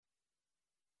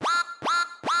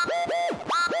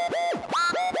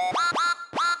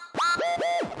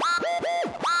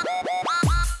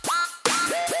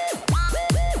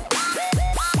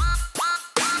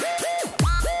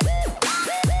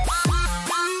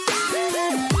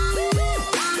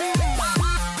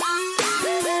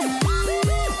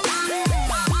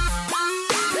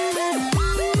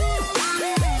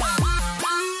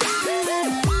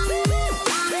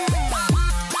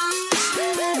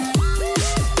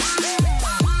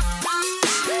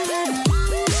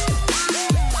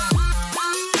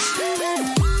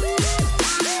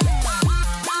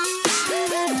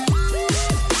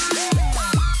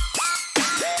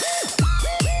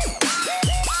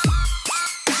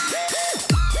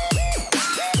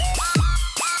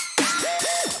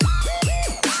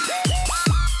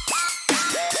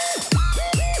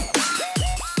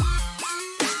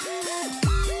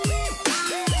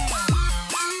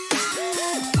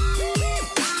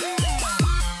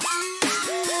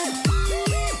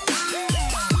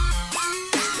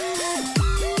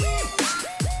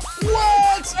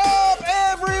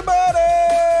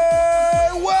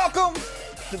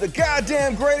the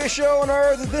goddamn greatest show on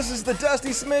earth. This is the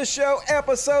Dusty Smith Show,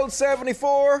 episode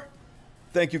 74.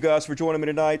 Thank you guys for joining me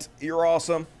tonight. You're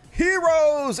awesome.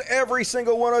 Heroes, every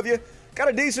single one of you. Got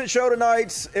a decent show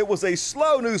tonight. It was a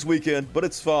slow news weekend, but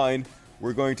it's fine.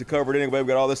 We're going to cover it anyway. We've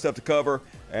got all this stuff to cover,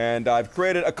 and I've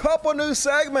created a couple new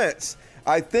segments.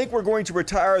 I think we're going to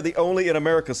retire the Only in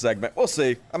America segment. We'll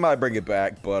see. I might bring it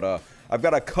back, but I've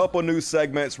got a couple new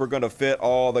segments we're going to fit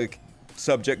all the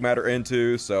subject matter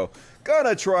into, so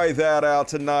gonna try that out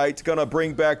tonight. Gonna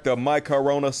bring back the My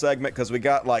Corona segment, because we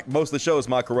got, like, most of the show is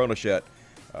My Corona shit.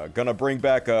 Gonna bring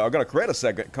back, I'm gonna create a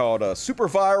segment called Super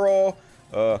Viral,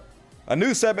 a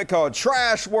new segment called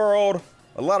Trash World.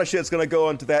 A lot of shit's gonna go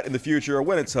into that in the future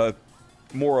when it's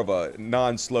more of a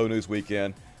non-slow news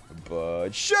weekend,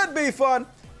 but should be fun.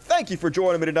 Thank you for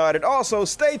joining me tonight, and also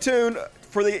stay tuned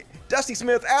for the Dusty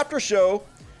Smith After Show,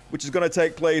 which is gonna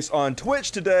take place on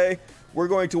Twitch today. We're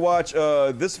going to watch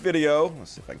this video.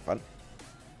 Let's see if I can find it.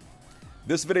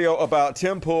 This video about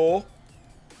Tim Pool.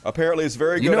 Apparently it's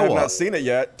very good. I have not seen it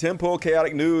yet. Tim Pool,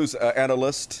 Chaotic News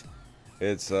analyst.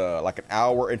 It's like an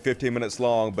hour and 15 minutes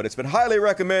long, but it's been highly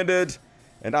recommended,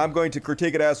 and I'm going to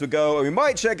critique it as we go. And we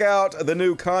might check out the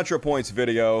new ContraPoints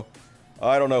video.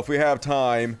 I don't know if we have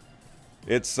time.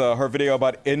 It's her video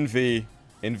about envying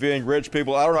rich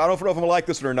people. I don't know if I'm gonna like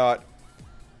this one or not.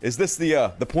 Is this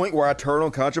the point where I turn on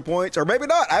ContraPoints? Or maybe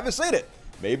not. I haven't seen it.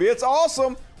 Maybe it's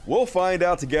awesome. We'll find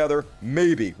out together.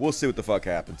 Maybe. We'll see what the fuck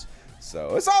happens.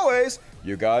 So, as always,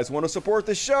 you guys want to support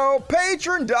the show,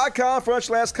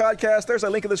 patreon.com/Codcast. There's a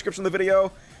link in the description of the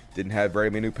video. Didn't have very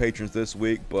many new patrons this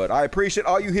week, but I appreciate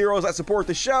all you heroes that support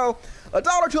the show.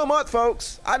 $1 a month,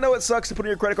 folks. I know it sucks to put in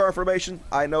your credit card information.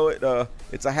 I know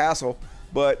it's a hassle,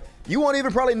 but you won't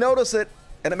even probably notice it.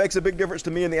 And it makes a big difference to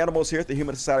me and the animals here at the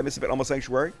Human Society of Mississippi Animal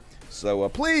Sanctuary. So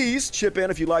please chip in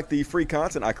if you like the free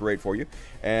content I create for you.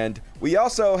 And we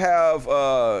also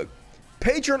have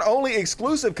patron-only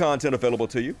exclusive content available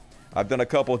to you. I've done a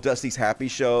couple of Dusty's Happy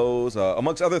shows.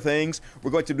 Amongst other things,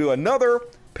 we're going to do another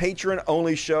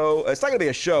patron-only show. It's not going to be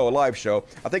a show, a live show.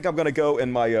 I think I'm going to go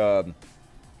in my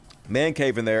man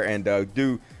cave in there and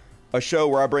do a show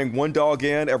where I bring one dog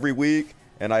in every week.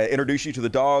 And I introduce you to the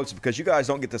dogs, because you guys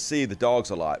don't get to see the dogs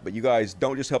a lot. But you guys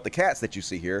don't just help the cats that you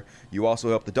see here. You also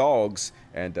help the dogs.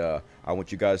 And I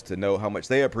want you guys to know how much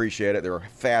they appreciate it. They're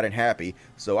fat and happy.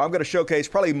 So I'm going to showcase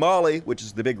probably Molly, which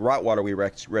is the big Rottweiler we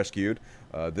rescued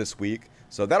this week.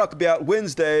 So that'll be out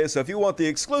Wednesday. So if you want the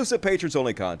exclusive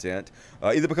patrons-only content,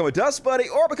 either become a Dust Buddy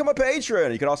or become a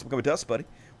patron. You can also become a Dust Buddy,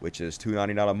 which is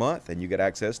 $2.99 a month. And you get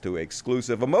access to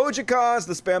exclusive emojicons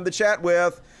to spam the chat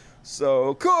with.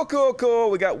 So,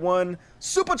 cool. We got one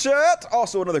super chat.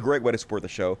 Also, another great way to support the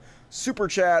show. Super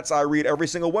chats, I read every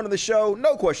single one of the show.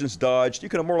 No questions dodged. You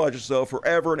can immortalize yourself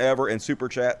forever and ever in super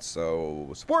chats.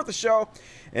 So, support the show.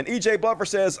 And EJ Bluffer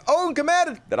says, "Own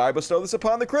commanded that I bestow this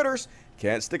upon the critters.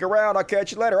 Can't stick around. I'll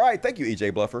catch you later." All right, thank you, EJ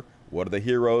Bluffer. What are the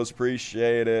heroes?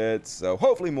 Appreciate it. So,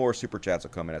 hopefully more super chats will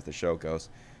come in as the show goes.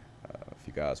 If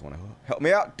you guys want to help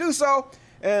me out, do so.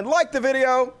 And like the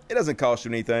video. It doesn't cost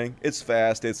you anything. It's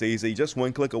fast, it's easy, just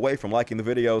one click away from liking the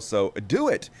video, so do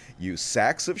it, you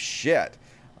sacks of shit.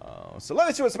 So let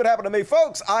me see what's been happening to me,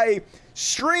 folks. I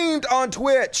streamed on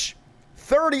Twitch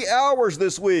 30 hours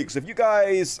this week, so if you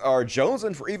guys are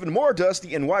jonesing for even more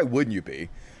Dusty, and why wouldn't you be,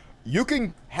 you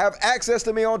can have access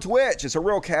to me on Twitch. It's a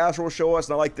real casual show. It's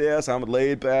not like this. I'm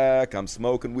laid back. I'm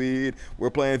smoking weed. We're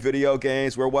playing video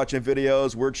games. We're watching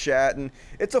videos. We're chatting.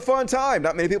 It's a fun time.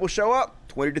 Not many people show up.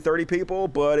 20 to 30 people,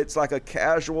 but it's like a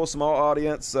casual, small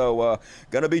audience. So,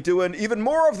 gonna be doing even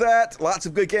more of that. Lots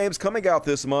of good games coming out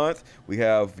this month. We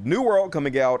have New World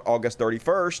coming out August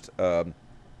 31st.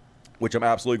 Which I'm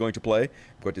absolutely going to play.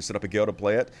 I'm going to set up a guild to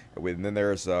play it. And then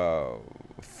there's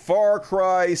Far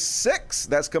Cry 6.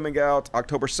 That's coming out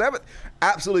October 7th.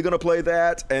 Absolutely going to play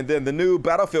that. And then the new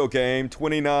Battlefield game,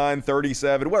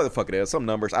 2937, whatever the fuck it is, some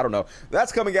numbers, I don't know.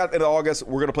 That's coming out in August.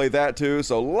 We're going to play that too.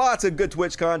 So lots of good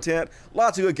Twitch content.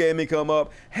 Lots of good gaming come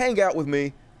up. Hang out with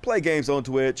me. Play games on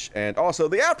Twitch. And also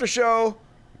the after show.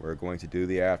 We're going to do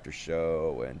the after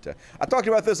show. And I talked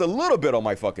about this a little bit on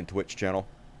my fucking Twitch channel.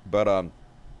 But,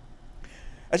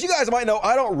 as you guys might know,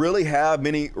 I don't really have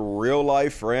many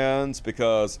real-life friends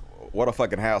because what a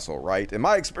fucking hassle, right? In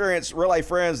my experience, real-life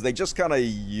friends, they just kind of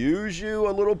use you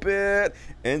a little bit.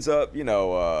 Ends up, you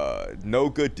know, no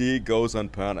good deed goes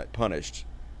unpunished.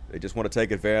 They just want to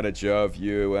take advantage of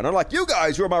you. And unlike you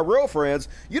guys who are my real friends,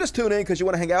 you just tune in because you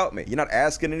want to hang out with me. You're not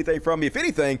asking anything from me. If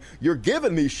anything, you're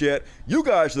giving me shit. You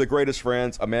guys are the greatest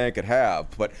friends a man could have.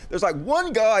 But there's like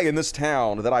one guy in this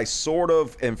town that I sort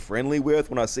of am friendly with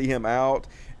when I see him out.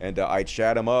 And I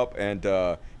chat him up,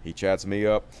 and he chats me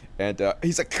up. And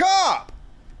he's a cop!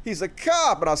 He's a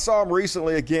cop, and I saw him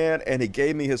recently again, and he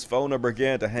gave me his phone number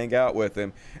again to hang out with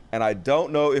him. And I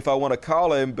don't know if I want to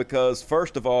call him because,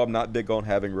 first of all, I'm not big on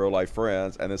having real-life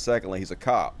friends, and then secondly, he's a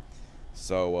cop.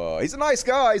 So, he's a nice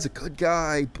guy, he's a good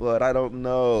guy, but I don't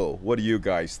know. What do you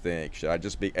guys think? Should I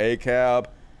just be ACAB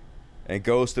and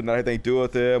ghost him and anything to do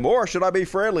with him? Or should I be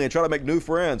friendly and try to make new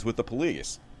friends with the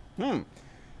police?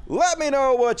 Let me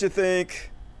know what you think.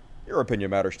 Your opinion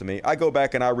matters to me. I go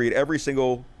back and I read every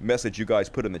single message you guys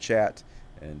put in the chat,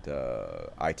 and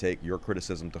I take your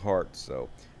criticism to heart. So,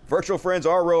 virtual friends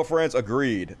are real friends.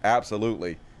 Agreed.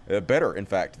 Absolutely. Better, in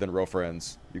fact, than real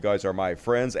friends. You guys are my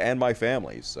friends and my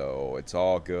family, so it's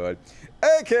all good.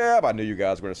 ACAB, I knew you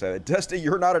guys were going to say that. Dusty,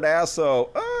 you're not an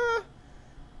asshole.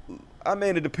 I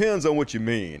mean, it depends on what you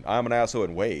mean. I'm an asshole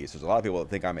in ways. There's a lot of people that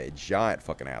think I'm a giant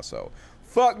fucking asshole.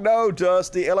 Fuck no,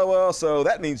 Dusty. LOL. So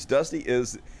that means Dusty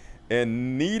is...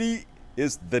 And needy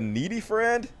is the needy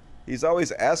friend? He's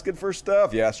always asking for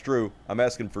stuff? Yeah, it's true. I'm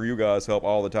asking for you guys' help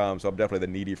all the time, so I'm definitely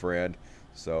the needy friend.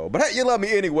 So, but hey, you love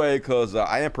me anyway, because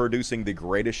I am producing the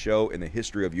greatest show in the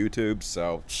history of YouTube,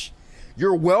 so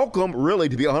you're welcome, really,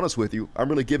 to be honest with you. I'm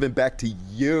really giving back to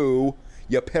you,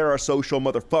 you parasocial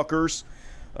motherfuckers.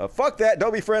 Fuck that.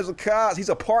 Don't be friends with cops. He's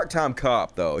a part-time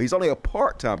cop, though. He's only a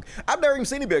part-time. I've never even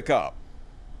seen him be a cop.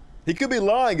 He could be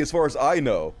lying as far as I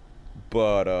know.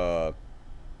 But,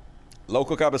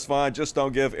 local cop is fine, just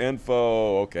don't give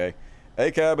info. Okay.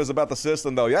 ACAB is about the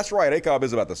system, though. That's right, ACAB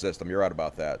is about the system. You're right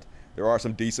about that. There are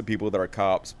some decent people that are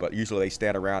cops, but usually they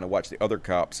stand around and watch the other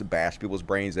cops bash people's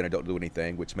brains in and don't do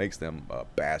anything, which makes them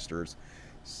bastards.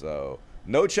 So,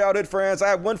 no childhood friends. I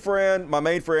have one friend, my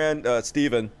main friend,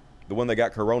 Steven, the one that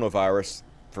got coronavirus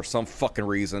for some fucking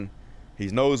reason. He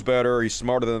knows better. He's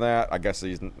smarter than that. I guess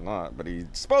he's not, but he's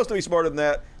supposed to be smarter than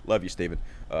that. Love you, Steven.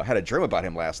 Had a dream about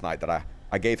him last night that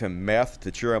I gave him meth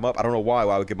to cheer him up. I don't know why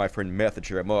I would give my friend meth to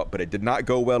cheer him up, but it did not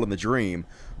go well in the dream.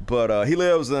 But he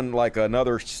lives in like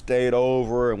another state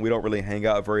over, and we don't really hang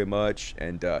out very much.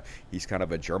 And he's kind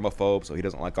of a germaphobe, so he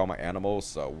doesn't like all my animals.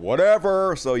 So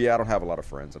whatever. So yeah, I don't have a lot of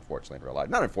friends, unfortunately, in real life.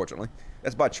 Not unfortunately.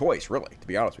 That's by choice, really, to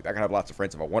be honest with you. I can have lots of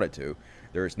friends if I wanted to.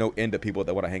 There's no end to people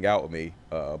that want to hang out with me,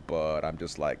 but I'm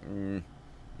just like,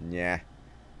 yeah.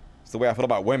 It's the way I feel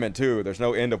about women, too. There's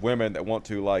no end of women that want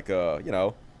to, like, you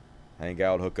know, hang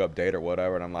out, hook up, date, or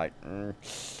whatever, and I'm like,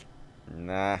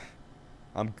 nah,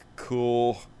 I'm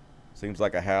cool. Seems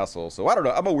like a hassle. So, I don't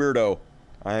know. I'm a weirdo.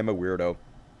 I am a weirdo.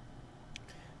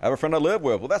 I have a friend I live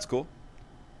with. Well, that's cool.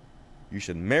 You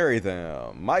should marry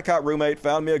them. My cop roommate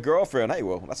found me a girlfriend. Hey,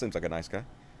 well, that seems like a nice guy.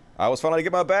 I was finally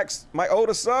get my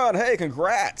oldest son. Hey,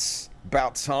 congrats.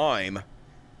 About time.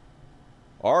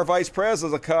 Our vice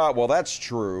president's a cop. Well, that's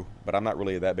true, but I'm not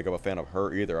really that big of a fan of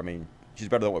her either. I mean, she's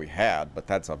better than what we had, but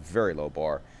that's a very low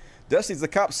bar. Dusty's the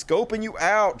cop scoping you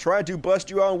out, trying to bust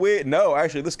you on weed. No,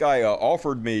 actually, this guy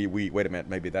offered me weed. Wait a minute,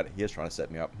 maybe that he is trying to set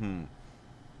me up.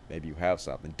 Maybe you have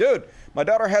something. Dude, my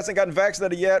daughter hasn't gotten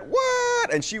vaccinated yet.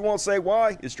 What? And she won't say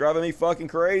why. It's driving me fucking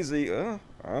crazy. Well,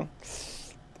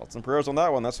 thoughts and prayers on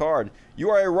that one. That's hard. You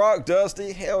are a rock,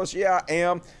 Dusty. Hells yeah, I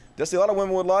am. Dusty, a lot of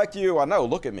women would like you. I know.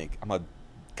 Look at me. I'm a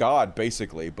god,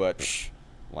 basically. But,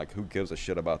 like, who gives a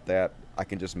shit about that? I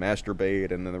can just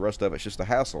masturbate, and then the rest of it's just a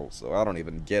hassle. So I don't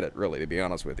even get it, really, to be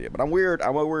honest with you. But I'm weird.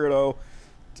 I'm a weirdo.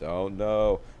 Don't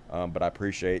know. But I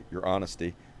appreciate your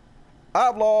honesty.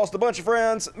 I've lost a bunch of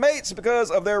friends, mates,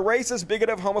 because of their racist,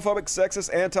 bigoted, homophobic,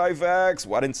 sexist, anti-vax.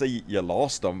 Well, I didn't say you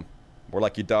lost them. More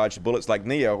like you dodged bullets like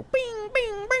Neo. Bing,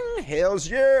 bing, bing. Hells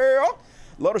yeah.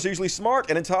 Loaders are usually smart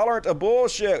and intolerant of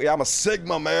bullshit. Yeah, I'm a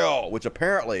Sigma male, which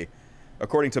apparently,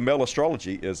 according to male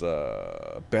astrology, is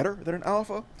better than an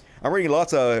alpha. I'm reading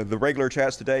lots of the regular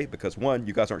chats today because, one,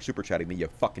 you guys aren't super chatting me, you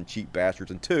fucking cheap bastards,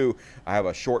 and two, I have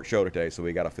a short show today, so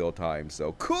we gotta fill time.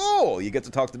 So, cool! You get to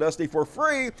talk to Dusty for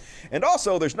free, and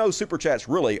also, there's no super chats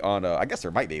really on, I guess there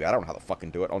might be, I don't know how to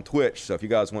fucking do it, on Twitch, so if you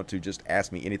guys want to just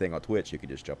ask me anything on Twitch, you can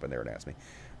just jump in there and ask me.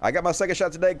 I got my second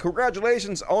shot today.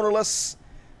 Congratulations, ownerless.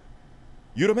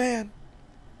 You the man.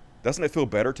 Doesn't it feel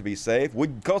better to be safe?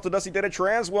 Would Coastal Dusty date a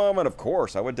trans woman? Of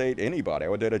course, I would date anybody. I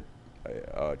would date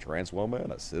a trans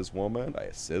woman, a cis woman,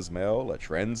 a cis male, a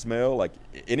trans male, like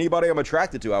anybody I'm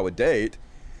attracted to I would date.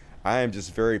 I am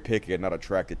just very picky and not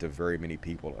attracted to very many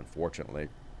people, unfortunately.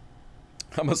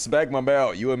 I'm a smegma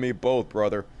male, you and me both,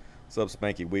 brother. What's up,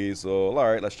 Spanky Weasel?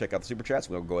 All right, let's check out the super chats.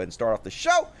 We'll go ahead and start off the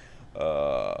show.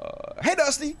 Hey,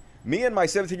 Dusty. Me and my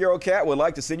 17-year-old cat would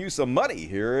like to send you some money.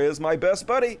 Here is my best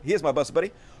buddy. He is my best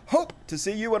buddy. Hope to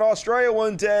see you in Australia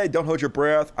one day. Don't hold your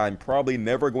breath. I'm probably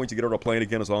never going to get on a plane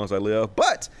again as long as I live.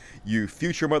 But you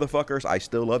future motherfuckers, I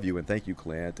still love you. And thank you,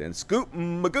 Clint. And Scoop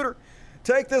Magooter.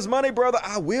 Take this money, brother.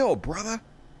 I will, brother.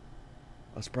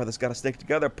 Us brothers got to stick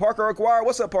together. Parker Aguirre.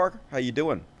 What's up, Parker? How you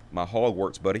doing? My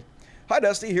Hogwarts buddy. Hi,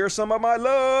 Dusty. Here's some of my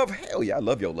love. Hell yeah, I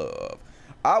love your love.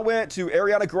 I went to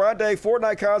Ariana Grande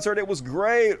Fortnite concert. It was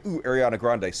great. Ooh, Ariana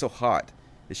Grande, so hot.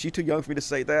 Is she too young for me to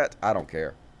say that? I don't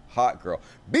care. Hot girl.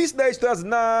 Beast Nation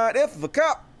 2009. If the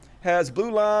cop has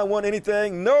Blue Line won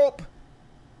anything? Nope.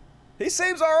 He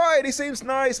seems all right. He seems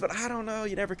nice, but I don't know.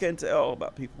 You never can tell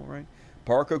about people, right?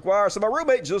 Parker Aguirre. So my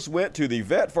roommate just went to the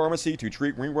vet pharmacy to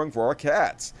treat ring rung for our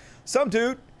cats. Some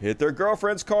dude hit their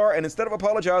girlfriend's car, and instead of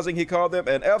apologizing, he called them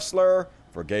an F-slur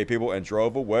for gay people and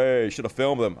drove away. Should have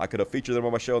filmed them. I could have featured them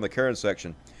on my show in the Karen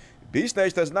section. Beast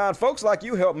Nation 2009. Folks like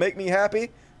you help make me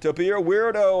happy. To be a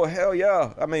weirdo, hell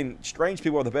yeah. I mean, strange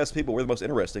people are the best people. We're the most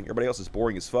interesting. Everybody else is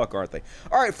boring as fuck, aren't they?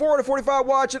 All right, 445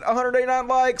 watching, 189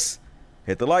 likes.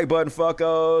 Hit the like button,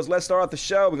 fuckos. Let's start out the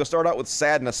show. We're going to start out with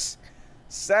sadness.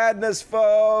 Sadness,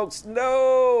 folks.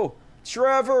 No.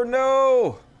 Trevor,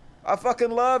 no. I fucking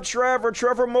love Trevor.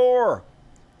 Trevor Moore.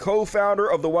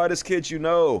 Co-founder of The Whitest Kids You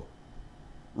Know.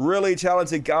 Really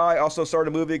talented guy. Also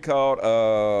started a movie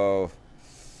called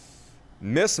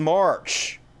Miss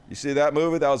March. You see that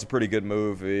movie? That was a pretty good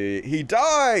movie. He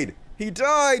died. He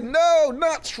died. No,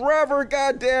 not Trevor.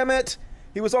 God damn it.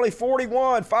 He was only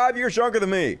 41, 5 years younger than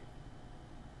me.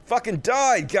 Fucking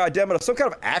died. God damn it. Some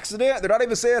kind of accident. They're not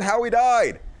even saying how he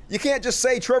died. You can't just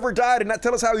say Trevor died and not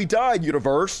tell us how he died,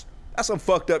 universe. That's some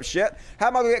fucked up shit. How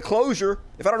am I gonna get closure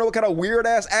if I don't know what kind of weird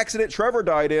ass accident Trevor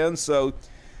died in? So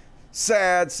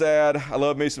sad, sad. I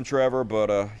love me some Trevor,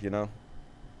 but you know,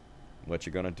 what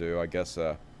you gonna do? I guess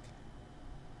I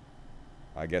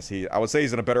would say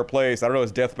he's in a better place. I don't know,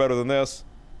 is death better than this?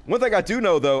 One thing I do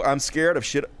know though, I'm scared of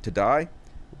shit to die.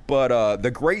 But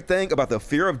the great thing about the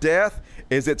fear of death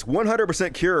is it's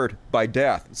 100% cured by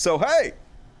death. So hey,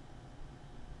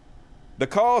 the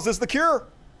cause is the cure.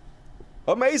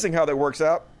 Amazing how that works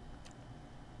out.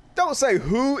 Don't say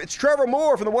who. It's Trevor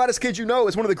Moore from The Whitest Kids You Know.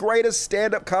 It's one of the greatest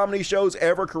stand-up comedy shows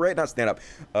ever created. Not stand-up.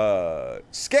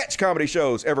 Sketch comedy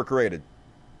shows ever created.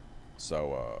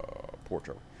 So, poor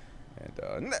Trevor.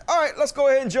 And, all right, let's go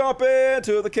ahead and jump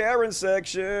into the Karen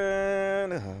section.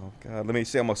 Oh, God. Let me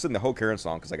see. I'm going to sing the whole Karen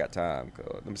song because I got time.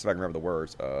 Let me see if I can remember the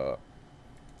words.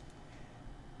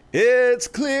 It's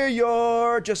clear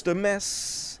you're just a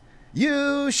mess.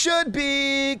 You should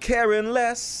be caring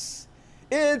less.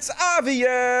 It's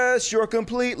obvious you're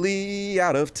completely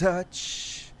out of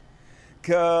touch.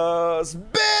 'Cause,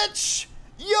 bitch,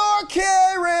 you're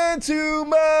caring too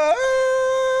much.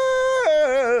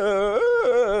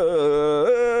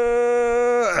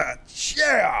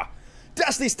 Yeah!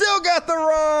 Dusty still got the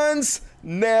runs.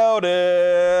 Nailed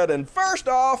it. And first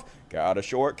off, got a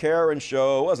short Karen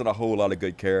show. Wasn't a whole lot of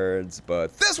good Karens,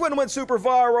 but this one went super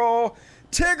viral.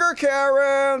 Tigger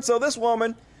Karen. So this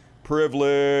woman,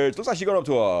 privileged, looks like she's going up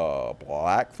to a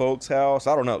black folks house.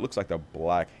 I don't know. It looks like the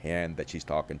black hen that she's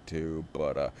talking to,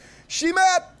 but she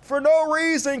met for no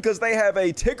reason because they have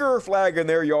a Tigger flag in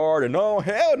their yard, and oh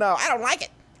hell no, I don't like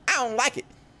it. I don't like it.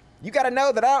 You gotta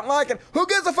know that I don't like it. Who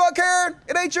gives a fuck, Karen?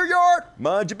 It ain't your yard.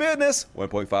 Mind your business.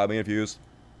 1.5 million views.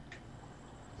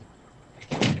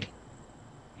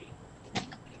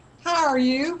 How are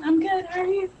you? I'm good. How are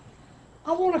you?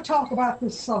 I want to talk about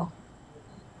this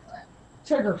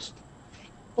Tigger's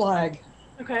flag.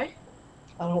 Okay.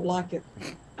 I don't like it.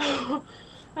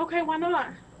 Okay, why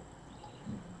not?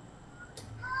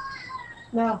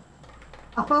 Now,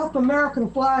 I thought the American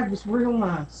flag was real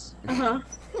nice. Uh-huh.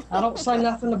 I don't say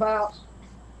nothing about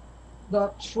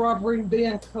the shrubbery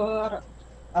being cut.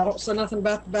 I don't say nothing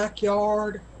about the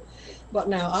backyard. But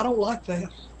now, I don't like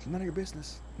that. None of your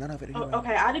business. None of it Oh, anyway.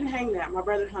 okay, I didn't hang that. My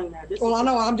brother hung that. Well, I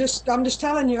know. I'm just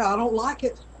telling you, I don't like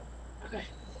it. Okay.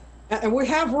 And we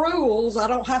have rules. I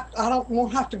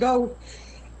won't have to go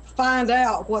find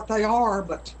out what they are,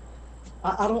 but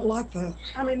I don't like that.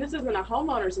 I mean, this isn't a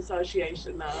homeowners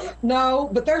association, though. No,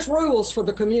 but there's rules for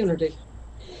the community.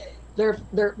 There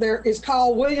is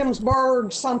called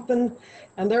Williamsburg something,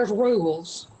 and there's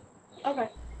rules. Okay.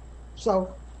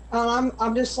 So,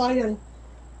 I'm just saying,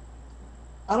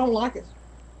 I don't like it.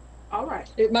 All right.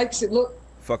 It makes it look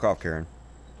Fuck off, Karen.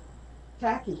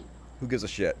 tacky. Who gives a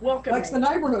shit? Welcome. Makes the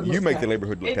neighborhood look You make the tacky.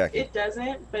 neighborhood look tacky. It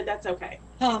doesn't, but that's okay.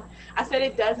 Huh? I said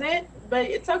it doesn't, but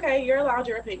it's okay. You're allowed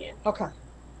your opinion. Okay.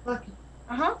 Thank you.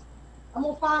 Uh-huh. I'm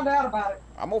gonna find out about it.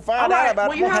 I'm gonna find All right, out about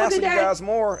well, it. you I'm gonna have a hassle good you day. guys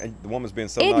more. And the woman's being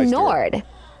so nice to her. Ignored.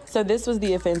 So this was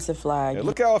the offensive flag. Yeah,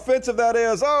 look how offensive that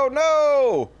is. Oh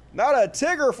no, not a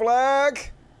Tigger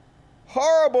flag.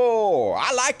 Horrible.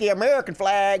 I like the American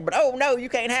flag, but oh no, you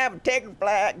can't have a Tigger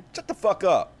flag. Shut the fuck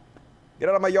up. Get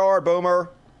out of my yard, boomer.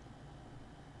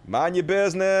 Mind your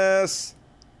business.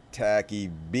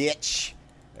 Tacky bitch.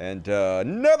 And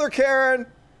another Karen,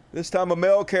 this time a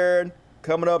male Karen,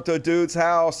 coming up to a dude's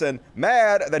house and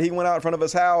mad that he went out in front of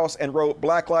his house and wrote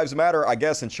Black Lives Matter, I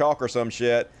guess, in chalk or some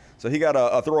shit. So he got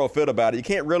a throw a fit about it. You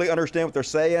can't really understand what they're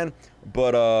saying,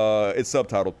 but it's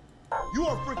subtitled. You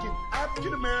are freaking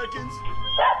African Americans.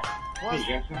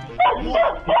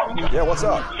 Yeah, what's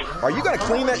up? Are you gonna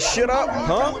clean that shit up,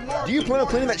 huh? Do you plan on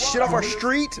cleaning that shit off our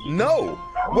street? No.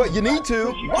 Well, you need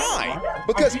to. Why?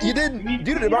 Because you didn't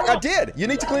do it. I did. You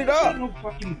need to clean it up.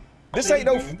 This ain't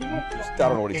no. I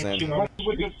don't know what he's saying.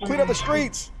 Clean up the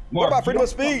streets. What about freedom of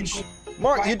speech?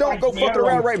 Mark, you don't go fucking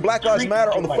around writing Black Lives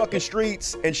Matter on the fucking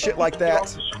streets and shit like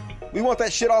that. We want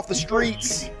that shit off the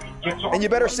streets. And you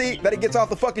better see that it gets off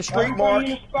the fucking street, Mark.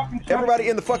 Everybody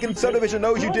in the fucking subdivision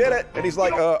knows you did it. And he's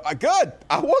like, good.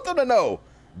 I want them to know.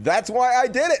 That's why I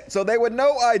did it. So they would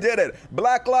know I did it.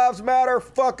 Black Lives Matter,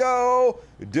 fucko.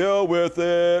 Deal with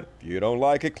it. If you don't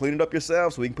like it, clean it up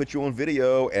yourself so we can put you on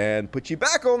video and put you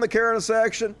back on the Karen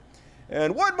section.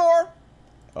 And one more.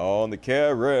 On the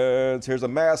Karens. Here's a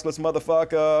maskless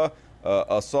motherfucker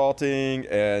assaulting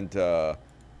and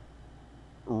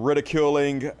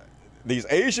ridiculing these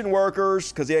Asian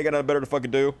workers because he ain't got nothing better to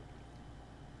fucking do.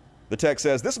 The text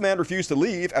says, this man refused to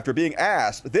leave after being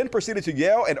asked, then proceeded to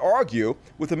yell and argue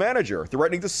with the manager,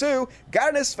 threatening to sue, got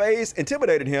in his face,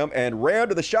 intimidated him, and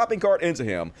rammed the shopping cart into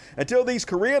him until these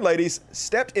Korean ladies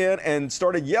stepped in and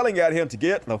started yelling at him to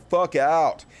get the fuck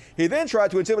out. He then tried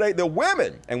to intimidate the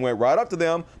women and went right up to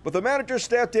them, but the manager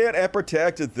stepped in and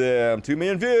protected them. 2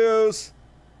 million views.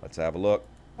 Let's have a look.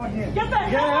 Get the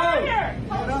hell out of here!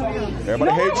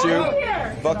 Everybody hates you.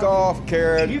 Fuck off,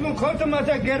 Karen. Even customer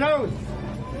say get out.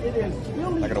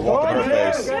 I'm not gonna walk in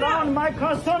her face. Get on my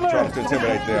customer. Trying to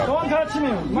intimidate them. Don't touch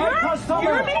me. My customer.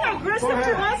 You're being aggressive to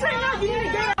us right now. You need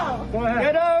to get out. Go ahead.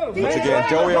 Get out. Once again,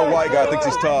 Joey, old white guy, thinks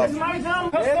he's tough.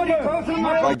 Every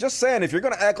customer. Like, just saying, if you're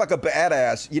gonna act like a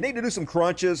badass, you need to do some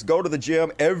crunches, go to the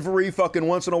gym every fucking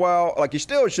once in a while. Like, you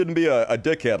still shouldn't be a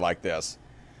dickhead like this.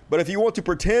 But if you want to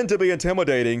pretend to be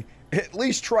intimidating, at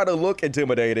least try to look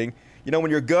intimidating. You know, when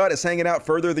your gut is hanging out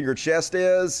further than your chest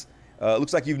is, it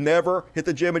looks like you've never hit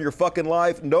the gym in your fucking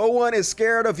life. No one is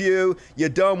scared of you, you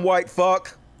dumb white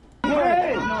fuck.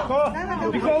 Hey,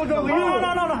 because of you. No,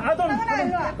 I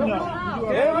don't. No.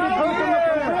 Every customer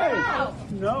can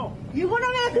pray. No. You want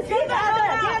to get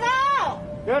out!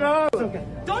 Get out.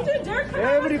 Don't you dare come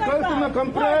Every out like customer that. can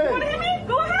You want to pray. hit me?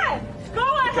 Go ahead. Go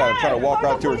ahead. Trying to walk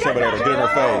right to her, intimidate her, get in her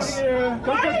face.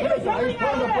 Why are you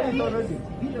yelling at me?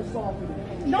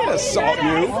 No, He didn't assault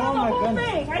you. I saw the whole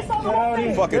thing. I saw the whole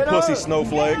thing. Fucking Get pussy out.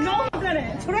 snowflake. No, I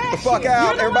didn't. The fuck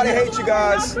out. Everybody hates you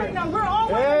guys. We're all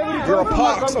You're a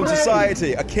pox on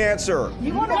society, a cancer.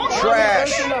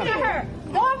 Trash.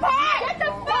 Don't fight! Get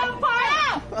the fuck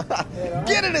out!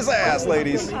 Get in his ass,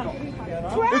 ladies.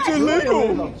 It's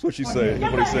illegal. That's what she said.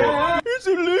 That's what he said. It's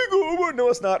illegal. No,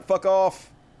 it's not. Fuck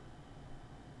off.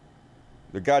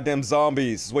 They're goddamn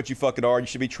zombies is what you fucking are. You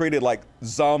should be treated like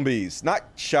zombies. Not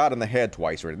shot in the head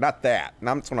twice, or not that.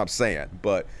 That's what I'm saying.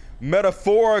 But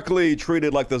metaphorically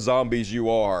treated like the zombies you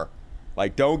are.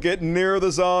 Like, don't get near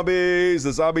the zombies.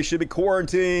 The zombies should be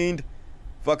quarantined.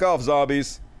 Fuck off,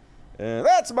 zombies. And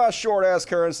that's my short-ass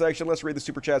current section. Let's read the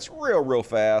super chats real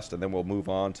fast, and then we'll move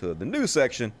on to the news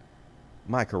section.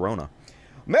 My corona.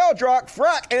 Meldrock,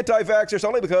 frack anti-vaxxers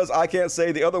only because I can't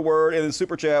say the other word in the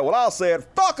super chat. Well, I'll say it.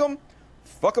 Fuck them.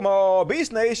 Fuck them all.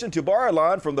 Beast Nation to borrow a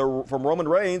line from Roman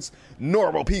Reigns.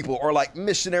 Normal people are like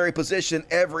missionary position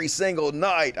every single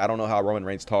night. I don't know how Roman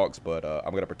Reigns talks, but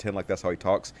I'm going to pretend like that's how he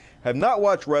talks. Have not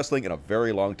watched wrestling in a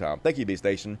very long time. Thank you, Beast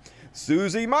Nation.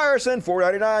 Susie Meyerson,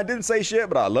 $4.99. Didn't say shit,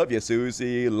 but I love you,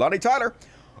 Susie. Lonnie Tyler.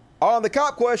 On the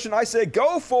cop question, I said,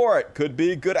 go for it. Could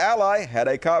be good ally. Had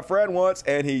a cop friend once,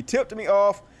 and he tipped me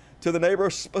off to the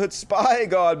neighborhood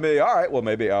spying on me. All right, well,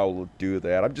 maybe I'll do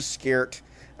that. I'm just scared.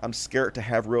 I'm scared to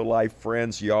have real life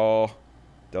friends, y'all.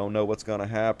 Don't know what's gonna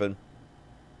happen.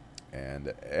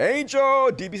 And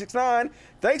Angel, DB69,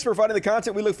 thanks for finding the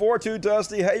content we look forward to,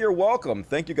 Dusty. Hey, you're welcome.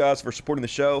 Thank you guys for supporting the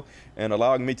show and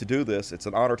allowing me to do this. It's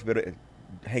an honor to be able to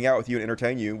hang out with you and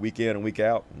entertain you week in and week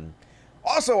out. And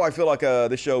also, I feel like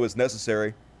this show is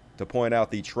necessary to point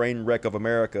out the train wreck of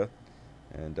America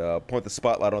and point the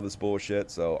spotlight on this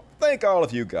bullshit. So thank all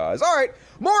of you guys. All right,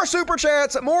 more super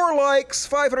chats, more likes,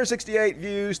 568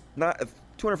 views,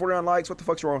 249 likes. What the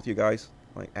fuck's wrong with you guys?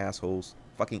 Like assholes,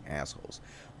 fucking assholes.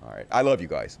 All right, I love you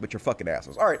guys, but you're fucking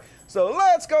assholes. All right, so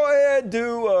let's go ahead and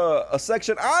do a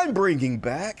section I'm bringing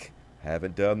back.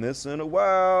 Haven't done this in a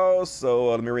while,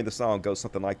 so let me read the song. It goes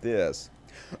something like this.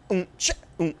 My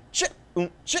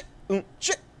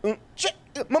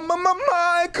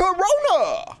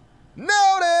Corona!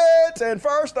 Nailed it! And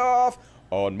first off,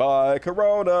 on my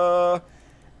Corona,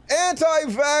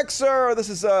 anti-vaxxer. This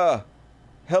is a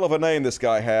hell of a name this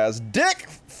guy has. Dick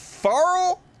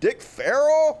Farrell? Dick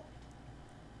Farrell?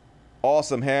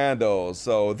 Awesome handles.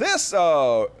 So this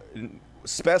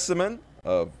specimen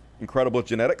of incredible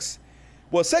genetics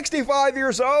was 65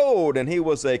 years old, and he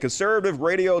was a conservative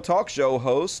radio talk show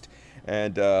host,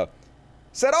 and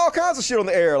said all kinds of shit on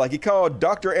the air, like he called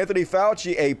Dr. Anthony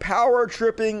Fauci a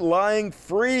power-tripping, lying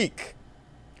freak.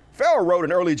 Farrell wrote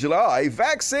in early July,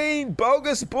 vaccine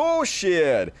bogus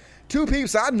bullshit. 2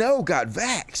 peeps I know got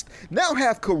vaxxed, now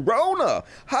have corona,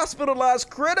 hospitalized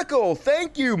critical.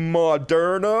 Thank you,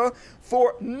 Moderna,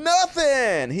 for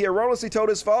nothing. He erroneously told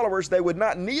his followers they would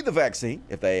not need the vaccine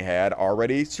if they had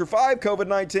already survived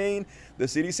COVID-19. The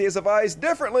CDC has advised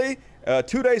differently.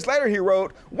 2 days later, he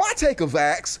wrote, why take a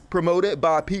vax promoted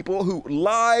by people who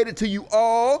lied to you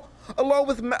all, along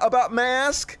with about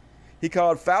mask? He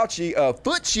called Fauci a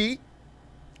footchi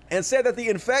and said that the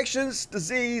infectious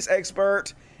disease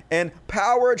expert and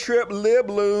power trip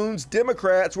libloons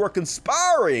Democrats were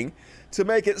conspiring to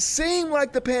make it seem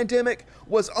like the pandemic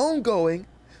was ongoing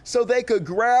so they could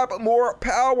grab more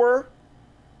power.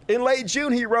 In late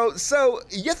June, he wrote, so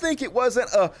you think it wasn't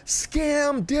a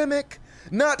scam-demic?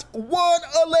 Not one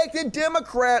elected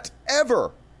Democrat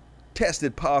ever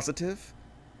tested positive.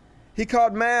 He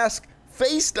called masks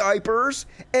face diapers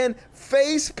and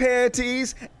face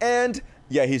panties and,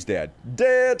 yeah, he's dead.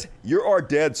 Dead. You are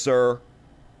dead, sir.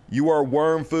 You are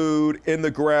worm food in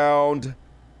the ground,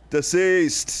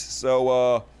 deceased.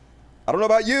 So, I don't know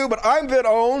about you, but I'm been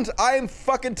owned. I am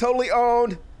fucking totally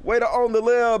owned. Way to own the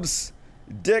libs.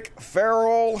 Dick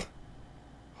Farrell.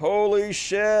 Holy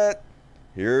shit.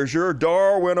 Here's your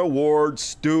Darwin Award,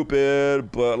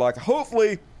 stupid. But, like,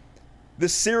 hopefully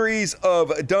this series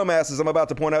of dumbasses I'm about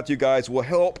to point out to you guys will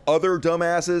help other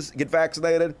dumbasses get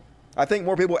vaccinated. I think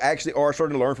more people actually are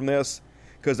starting to learn from this,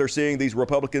 because they're seeing these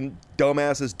Republican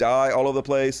dumbasses die all over the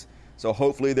place. So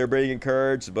hopefully they're being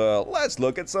encouraged. But let's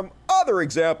look at some other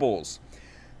examples.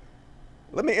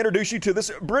 Let me introduce you to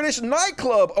this British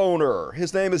nightclub owner.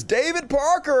 His name is David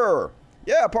Parker.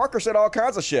 Yeah, Parker said all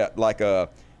kinds of shit. Like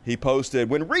he posted,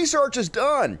 when research is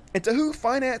done into who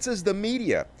finances the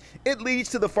media, it leads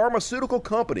to the pharmaceutical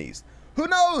companies. Who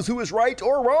knows who is right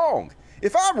or wrong?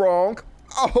 If I'm wrong,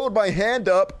 I'll hold my hand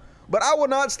up. But I will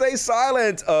not stay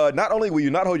silent. Not only will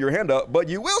you not hold your hand up, but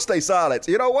you will stay silent.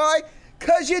 You know why?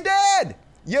 Because you're dead.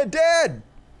 You're dead.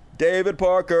 David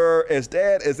Parker is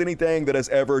dead as anything that has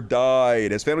ever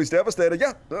died. His family's devastated.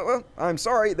 Yeah, well, I'm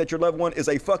sorry that your loved one is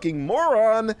a fucking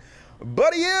moron,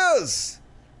 but he is.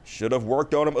 Should have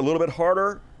worked on him a little bit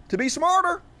harder to be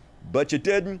smarter, but you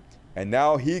didn't. And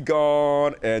now he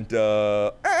gone, and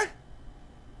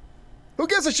who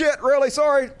gives a shit, really?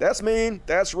 Sorry. That's mean.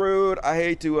 That's rude. I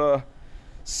hate to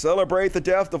celebrate the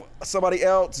death of somebody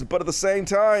else, but at the same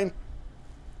time,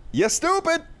 you're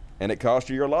stupid, and it cost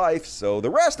you your life. So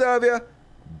the rest of you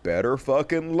better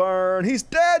fucking learn. He's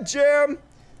dead, Jim.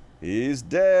 He's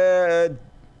dead.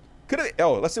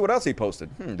 Oh, let's see what else he posted.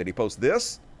 Did he post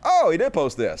this? Oh, he did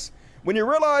post this. When you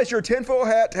realize your tinfoil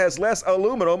hat has less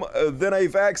aluminum than a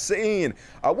vaccine.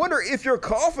 I wonder if your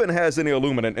coffin has any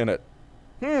aluminum in it.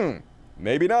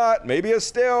 Maybe not. Maybe it's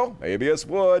steel. Maybe it's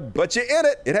wood. But you're in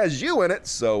it. It has you in it.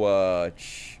 So,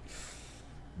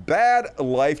 bad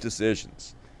life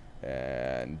decisions.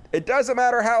 And it doesn't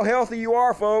matter how healthy you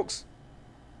are, folks.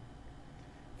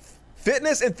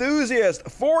 Fitness enthusiast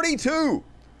 42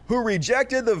 who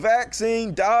rejected the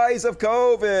vaccine dies of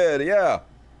COVID. Yeah.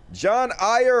 John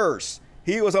Ayers.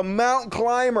 He was a mountain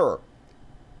climber.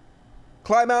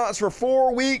 Climbed mountains for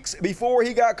 4 weeks before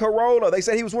he got corona. They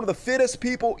said he was one of the fittest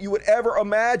people you would ever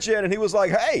imagine. And he was like,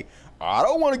 hey, I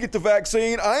don't want to get the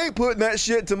vaccine. I ain't putting that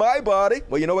shit to my body.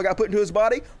 Well, you know what got put into his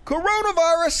body?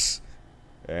 Coronavirus.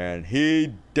 And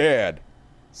he dead.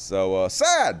 So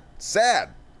sad.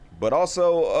 But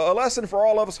also a lesson for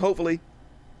all of us, hopefully.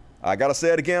 I got to say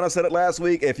it again. I said it last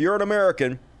week. If you're an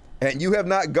American and you have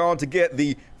not gone to get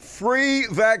the free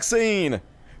vaccine,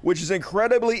 which is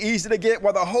incredibly easy to get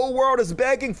while the whole world is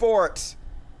begging for it,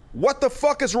 what the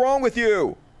fuck is wrong with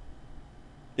you?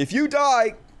 If you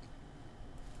die,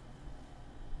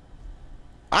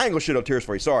 I ain't gonna shed no tears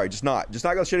for you. Sorry, just not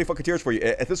gonna shed any fucking tears for you.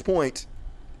 At this point,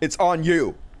 it's on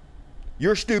you.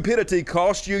 Your stupidity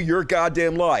cost you your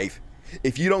goddamn life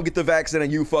if you don't get the vaccine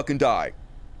and you fucking die.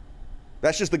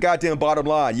 That's just the goddamn bottom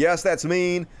line. Yes, that's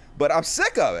mean, but I'm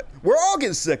sick of it. We're all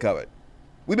getting sick of it.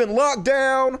 We've been locked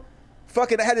down,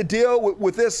 fucking had to deal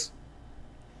with this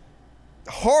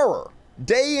horror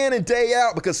day in and day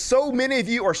out because so many of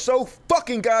you are so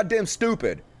fucking goddamn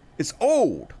stupid. It's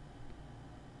old.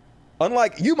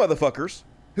 Unlike you motherfuckers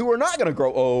who are not going to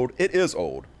grow old, it is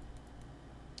old.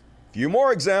 Few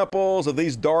more examples of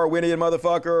these Darwinian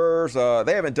motherfuckers.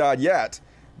 They haven't died yet.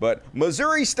 But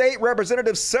Missouri State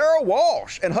Representative Sarah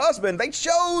Walsh and husband, they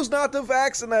chose not to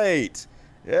vaccinate.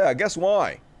 Yeah, guess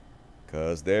why?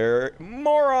 Because they're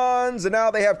morons and now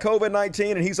they have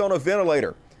COVID-19 and he's on a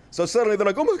ventilator. So suddenly they're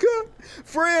like, oh my God,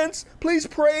 friends, please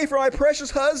pray for my precious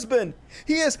husband.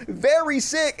 He is very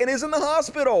sick and is in the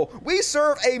hospital. We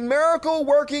serve a miracle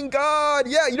working God.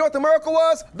 Yeah, you know what the miracle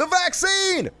was? The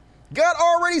vaccine. God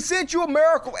already sent you a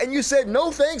miracle and you said,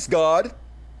 no thanks, God.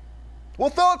 Well,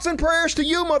 thoughts and prayers to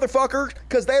you, motherfucker,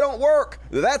 because they don't work.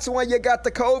 That's why you got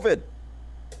the COVID.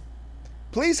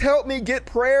 Please help me get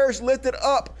prayers lifted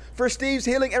up for Steve's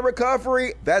healing and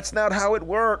recovery. That's not how it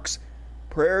works.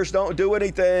 Prayers don't do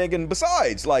anything. And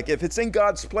besides, like, if it's in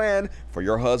God's plan for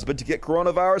your husband to get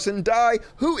coronavirus and die,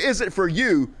 who is it for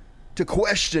you to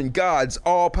question God's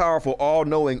all-powerful,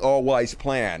 all-knowing, all-wise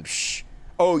plan? Shh.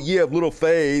 Oh, ye of little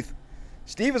faith.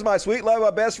 Steve is my sweet love,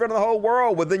 my best friend in the whole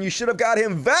world. Well, then you should have got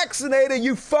him vaccinated,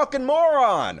 you fucking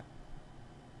moron.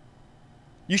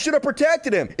 You should have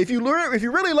protected him. If you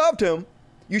really loved him,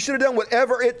 you should have done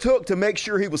whatever it took to make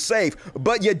sure he was safe,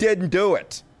 but you didn't do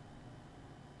it.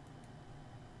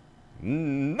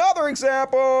 Another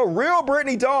example, real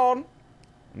Brittany Dawn. I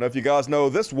don't know if you guys know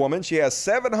this woman. She has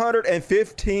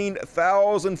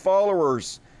 715,000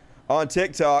 followers on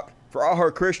TikTok for all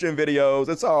her Christian videos.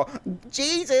 It's all,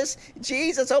 Jesus,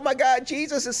 oh my God,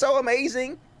 Jesus is so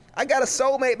amazing. I got a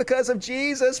soulmate because of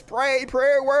Jesus. Pray,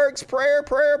 prayer works,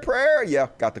 prayer. Yeah,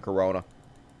 got the corona.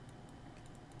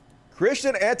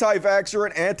 Christian anti-vaxxer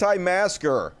and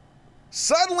anti-masker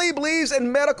suddenly believes in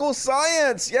medical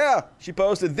science. Yeah, she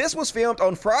posted, this was filmed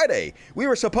on Friday. We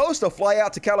were supposed to fly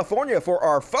out to California for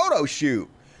our photo shoot,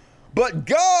 but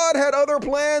God had other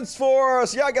plans for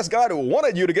us. Yeah, I guess God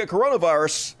wanted you to get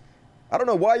coronavirus. I don't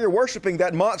know why you're worshiping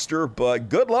that monster, but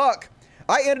good luck.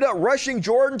 I ended up rushing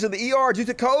Jordan to the ER due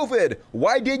to COVID.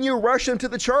 Why didn't you rush him to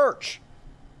the church?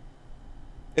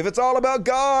 If it's all about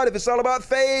God, if it's all about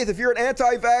faith, if you're an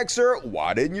anti-vaxxer,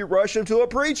 why didn't you rush him to a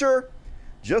preacher?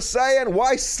 Just saying,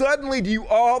 why suddenly do you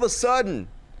all of a sudden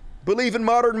believe in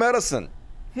modern medicine?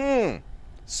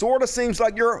 Sorta seems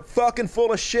like you're fucking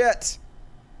full of shit.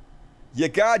 You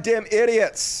goddamn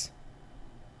idiots.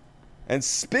 And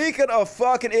speaking of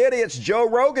fucking idiots, Joe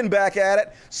Rogan back at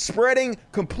it, spreading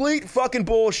complete fucking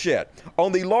bullshit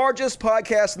on the largest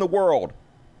podcast in the world.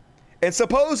 And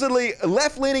supposedly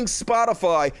left-leaning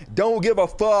Spotify don't give a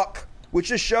fuck, which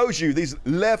just shows you these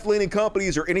left-leaning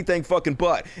companies are anything fucking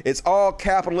but. It's all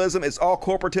capitalism. It's all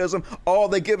corporatism. All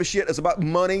they give a shit is about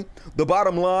money. The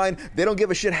bottom line, they don't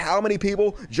give a shit how many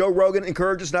people Joe Rogan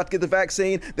encourages not to get the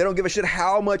vaccine. They don't give a shit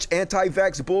how much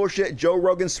anti-vax bullshit Joe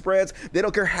Rogan spreads. They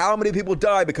don't care how many people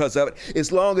die because of it.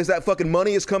 As long as that fucking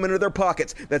money is coming into their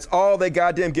pockets, that's all they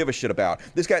goddamn give a shit about.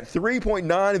 This got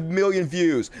 3.9 million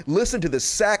views. Listen to this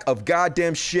sack of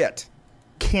goddamn shit.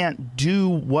 Can't do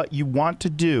what you want to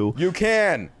do. You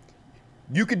can.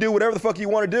 You can do whatever the fuck you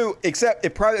want to do, except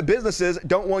if private businesses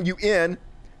don't want you in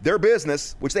their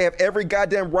business, which they have every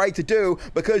goddamn right to do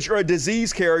because you're a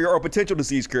disease carrier or a potential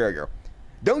disease carrier.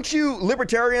 Don't you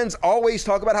libertarians always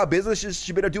talk about how businesses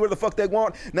should be able to do whatever the fuck they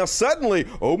want? Now suddenly,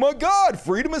 oh my God,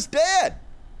 freedom is dead.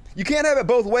 You can't have it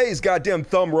both ways, goddamn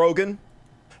thumb Rogan.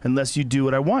 Unless you do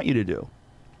what I want you to do.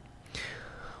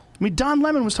 I mean, Don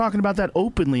Lemon was talking about that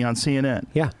openly on CNN.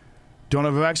 Yeah. Don't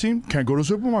have a vaccine? Can't go to the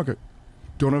supermarket.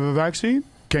 Don't have a vaccine?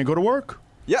 Can't go to work.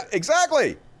 Yeah,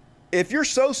 exactly. If you're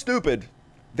so stupid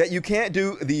that you can't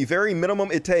do the very minimum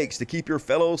it takes to keep your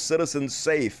fellow citizens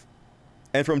safe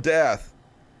and from death,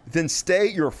 then stay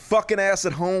your fucking ass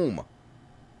at home.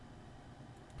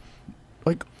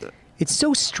 Like, it's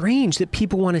so strange that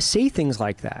people want to say things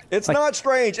like that. It's like, not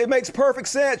strange. It makes perfect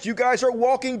sense. You guys are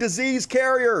walking disease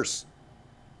carriers.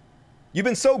 You've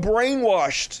been so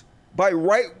brainwashed by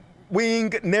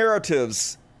right-wing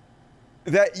narratives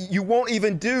that you won't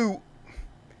even do.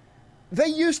 They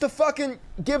used to fucking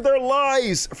give their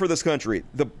lives for this country,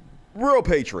 the real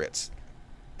patriots.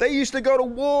 They used to go to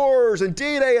wars and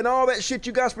D-Day and all that shit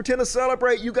you guys pretend to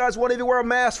celebrate. You guys won't even wear a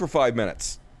mask for 5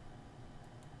 minutes.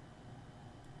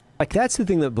 Like, that's the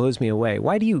thing that blows me away.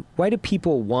 Why do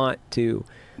people want to?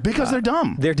 Because they're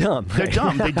dumb. They're dumb. They're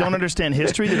dumb. They don't understand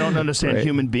history. They don't understand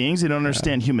human beings. They don't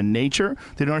understand human nature.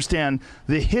 They don't understand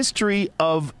the history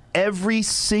of every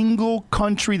single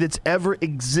country that's ever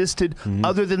existed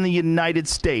other than the United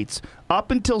States.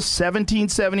 Up until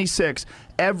 1776,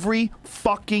 every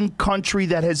fucking country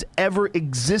that has ever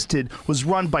existed was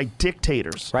run by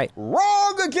dictators. Right.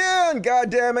 Wrong again,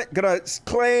 goddammit. Gonna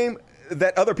claim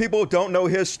that other people don't know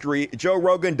history. Joe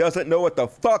Rogan doesn't know what the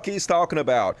fuck he's talking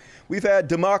about. We've had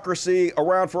democracy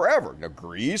around forever. Now,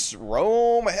 Greece,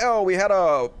 Rome, hell, we had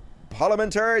a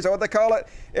parliamentary, is that what they call it?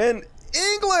 In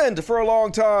England for a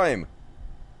long time.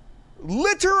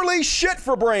 Literally shit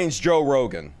for brains, Joe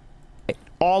Rogan.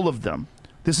 All of them.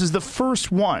 This is the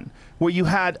first one where you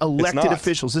had elected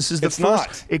officials. This is the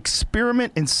first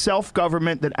experiment in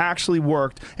self-government that actually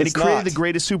worked, and it created the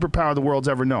greatest superpower the world's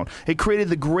ever known. It created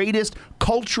the greatest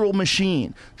cultural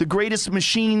machine, the greatest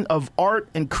machine of art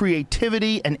and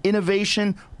creativity and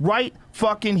innovation right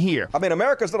fucking here. I mean,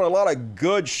 America's done a lot of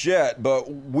good shit, but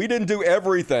we didn't do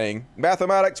everything.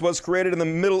 Mathematics was created in the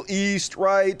Middle East,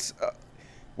 right?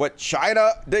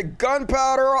 China did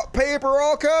gunpowder, paper,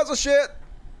 all kinds of shit.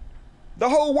 The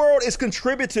whole world is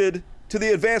contributed to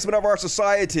the advancement of our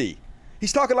society.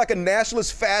 He's talking like a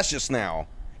nationalist fascist now.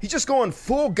 He's just going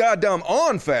full goddamn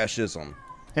on fascism.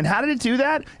 And how did it do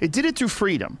that? It did it through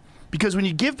freedom. Because when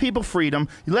you give people freedom,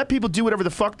 you let people do whatever the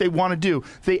fuck they want to do,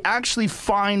 they actually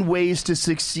find ways to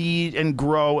succeed and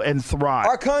grow and thrive.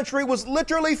 Our country was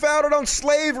literally founded on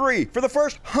slavery. For the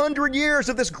first 100 years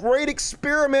of this great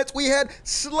experiment, we had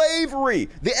slavery,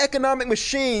 the economic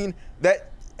machine that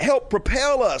helped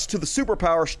propel us to the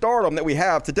superpower stardom that we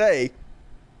have today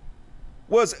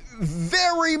was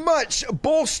very much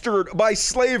bolstered by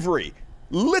slavery,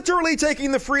 literally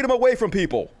taking the freedom away from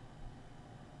people.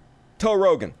 Joe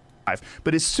Rogan.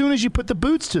 But as soon as you put the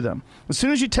boots to them, as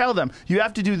soon as you tell them, you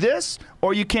have to do this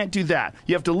or you can't do that,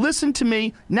 you have to listen to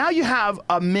me, now you have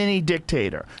a mini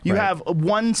dictator. You have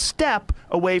one step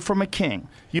away from a king.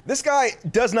 This guy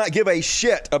does not give a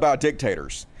shit about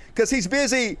dictators, because he's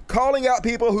busy calling out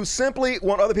people who simply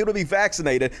want other people to be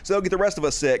vaccinated so they'll get the rest of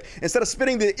us sick, instead of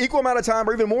spending the equal amount of time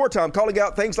or even more time calling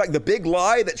out things like the big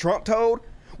lie that Trump told,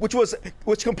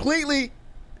 which completely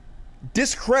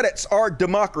discredits our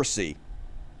democracy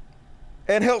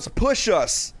and helps push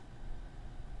us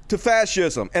to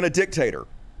fascism and a dictator.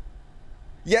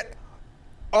 Yet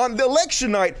on the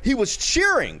election night, he was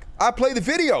cheering. I played the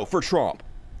video for Trump.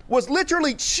 Was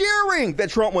literally cheering that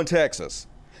Trump won Texas.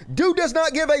 Dude does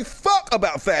not give a fuck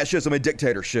about fascism and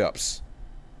dictatorships.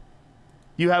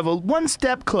 You have a one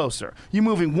step closer. You're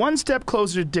moving one step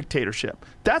closer to dictatorship.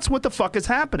 That's what the fuck is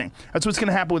happening. That's what's going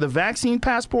to happen with a vaccine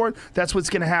passport. That's what's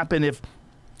going to happen if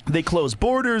they close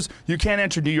borders. You can't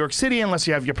enter New York City unless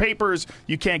you have your papers.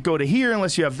 You can't go to here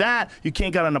unless you have that. You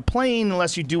can't get on a plane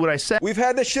unless you do what I said. We've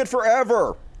had this shit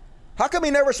forever. How come he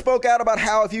never spoke out about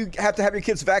how if you have to have your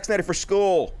kids vaccinated for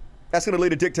school, that's going to lead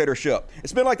to dictatorship?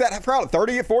 It's been like that for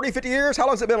 30, 40, 50 years? How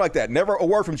long has it been like that? Never a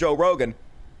word from Joe Rogan.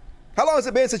 How long has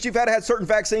it been since you've had to have certain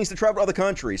vaccines to travel to other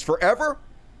countries? Forever?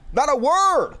 Not a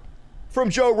word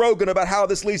from Joe Rogan about how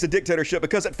this leads to dictatorship,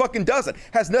 because it fucking doesn't.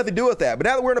 Has nothing to do with that. But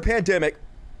now that we're in a pandemic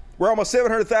where almost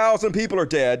 700,000 people are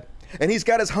dead, and he's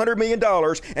got his $100 million,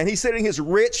 and he's sitting his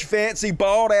rich, fancy,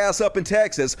 bald ass up in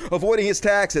Texas, avoiding his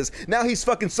taxes, now he's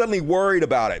fucking suddenly worried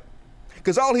about it.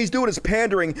 Because all he's doing is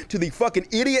pandering to the fucking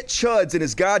idiot chuds in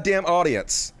his goddamn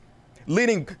audience,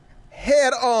 leaning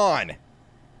head on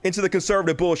into the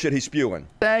conservative bullshit he's spewing.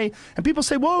 And people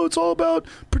say, whoa, it's all about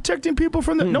protecting people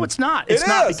from the... No, it's not. It's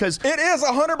not, because... It is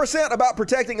 100% about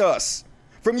protecting us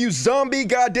from you zombie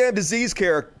goddamn disease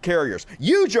carriers.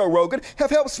 You, Joe Rogan,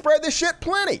 have helped spread this shit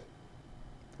plenty.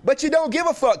 But you don't give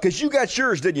a fuck, because you got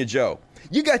yours, didn't you, Joe?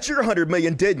 You got your 100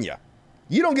 million, didn't you?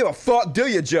 You don't give a fuck, do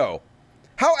you, Joe?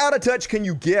 How out of touch can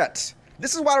you get?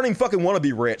 This is why I don't even fucking want to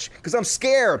be rich, because I'm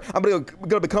scared I'm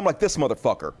gonna become like this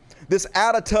motherfucker. This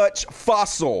out of touch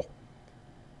fossil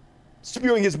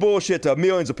spewing his bullshit to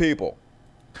millions of people.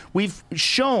 We've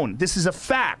shown this is a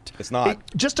fact. It's not.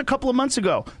 Just a couple of months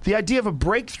ago, the idea of a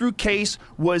breakthrough case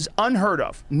was unheard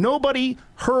of. Nobody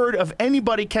heard of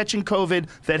anybody catching COVID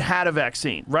that had a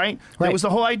vaccine, right? That was the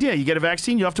whole idea. You get a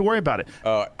vaccine, you don't have to worry about it.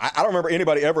 I don't remember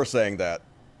anybody ever saying that.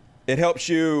 It helps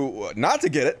you not to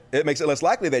get it. It makes it less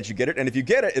likely that you get it. And if you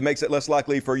get it, it makes it less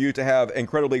likely for you to have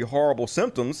incredibly horrible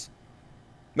symptoms.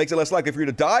 Makes it less likely for you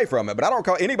to die from it. But I don't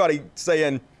recall anybody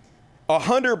saying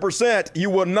 100% you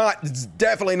will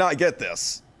definitely not get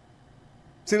this.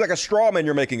 Seems like a straw man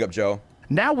you're making up, Joe.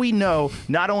 Now we know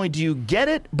not only do you get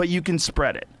it, but you can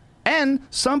spread it. And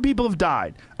some people have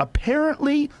died.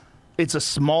 Apparently, 50% of It's a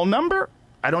small number.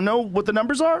 I don't know what the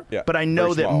numbers are, but I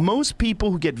know that most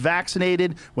people who get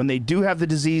vaccinated, when they do have the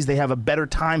disease, they have a better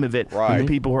time of it than the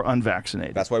people who are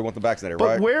unvaccinated. That's why we want them vaccinated, but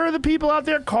right? But where are the people out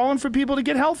there calling for people to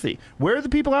get healthy? Where are the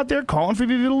people out there calling for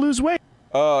people to lose weight?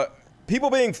 People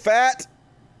being fat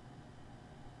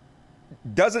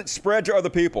doesn't spread to other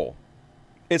people.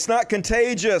 It's not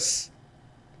contagious.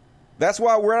 That's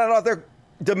why we're not out there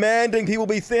demanding people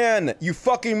be thin. You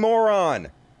fucking moron.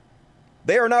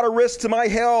 They are not a risk to my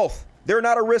health. They're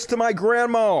not a risk to my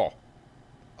grandma.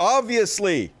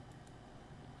 Obviously.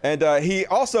 And he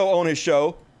also, on his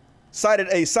show, cited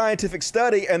a scientific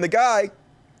study, and the guy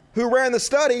who ran the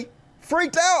study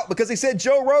freaked out because he said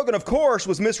Joe Rogan, of course,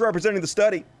 was misrepresenting the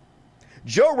study.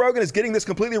 Joe Rogan is getting this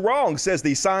completely wrong, says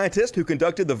the scientist who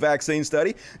conducted the vaccine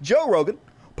study. Joe Rogan,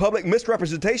 public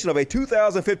misrepresentation of a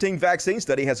 2015 vaccine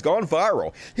study has gone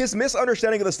viral. His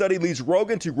misunderstanding of the study leads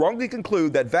Rogan to wrongly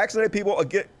conclude that vaccinated people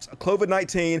against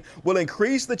COVID-19 will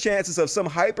increase the chances of some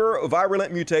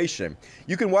hyper-virulent mutation.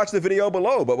 You can watch the video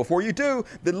below, but before you do,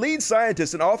 the lead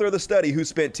scientist and author of the study, who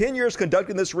spent 10 years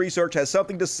conducting this research, has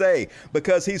something to say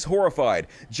because he's horrified.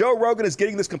 Joe Rogan is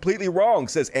getting this completely wrong,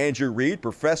 says Andrew Reed,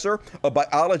 professor of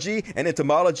biology and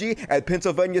entomology at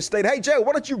Pennsylvania State. Hey, Joe,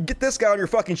 why don't you get this guy on your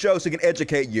fucking show so he can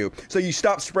educate you, so you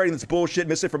stop spreading this bullshit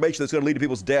misinformation that's going to lead to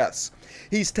people's deaths.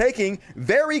 He's taking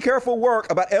very careful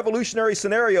work about evolutionary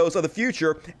scenarios of the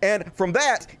future, and from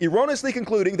that, erroneously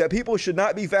concluding that people should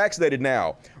not be vaccinated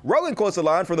now. Rogan quotes a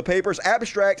line from the paper's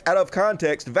abstract, out of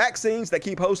context, vaccines that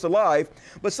keep hosts alive,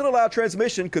 but still allow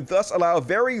transmission could thus allow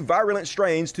very virulent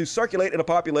strains to circulate in a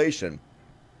population.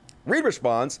 Reed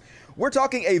responds, we're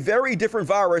talking a very different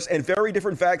virus and very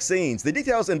different vaccines. The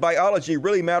details in biology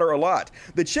really matter a lot.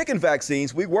 The chicken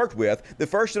vaccines we worked with, the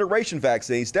first generation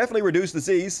vaccines, definitely reduce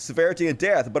disease, severity, and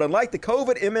death. But unlike the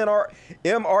COVID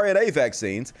mRNA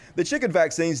vaccines, the chicken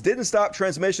vaccines didn't stop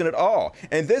transmission at all.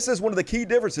 And this is one of the key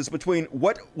differences between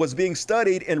what was being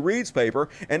studied in Reed's paper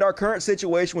and our current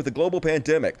situation with the global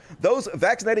pandemic. Those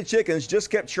vaccinated chickens just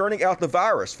kept churning out the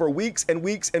virus for weeks and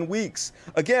weeks and weeks.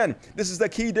 Again, this is the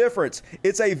key difference.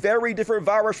 It's a very different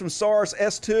virus from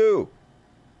SARS-S2.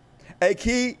 A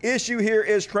key issue here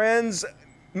is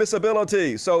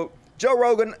transmissibility. So Joe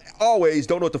Rogan always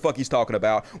don't know what the fuck he's talking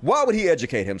about. Why would he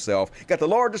educate himself? Got the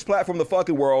largest platform in the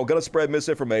fucking world, gonna spread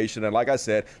misinformation. And like I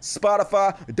said,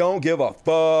 Spotify don't give a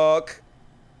fuck.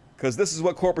 Because this is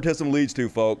what corporatism leads to,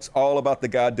 folks. All about the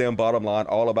goddamn bottom line,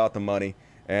 all about the money.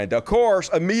 And of course,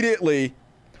 immediately,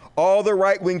 all the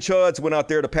right-wing chuds went out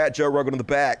there to pat Joe Rogan on the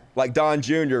back, like Don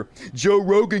Jr. Joe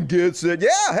Rogan gets it.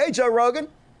 Yeah, hey, Joe Rogan.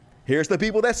 Here's the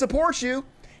people that support you.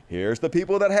 Here's the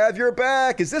people that have your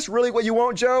back. Is this really what you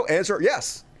want, Joe? Answer,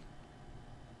 yes.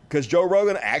 Because Joe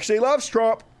Rogan actually loves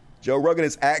Trump. Joe Rogan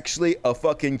is actually a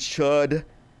fucking chud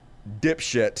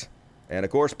dipshit. And,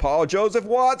 of course, Paul Joseph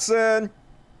Watson.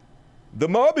 The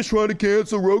mob is trying to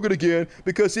cancel Rogan again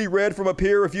because he read from a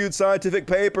peer-reviewed scientific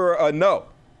paper. No.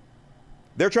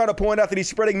 They're trying to point out that he's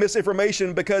spreading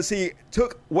misinformation because he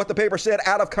took what the paper said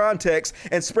out of context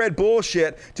and spread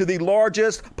bullshit to the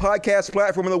largest podcast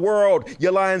platform in the world, you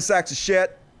lying sacks of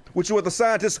shit, which is what the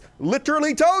scientists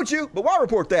literally told you. But why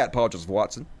report that, Paul Joseph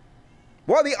Watson?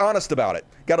 Why be honest about it?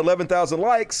 Got 11,000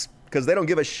 likes because they don't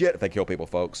give a shit if they kill people,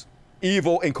 folks.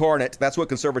 Evil incarnate. That's what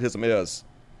conservatism is.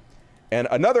 And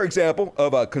another example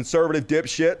of a conservative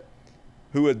dipshit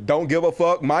who don't give a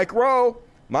fuck, Mike Rowe.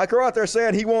 Mike Rowe out there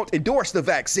saying he won't endorse the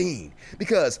vaccine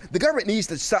because the government needs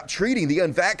to stop treating the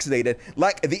unvaccinated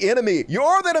like the enemy.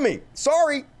 You're the enemy.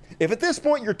 Sorry. If at this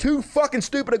point you're too fucking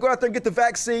stupid to go out there and get the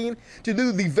vaccine, to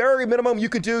do the very minimum you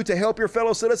could do to help your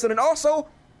fellow citizen and also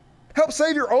help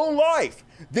save your own life,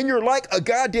 then you're like a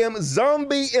goddamn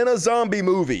zombie in a zombie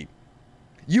movie.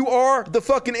 You are the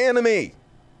fucking enemy.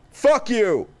 Fuck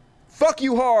you. Fuck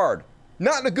you hard.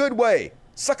 Not in a good way.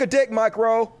 Suck a dick, Mike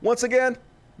Rowe. Once again,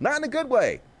 not in a good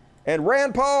way. And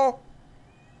Rand Paul,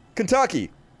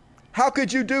 Kentucky, how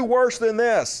could you do worse than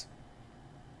this?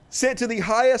 Sent to the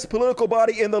highest political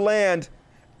body in the land,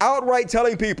 outright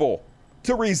telling people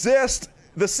to resist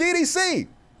the CDC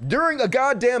during a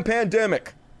goddamn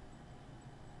pandemic.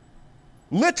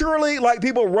 Literally like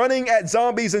people running at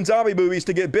zombies in zombie movies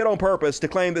to get bit on purpose to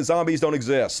claim that zombies don't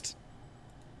exist.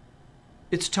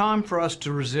 It's time for us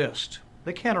to resist.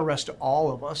 They can't arrest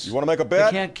all of us. You want to make a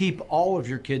bet? They can't keep all of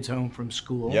your kids home from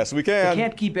school. Yes, we can. They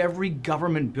can't keep every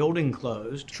government building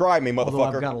closed. Try me, motherfucker. Although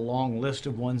I've got a long list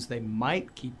of ones they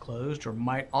might keep closed or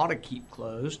might ought to keep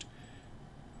closed.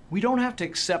 We don't have to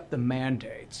accept the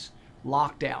mandates,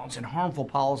 lockdowns, and harmful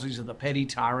policies of the petty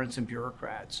tyrants and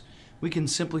bureaucrats. We can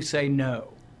simply say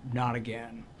no, not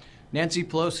again. Nancy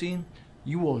Pelosi,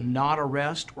 You will not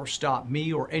arrest or stop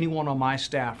me or anyone on my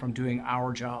staff from doing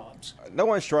our jobs. No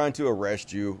one's trying to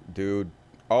arrest you, dude.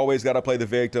 Always got to play the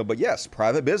victim. But yes,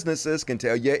 private businesses can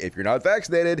tell you if you're not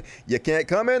vaccinated, you can't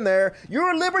come in there.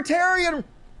 You're a libertarian.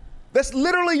 That's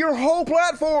literally your whole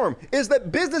platform, is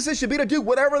that businesses should be to do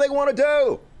whatever they want to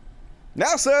do.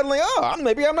 Now suddenly,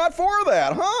 maybe I'm not for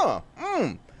that, huh?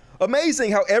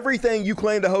 Amazing how everything you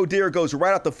claim to hold dear goes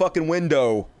right out the fucking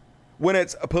window when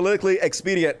it's politically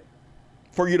expedient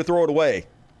for you to throw it away,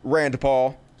 Rand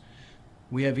Paul.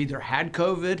 We have either had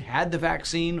COVID, had the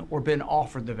vaccine, or been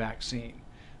offered the vaccine.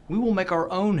 We will make our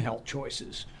own health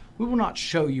choices. We will not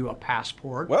show you a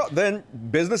passport. Well, then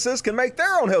businesses can make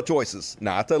their own health choices,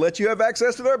 not to let you have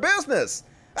access to their business.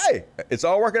 Hey, it's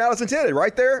all working out as intended,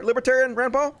 right there, Libertarian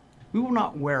Rand Paul? We will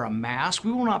not wear a mask.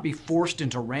 We will not be forced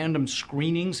into random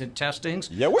screenings and testings.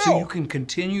 You will. So you can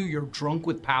continue your drunk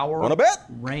with power Wanna bet?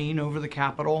 reign over the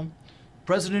Capitol.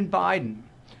 President Biden,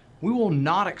 we will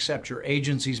not accept your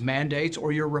agency's mandates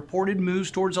or your reported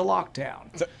moves towards a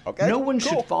lockdown. Okay, no one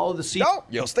cool. should follow the No,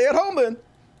 you'll stay at home then.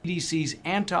 CDC's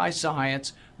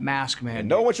anti-science mask mandate.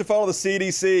 No one should follow the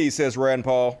CDC, says Rand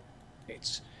Paul.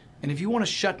 And if you want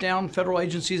to shut down federal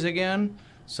agencies again,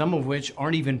 some of which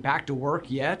aren't even back to work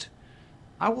yet,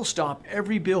 I will stop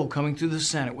every bill coming through the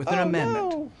Senate with an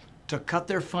amendment to cut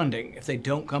their funding if they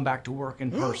don't come back to work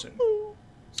in person.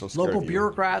 So scared Local of you.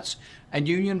 bureaucrats and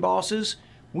union bosses,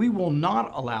 we will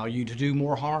not allow you to do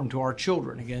more harm to our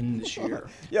children again this year.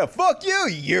 Yeah, fuck you,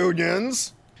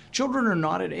 unions. Children are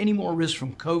not at any more risk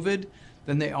from COVID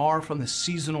than they are from the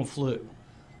seasonal flu.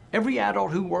 Every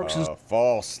adult who works in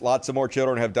False. Lots of more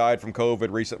children have died from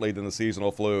COVID recently than the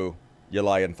seasonal flu. You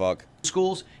lying fuck.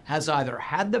 schools has either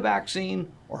had the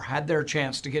vaccine or had their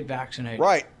chance to get vaccinated.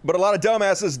 Right, but a lot of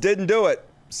dumbasses didn't do it.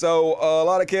 So a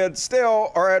lot of kids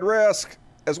still are at risk,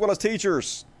 as well as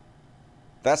teachers.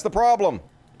 That's the problem.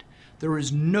 There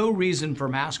is no reason for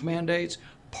mask mandates,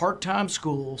 part-time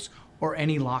schools, or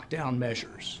any lockdown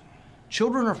measures.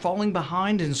 Children are falling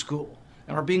behind in school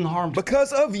and are being harmed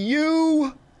because of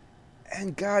you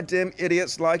and goddamn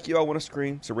idiots like you. I want to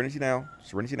scream serenity now,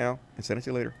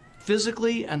 insanity later.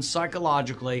 Physically and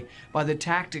psychologically by the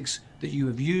tactics that you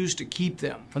have used to keep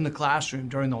them from the classroom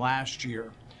during the last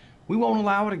year. We won't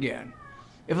allow it again.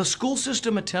 If a school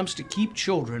system attempts to keep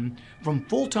children from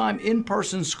full-time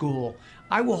in-person school,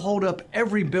 I will hold up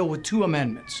every bill with 2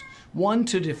 amendments, one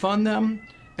to defund them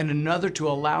and another to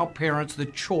allow parents the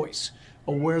choice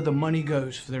of where the money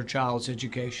goes for their child's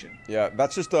education. Yeah,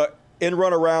 that's just a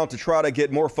run around to try to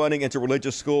get more funding into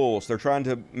religious schools. They're trying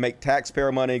to make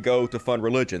taxpayer money go to fund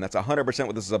religion. That's 100%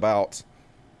 what this is about.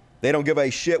 They don't give a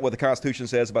shit what the Constitution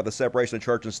says about the separation of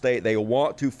church and state. They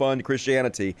want to fund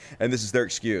Christianity, and this is their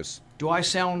excuse. Do I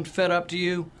sound fed up to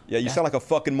you? Yeah, you sound like a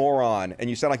fucking moron, and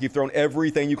you sound like you've thrown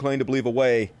everything you claim to believe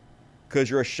away because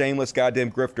you're a shameless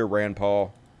goddamn grifter, Rand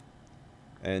Paul.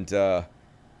 And,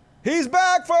 he's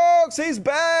back, folks! He's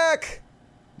back!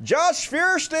 Josh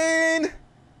Feuerstein!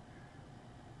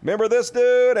 Remember this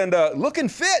dude? And looking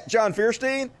fit, John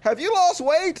Feuerstein. Have you lost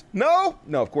weight? No?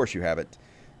 No, of course you haven't.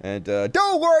 And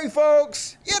don't worry,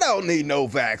 folks. You don't need no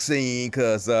vaccine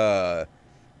because,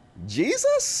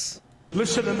 Jesus?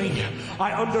 Listen to me.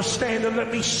 I understand, and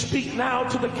let me speak now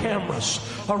to the cameras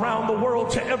around the world,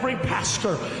 to every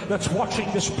pastor that's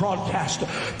watching this broadcast,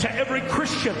 to every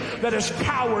Christian that is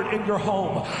cowered in your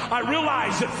home. I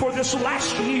realize that for this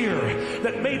last year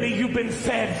that maybe you've been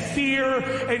fed fear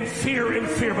and fear and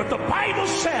fear, but the Bible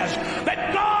says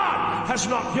that God has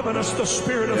not given us the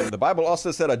spirit of The Bible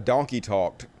also said a donkey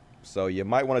talked, so you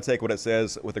might want to take what it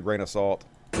says with a grain of salt.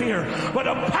 fear, but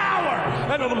of power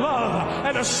and of love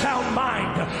and a sound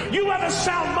mind. You have a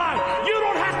sound mind. You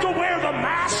don't have to wear the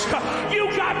mask. You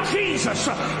got Jesus.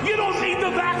 You don't need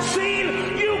the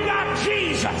vaccine. You got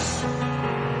Jesus.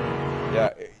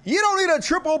 Yeah, you don't need a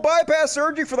triple bypass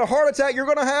surgery for the heart attack you're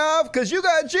going to have because you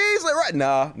got Jesus. Right?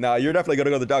 Nah, you're definitely going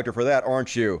to go to the doctor for that,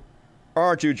 aren't you?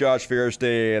 Aren't you, Josh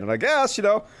Feuerstein? And I guess,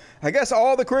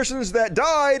 all the Christians that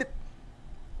died,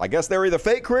 I guess they're either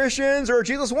fake Christians or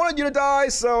Jesus wanted you to die,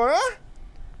 so,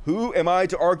 who am I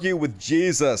to argue with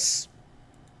Jesus?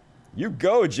 You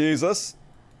go, Jesus.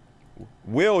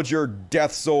 Wield your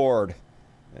death sword.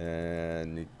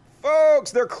 And,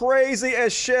 folks, they're crazy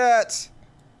as shit.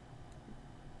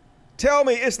 Tell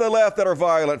me it's the left that are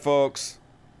violent, folks.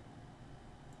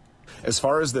 As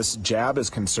far as this jab is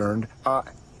concerned,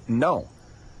 no,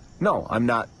 I'm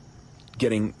not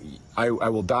getting. I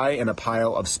will die in a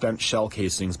pile of spent shell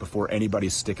casings before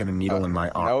anybody's sticking a needle in my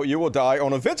arm. No, you will die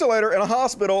on a ventilator in a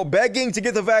hospital begging to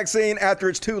get the vaccine after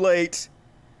it's too late.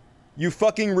 You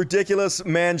fucking ridiculous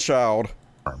man-child.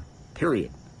 Period.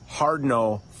 Hard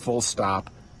no, full stop,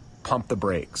 pump the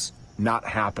brakes. Not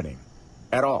happening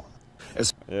at all.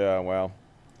 Yeah, well,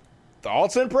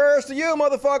 thoughts and prayers to you,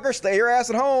 motherfucker. Stay your ass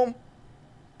at home.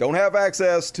 Don't have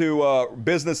access to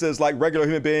businesses like regular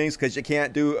human beings because you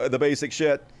can't do the basic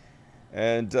shit.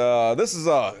 And this is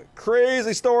a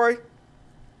crazy story.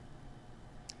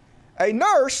 A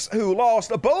nurse who lost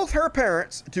both her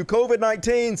parents to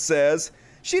COVID-19 says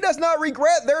she does not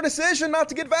regret their decision not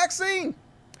to get vaccine,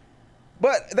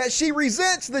 but that she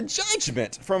resents the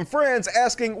judgment from friends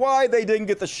asking why they didn't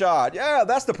get the shot. Yeah,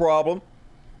 that's the problem.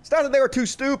 It's not that they were too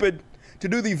stupid to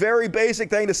do the very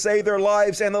basic thing to save their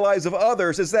lives and the lives of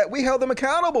others, is that we held them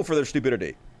accountable for their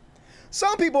stupidity.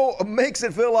 Some people makes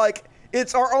it feel like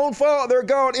it's our own fault they're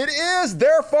gone. It is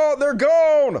their fault they're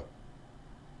gone.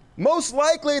 Most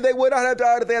likely they would not have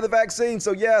died if they had the vaccine.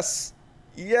 So yes,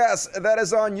 that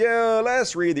is on you.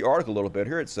 Let's read the article a little bit.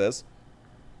 Here it says,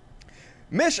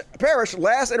 Mish Parrish's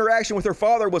last interaction with her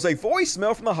father was a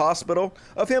voicemail from the hospital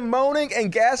of him moaning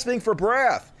and gasping for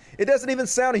breath. It doesn't even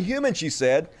sound human, she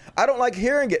said. I don't like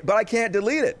hearing it, but I can't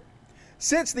delete it.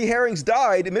 Since the Herrings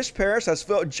died, Miss Parrish has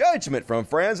felt judgment from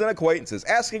friends and acquaintances,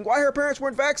 asking why her parents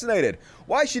weren't vaccinated,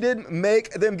 why she didn't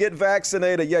make them get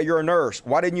vaccinated. Yeah, you're a nurse.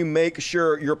 Why didn't you make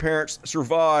sure your parents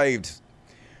survived?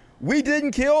 We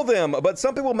didn't kill them, but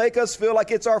some people make us feel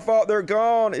like it's our fault they're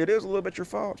gone. It is a little bit your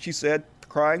fault, she said,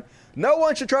 crying. No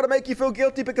one should try to make you feel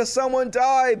guilty because someone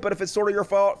died, but if it's sort of your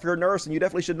fault, if you're a nurse and you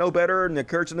definitely should know better and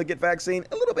encourage them to get vaccine,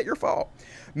 a little bit your fault.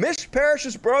 Miss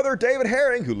Parrish's brother, David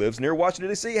Herring, who lives near Washington,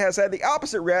 D.C., has had the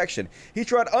opposite reaction. He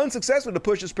tried unsuccessfully to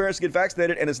push his parents to get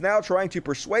vaccinated and is now trying to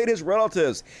persuade his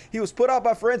relatives. He was put out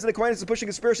by friends and acquaintances pushing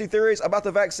conspiracy theories about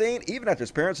the vaccine, even after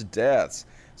his parents' deaths.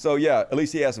 So yeah, at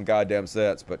least he has some goddamn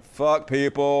sense, but fuck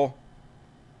people.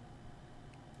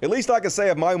 At least I can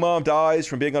say if my mom dies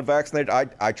from being unvaccinated,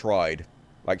 I tried.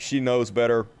 Like, she knows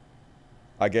better.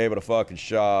 I gave it a fucking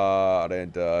shot.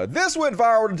 And this went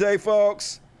viral today,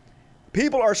 folks.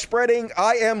 People are spreading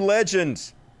I Am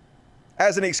Legend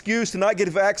as an excuse to not get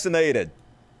vaccinated.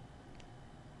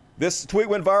 This tweet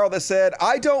went viral that said,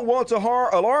 I don't want to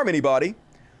alarm anybody,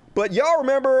 but y'all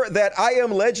remember that I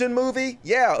Am Legend movie?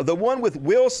 Yeah, the one with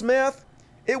Will Smith?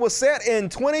 It was set in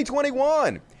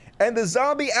 2021. And the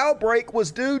zombie outbreak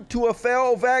was due to a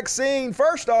failed vaccine.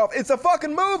 First off, it's a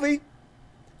fucking movie.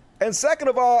 And second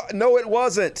of all, no, it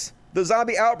wasn't. The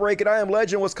zombie outbreak in I Am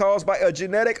Legend was caused by a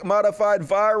genetic modified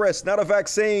virus, not a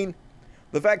vaccine.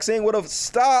 The vaccine would have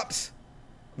stopped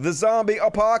the zombie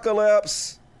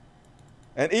apocalypse.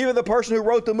 And even the person who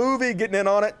wrote the movie getting in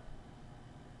on it.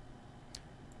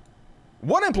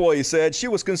 One employee said she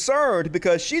was concerned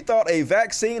because she thought a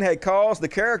vaccine had caused the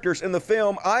characters in the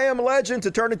film I Am Legend to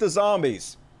turn into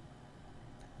zombies.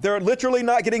 They're literally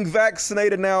not getting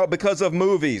vaccinated now because of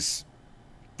movies.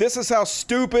 This is how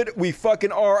stupid we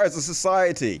fucking are as a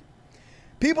society.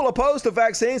 People opposed to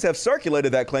vaccines have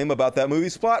circulated that claim about that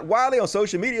movie's plot widely on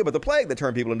social media, but the plague that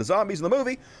turned people into zombies in the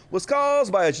movie was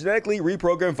caused by a genetically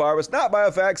reprogrammed virus, not by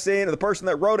a vaccine. And the person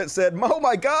that wrote it said, oh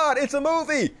my God, it's a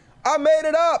movie. I made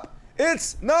it up.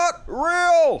 It's not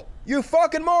real, you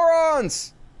fucking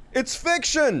morons. It's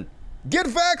fiction. Get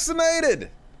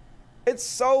vaccinated. It's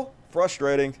so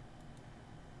frustrating.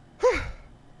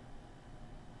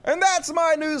 And that's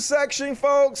my news section,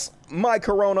 folks. My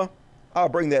corona. I'll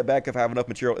bring that back if I have enough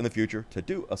material in the future to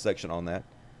do a section on that.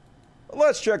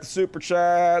 Let's check the super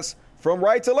chats. From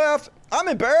right to left, I'm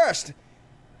embarrassed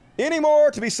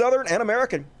anymore to be Southern and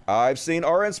American. I've seen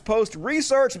RNs post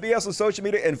research BS on social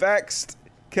media and vaxxed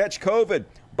catch COVID.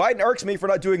 Biden irks me for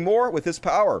not doing more with his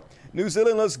power. New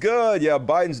Zealand looks good. Yeah,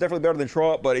 Biden's definitely better than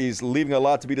Trump, but he's leaving a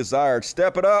lot to be desired.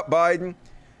 Step it up, Biden.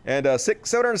 And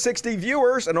 760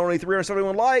 viewers and only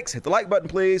 371 likes. Hit the like button,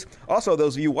 please. Also,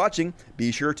 those of you watching,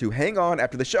 be sure to hang on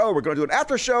after the show. We're going to do an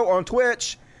after show on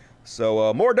Twitch.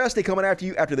 So more Dusty coming after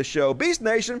you after the show. Beast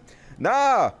Nation,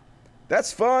 nah,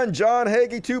 that's fun. John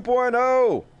Hagee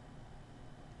 2.0.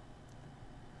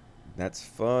 That's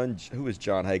fun. Who is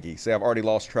John Hagee? See, I've already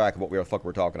lost track of what the fuck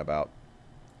we're talking about.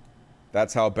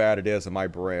 That's how bad it is in my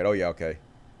brain. Oh, yeah, okay.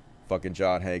 Fucking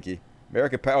John Hagee.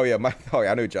 American Power. Oh,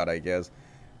 yeah, I knew John Hagee is.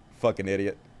 Fucking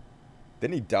idiot.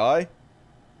 Didn't he die?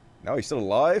 No, he's still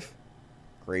alive?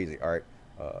 Crazy. All right.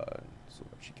 So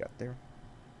what she got there?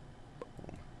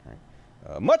 Boom.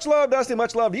 All right. Much love, Dusty.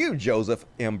 Much love to you, Joseph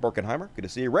M. Birkenheimer. Good to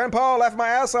see you. Rand Paul, laughing my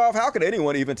ass off. How could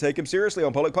anyone even take him seriously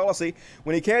on public policy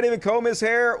when he can't even comb his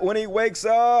hair when he wakes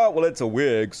up? Well, it's a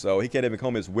wig, so he can't even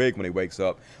comb his wig when he wakes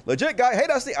up. Legit guy. Hey,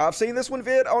 Dusty, I've seen this one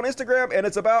vid on Instagram, and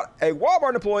it's about a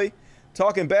Walmart employee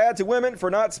talking bad to women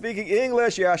for not speaking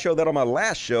English. Yeah, I showed that on my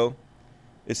last show.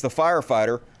 It's the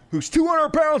firefighter whose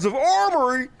 200 pounds of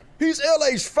armory He's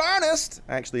LA's finest.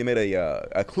 I actually made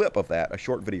a clip of that, a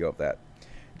short video of that.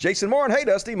 Jason Moore, hey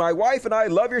Dusty, my wife and I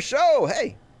love your show.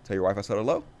 Hey, tell your wife I said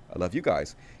hello. I love you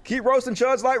guys. Keep roasting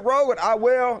chuds like Rogan. I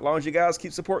will, as long as you guys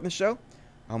keep supporting the show.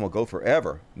 I'm gonna go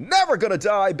forever. Never gonna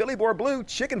die. Billy Boy Blue,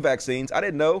 chicken vaccines. I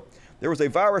didn't know there was a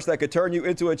virus that could turn you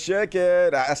into a chicken.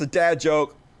 That's a dad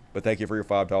joke, but thank you for your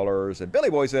 $5. And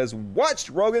Billy Boy says, watched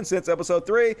Rogan since episode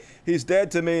 3. He's dead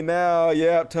to me now.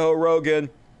 Yep, Toe Rogan,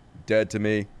 dead to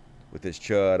me with his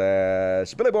chud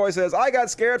ass. Billy Boy says, I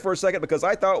got scared for a second because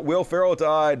I thought Will Ferrell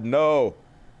died. No,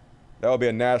 that would be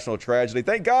a national tragedy.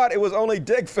 Thank God it was only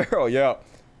Dick Ferrell. Yeah,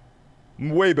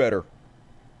 way better.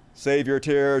 Save your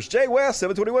tears. Jay West,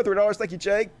 $7.21, $3. Thank you,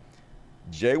 Jake.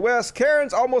 Jay West,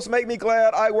 Karens almost make me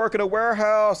glad I work in a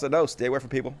warehouse. No, stay away from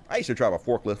people. I used to drive a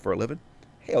forklift for a living.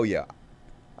 Hell yeah.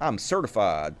 I'm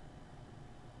certified.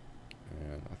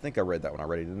 And I think I read that one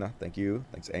already, didn't I? Thank you.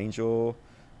 Thanks, Angel.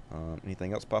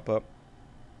 Anything else pop up?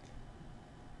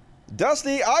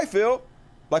 Dusty, I feel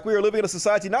like we are living in a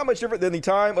society not much different than the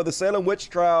time of the Salem witch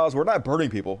trials. We're not burning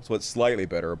people, so it's slightly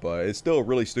better, but it's still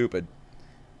really stupid.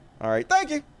 All right,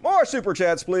 thank you. More super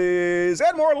chats, please.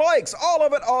 And more likes. All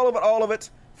of it, all of it, all of it.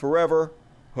 Forever.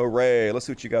 Hooray. Let's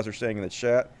see what you guys are saying in the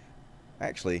chat.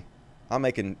 Actually, I'm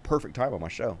making perfect time on my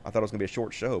show. I thought it was going to be a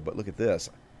short show, but look at this.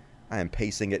 I am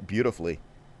pacing it beautifully.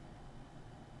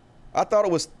 I thought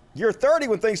it was year 30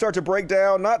 when things start to break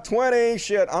down, not 20.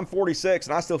 Shit, I'm 46,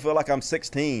 and I still feel like I'm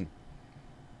 16.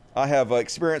 I have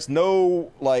experienced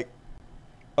no, like,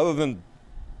 other than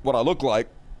what I look like,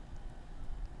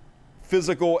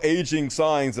 physical aging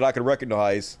signs that I can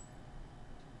recognize,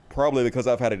 probably because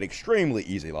I've had an extremely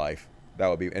easy life. That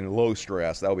would be, and low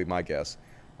stress. That would be my guess.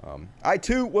 I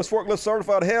too was forklift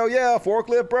certified. Hell yeah,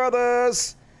 forklift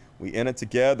brothers. We in it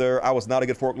together. I was not a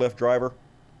good forklift driver.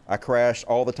 I crashed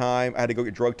all the time. I had to go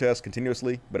get drug tests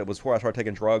continuously, but it was before I started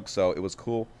taking drugs, so it was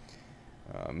cool.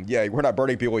 Yeah, we're not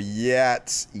burning people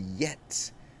yet.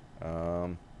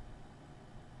 Want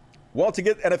to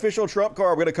get an official Trump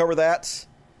car? We're going to cover that.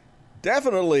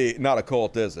 Definitely not a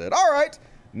cult, is it? All right,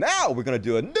 now we're going to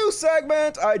do a new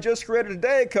segment I just created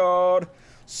today called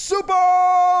Super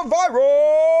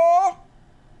Viral.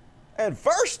 And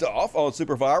first off on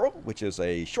Super Viral, which is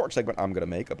a short segment I'm going to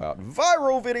make about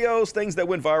viral videos, things that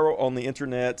went viral on the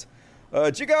internet.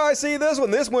 Did you guys see this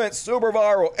one? This went super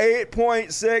viral,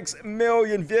 8.6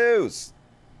 million views.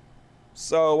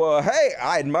 So, hey,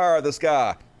 I admire this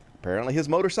guy. Apparently his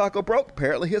motorcycle broke.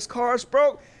 Apparently his car's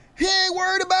broke. He ain't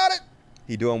worried about it.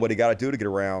 He doing what he got to do to get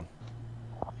around.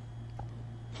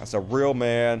 That's a real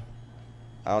man.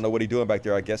 I don't know what he's doing back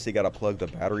there. I guess he got to plug the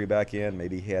battery back in.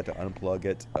 Maybe he had to unplug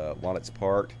it while it's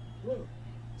parked.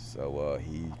 So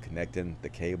he connecting the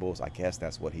cables. I guess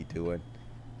that's what he doing.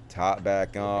 Top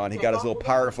back on. He got his little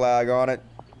pirate flag on it.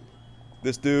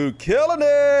 This dude killing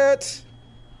it.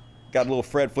 Got a little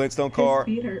Fred Flintstone car.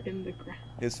 His feet are in the ground.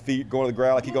 His feet going to the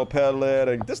ground like he gonna pedal it.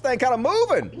 And this thing kind of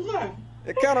moving.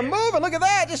 It kind of moving. Look at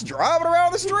that. Just driving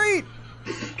around the street.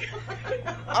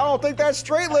 I don't think that's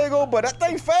street legal, but that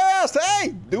thing's fast. Hey,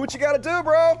 do what you got to do,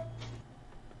 bro.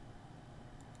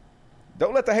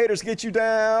 Don't let the haters get you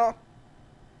down.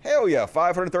 Hell yeah,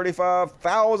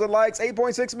 535,000 likes,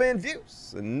 8.6 million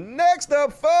views. And next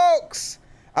up, folks,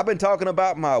 I've been talking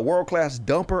about my world-class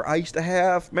dumper I used to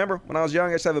have. Remember, when I was young,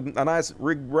 I used to have a nice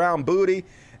round booty,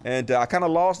 and I kind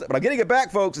of lost it. But I'm getting it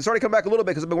back, folks. It's already come back a little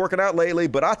bit because I've been working out lately.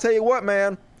 But I tell you what,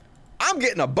 man, I'm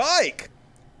getting a bike.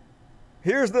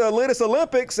 Here's the latest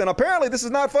Olympics, and apparently this is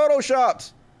not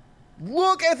photoshopped.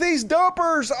 Look at these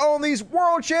dumpers on these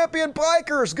world champion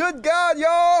bikers. Good God,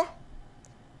 y'all.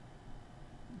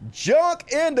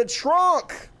 Junk in the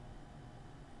trunk.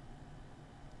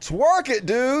 Twerk it,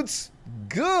 dudes.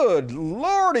 Good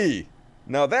lordy.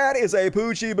 Now that is a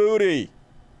poochie booty.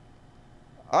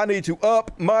 I need to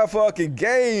up my fucking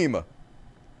game.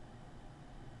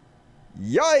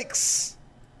 Yikes.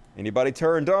 Anybody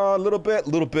turned on a little bit?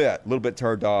 Little bit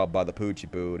turned on by the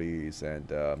poochie booties.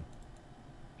 And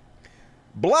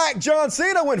Black John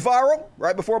Cena went viral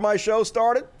right before my show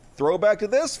started. Throwback to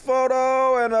this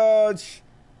photo, and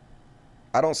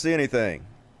I don't see anything.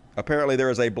 Apparently there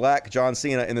is a Black John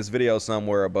Cena in this video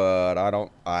somewhere, but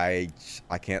I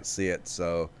can't see it,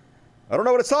 so I don't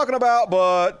know what it's talking about,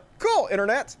 but cool,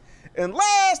 internet. And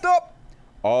last up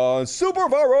on Super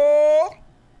Viral,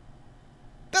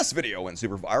 this video went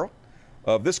super viral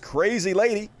of this crazy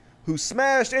lady who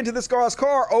smashed into this guy's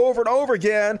car over and over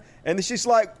again, and then she's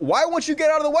like, why won't you get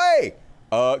out of the way?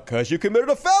 'Cause you committed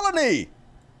a felony.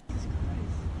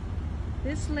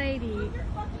 This lady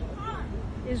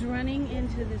is running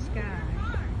into this guy.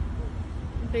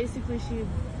 Basically, she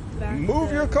backed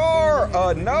Move your car.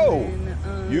 No.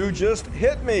 And, You just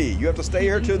hit me. You have to stay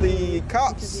here till the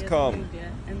cops come.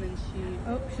 And then she's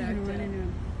gonna run into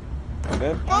him. And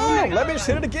then, boom! Let me just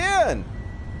hit it again.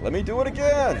 Let me do it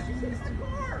again.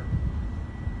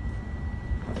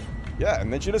 Yeah,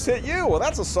 and then she just hit you. Well,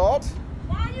 that's assault.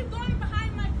 Why are you going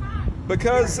behind my car?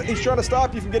 Because he's trying to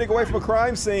stop you from getting away from a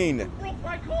crime scene.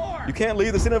 You can't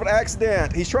leave the scene of an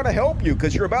accident. He's trying to help you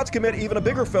because you're about to commit even a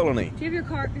bigger felony. Do you have your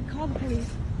car? Call the police.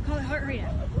 Call it. Hurry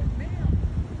up.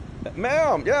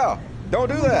 Ma'am, yeah. Don't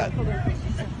do that.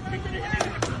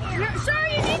 Sir,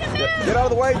 you need to move. Get out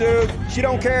of the way, dude. She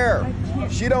don't care.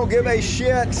 She don't give a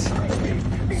shit.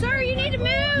 Sir, you need to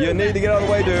move. You need to get out of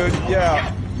the way, dude.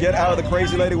 Yeah. Get out of the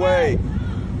crazy lady way.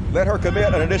 Let her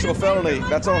commit an additional felony.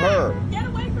 That's on her. Get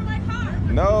away from my car.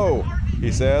 No,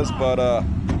 he says, but Hello,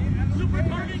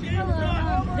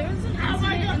 there was an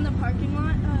accident in the parking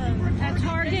lot at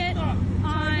Target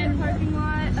on parking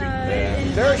lot.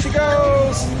 There she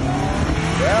goes.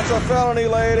 That's a felony,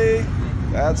 lady.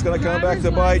 That's gonna come back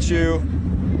to bite you.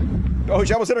 Oh,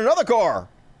 she almost hit another car.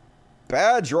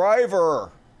 Bad driver.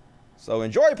 So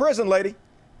enjoy prison, lady.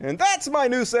 And that's my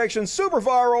new section, super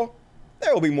viral.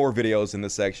 There will be more videos in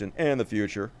this section in the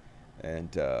future.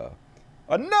 And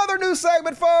another new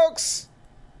segment, folks.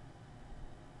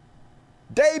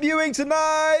 Debuting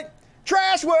tonight,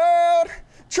 Trash World,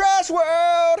 Trash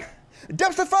World,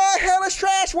 Depstify Hellish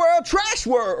Trash World, Trash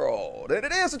World. And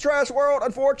it is a trash world,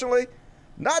 unfortunately.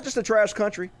 Not just a trash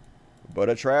country, but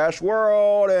a trash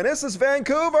world. And this is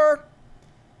Vancouver.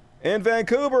 In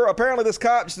Vancouver, apparently this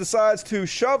cop just decides to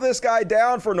shove this guy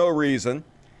down for no reason.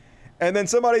 And then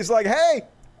somebody's like, hey,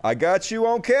 I got you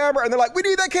on camera. And they're like, we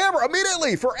need that camera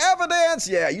immediately for evidence.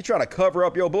 Yeah, you trying to cover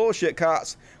up your bullshit,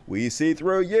 cops. We see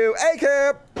through you.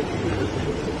 ACAB.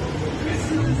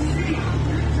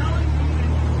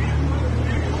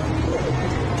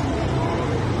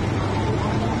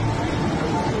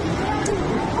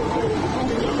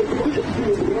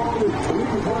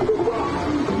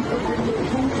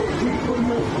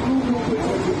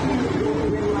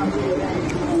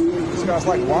 This guy's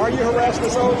like, why are you harassing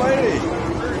this old lady?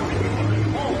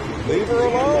 Leave her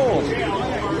alone. She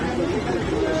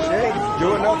ain't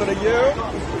doing nothing to you.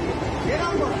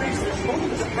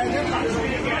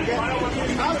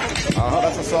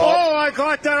 That's assault. Oh, I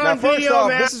caught that on video, video,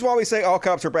 man. This is why we say all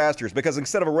cops are bastards, because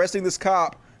instead of arresting this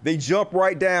cop, they jump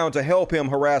right down to help him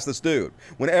harass this dude.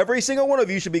 When every single one of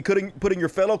you should be putting your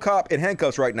fellow cop in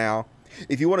handcuffs right now,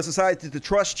 if you want a society to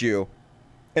trust you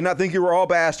and not think you were all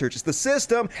bastards. It's the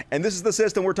system, and this is the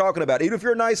system we're talking about. Even if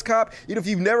you're a nice cop, even if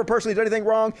you've never personally done anything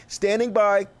wrong, standing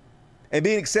by and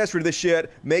being accessory to this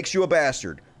shit makes you a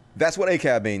bastard. That's what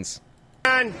ACAB means.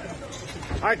 Man,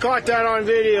 I caught that on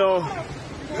video.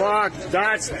 Fuck,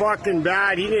 that's fucking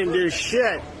bad. He didn't do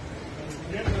shit.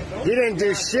 He didn't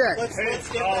do shit.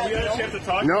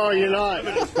 No, you're not.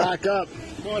 Back up.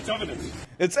 Well, it's evidence.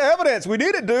 It's evidence. We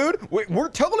need it, dude. We're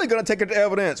totally going to take it to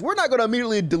evidence. We're not going to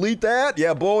immediately delete that.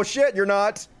 Yeah, bullshit. You're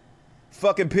not.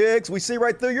 Fucking pigs. We see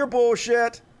right through your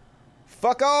bullshit.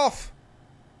 Fuck off.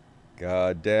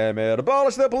 God damn it.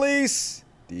 Abolish the police.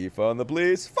 Defund the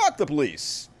police. Fuck the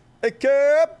police.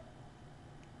 ACAB.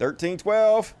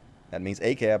 1312. That means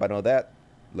ACAB. I know that.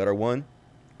 Letter 1.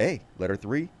 A. Letter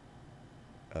 3.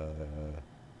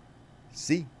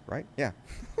 C. Right? Yeah.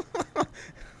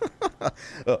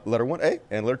 Letter 1 A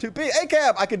and letter 2 B.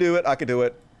 ACAB. I can do it. I can do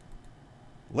it.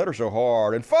 Letters are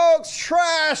hard. And folks,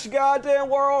 trash goddamn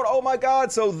world. Oh my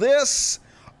God. So this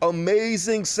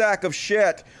amazing sack of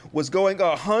shit was going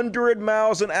 100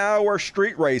 miles an hour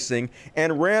street racing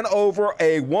and ran over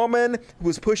a woman who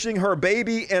was pushing her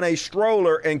baby in a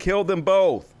stroller and killed them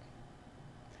both.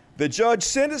 The judge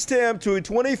sentenced him to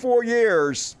 24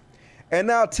 years, and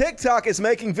now TikTok is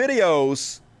making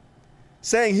videos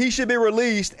saying he should be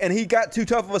released and he got too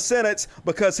tough of a sentence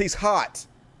because he's hot.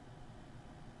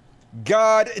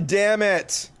 God damn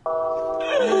it. Here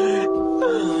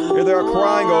they are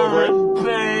crying over it.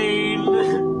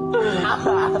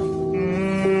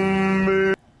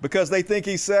 Because they think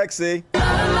he's sexy.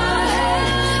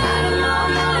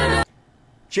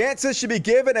 Chances should be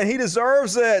given and he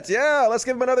deserves it. Yeah, let's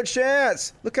give him another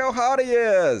chance. Look how hot he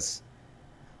is.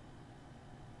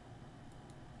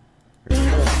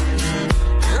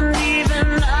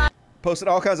 Posted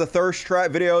all kinds of thirst trap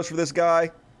videos for this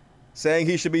guy, saying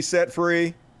he should be set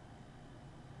free.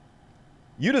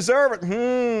 You deserve it.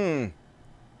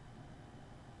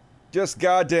 Just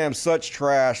goddamn such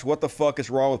trash. What the fuck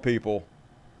is wrong with people?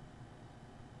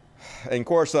 And of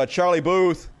course, Charlie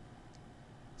Booth.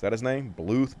 Is that his name?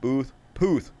 Puth.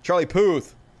 Charlie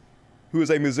Puth, who is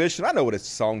a musician. I know what his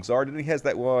songs are. He has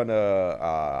that one.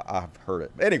 I've heard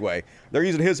it. Anyway, they're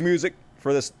using his music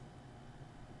for this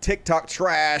TikTok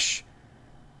trash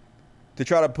to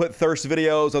try to put thirst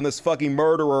videos on this fucking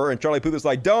murderer, and Charlie Puth is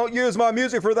like, don't use my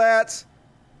music for that.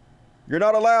 You're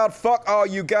not allowed. Fuck all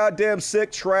you goddamn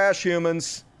sick trash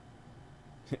humans.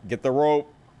 Get the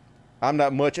rope. I'm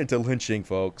not much into lynching,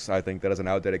 folks. I think that is an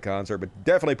outdated concept, but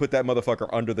definitely put that motherfucker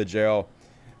under the jail.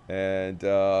 And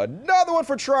another one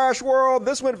for Trash World.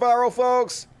 This went viral,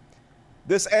 folks.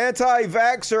 This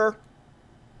anti-vaxxer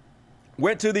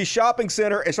went to the shopping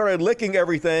center and started licking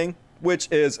everything, which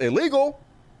is illegal.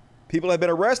 People have been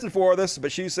arrested for this,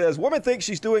 but she says, woman thinks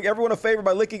she's doing everyone a favor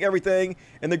by licking everything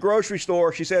in the grocery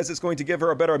store. She says it's going to give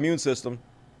her a better immune system.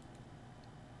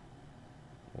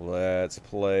 Let's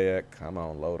play it. Come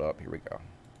on, load up. Here we go.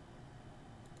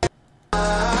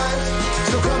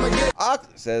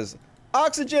 Says,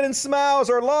 oxygen and smiles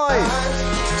are life.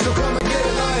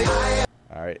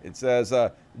 All right, it says,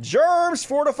 germs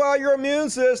fortify your immune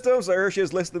system. So here she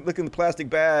is licking the plastic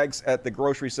bags at the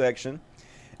grocery section.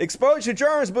 Exposure to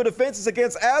germs build defenses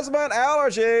against asthma and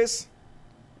allergies.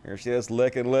 Here she is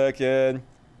licking.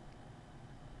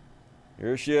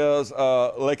 Here she is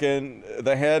licking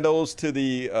the handles to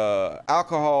the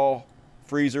alcohol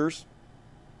freezers.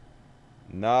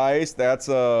 Nice. That's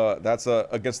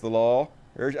against the law.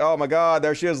 Oh my God,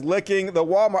 there she is licking the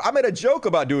Walmart. I made a joke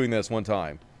about doing this one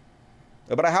time.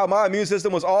 About how my immune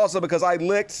system was awesome because I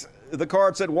licked the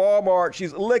carts at Walmart.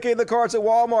 She's licking the carts at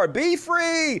Walmart. Be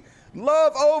free.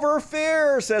 Love over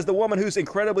fear, says the woman who's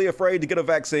incredibly afraid to get a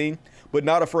vaccine, but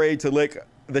not afraid to lick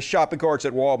the shopping carts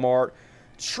at Walmart.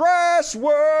 Trash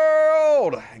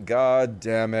World! God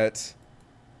damn it.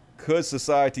 Could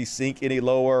society sink any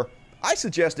lower? I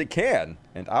suggest it can,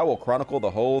 and I will chronicle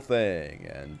the whole thing.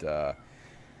 And,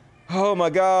 oh my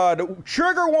God.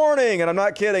 Trigger warning! And I'm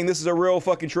not kidding. This is a real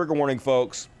fucking trigger warning,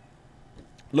 folks.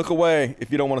 Look away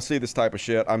if you don't want to see this type of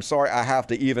shit. I'm sorry I have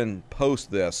to even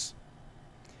post this.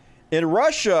 In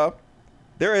Russia,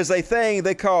 there is a thing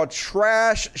they call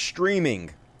trash streaming.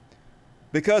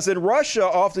 Because in Russia,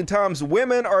 oftentimes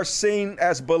women are seen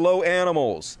as below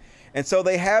animals. And so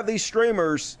they have these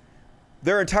streamers,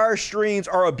 their entire streams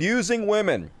are abusing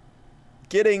women.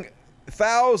 Getting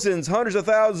thousands, hundreds of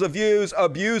thousands of views,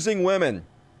 abusing women.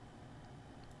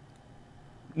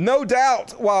 No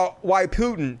doubt why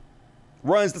Putin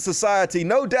runs the society.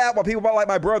 No doubt why people like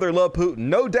my brother love Putin.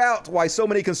 No doubt why so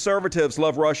many conservatives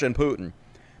love Russia and Putin.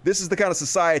 This is the kind of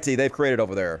society they've created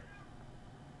over there.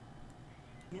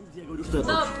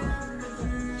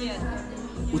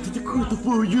 Вот это какое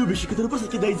тупое уебище, которое просто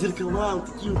кидает зеркала,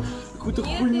 вот такие, какую-то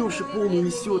хуйню вообще полную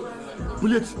несет.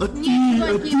 Блять, а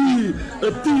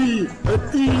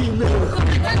ты,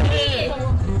 нахуй.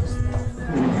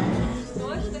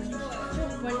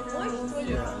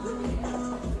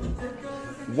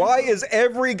 Why is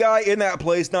every guy in that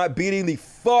place not beating the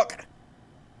fuck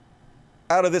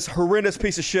out of this horrendous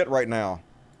piece of shit right now?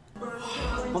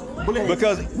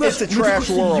 Because it's a trash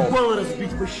world.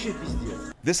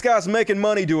 This guy's making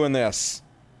money doing this.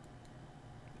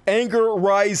 Anger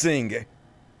rising.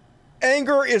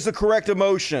 Anger is the correct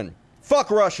emotion.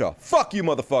 Fuck Russia. Fuck you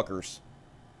motherfuckers.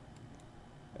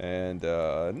 And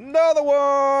another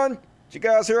one. Did you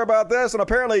guys hear about this? And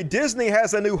apparently Disney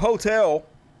has a new hotel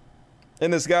in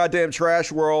this goddamn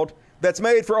trash world that's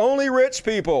made for only rich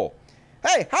people.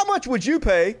 Hey, how much would you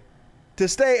pay to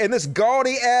stay in this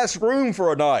gaudy ass room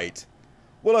for a night?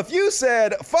 Well, if you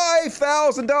said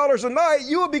 $5,000 a night,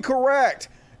 you would be correct.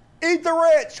 Eat the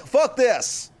rich. Fuck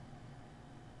this.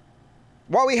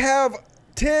 While we have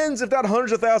tens, if not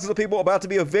hundreds of thousands of people about to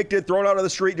be evicted, thrown out of the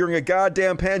street during a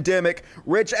goddamn pandemic,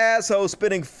 rich assholes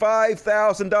spending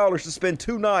 $5,000 to spend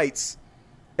 2 nights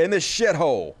in this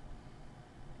shithole.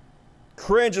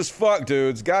 Cringe as fuck,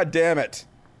 dudes. God damn it.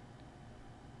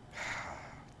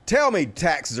 Tell me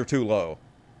taxes are too low.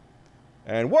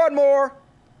 And one more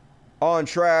on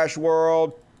Trash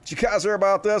World. Did you guys hear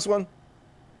about this one?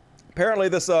 Apparently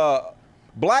this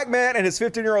black man and his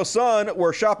 15-year-old son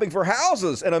were shopping for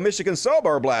houses in a Michigan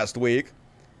suburb last week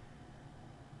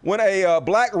when a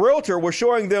black realtor was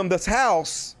showing them this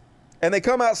house, and they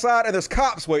come outside and there's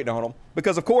cops waiting on them,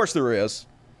 because of course there is.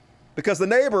 Because the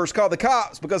neighbors called the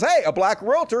cops because, hey, a black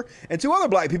realtor and 2 other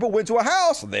black people went to a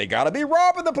house. They gotta be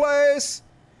robbing the place.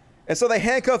 And so they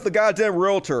handcuffed the goddamn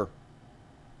realtor.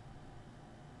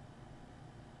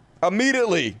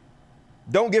 Immediately.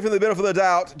 Don't give him the benefit of the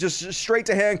doubt. Just straight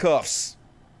to handcuffs.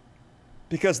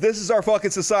 Because this is our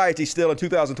fucking society still in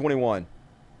 2021.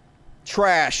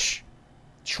 Trash.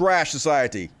 Trash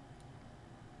society.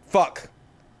 Fuck.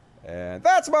 And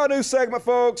that's my new segment,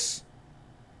 folks.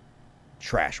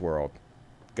 Trash World.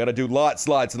 Gotta do lots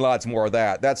and lots more of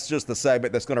that. That's just the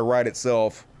segment that's gonna write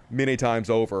itself many times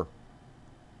over.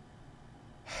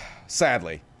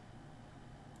 Sadly.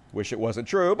 Wish it wasn't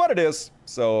true, but it is.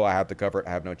 So I have to cover it. I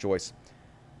have no choice.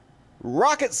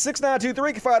 Rocket6923,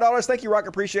 $5. Thank you, Rocket.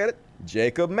 Appreciate it.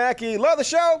 Jacob Mackey, love the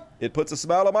show. It puts a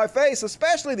smile on my face,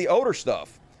 especially the older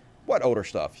stuff. What older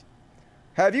stuff?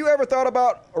 Have you ever thought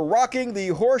about rocking the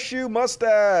horseshoe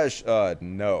mustache?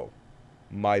 No.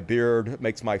 My beard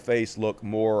makes my face look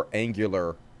more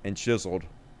angular and chiseled.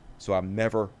 So I'm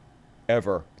never,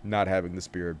 ever not having this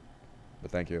beard.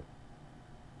 But thank you.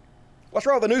 What's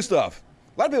wrong with the new stuff?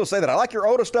 A lot of people say that. I like your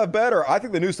older stuff better. I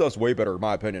think the new stuff's way better, in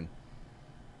my opinion.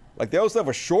 Like, the old stuff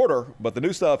was shorter, but the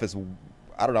new stuff is,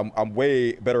 I don't know, I'm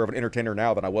way better of an entertainer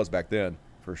now than I was back then,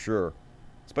 for sure.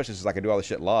 Especially since I can do all this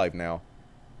shit live now,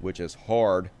 which is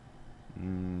hard.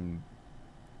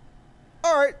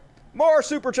 All right, more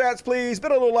super chats, please.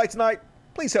 Been a little late tonight.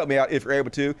 Please help me out if you're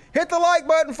able to. Hit the like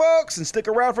button, folks, and stick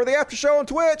around for the after show on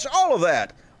Twitch. All of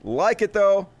that. Like it,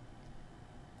 though.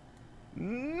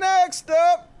 Next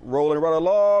up, rolling right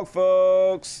along,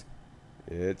 folks.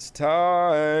 It's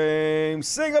time.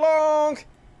 Sing along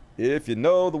if you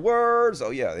know the words. Oh,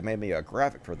 yeah, they made me a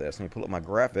graphic for this. Let me pull up my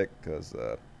graphic because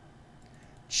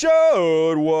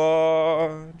should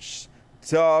watch.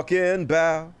 Talking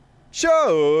about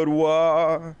should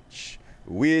watch.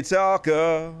 We talk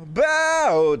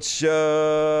about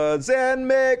shoulds and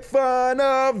make fun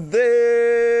of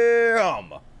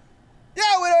them.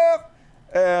 Yeah, we do.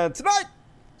 And tonight,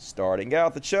 starting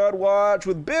out the Chud Watch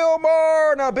with Bill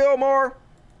Maher. Now, Bill Maher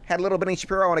had Little Benny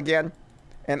Shapiro on again.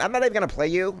 And I'm not even going to play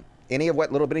you any of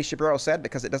what Little Benny Shapiro said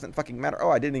because it doesn't fucking matter.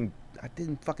 Oh, I didn't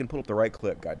fucking pull up the right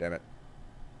clip, goddammit.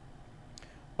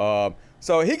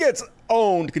 So he gets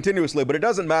owned continuously, but it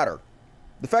doesn't matter.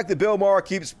 The fact that Bill Maher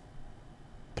keeps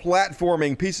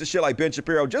platforming pieces of shit like Ben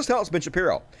Shapiro just helps Ben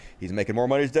Shapiro. He's making more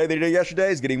money today than he did yesterday.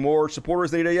 He's getting more supporters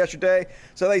than he did yesterday.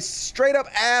 So they straight up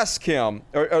ask him,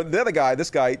 or the other guy, this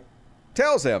guy,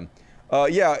 tells him,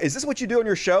 yeah, is this what you do on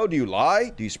your show? Do you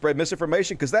lie? Do you spread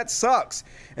misinformation? Because that sucks.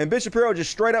 And Ben Shapiro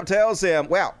just straight up tells him,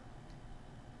 well,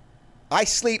 I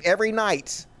sleep every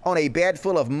night on a bed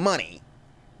full of money.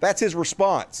 That's his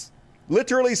response.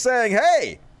 Literally saying,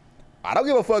 hey, I don't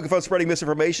give a fuck if I'm spreading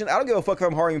misinformation. I don't give a fuck if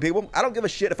I'm harming people. I don't give a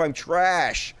shit if I'm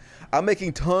trash. I'm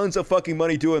making tons of fucking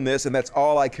money doing this, and that's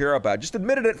all I care about. Just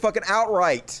admitted it fucking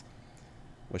outright.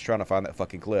 Was trying to find that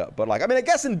fucking clip. But, like, I mean, I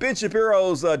guess in Ben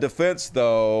Shapiro's defense,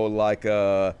 though, like,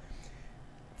 $5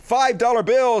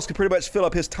 bills could pretty much fill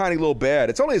up his tiny little bed.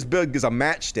 It's only as big as a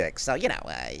matchstick. So, you know,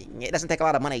 it doesn't take a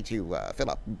lot of money to fill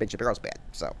up Ben Shapiro's bed.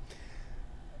 So,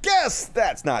 guess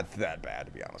that's not that bad,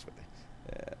 to be honest with you.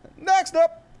 Next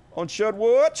up on Chud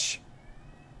Watch,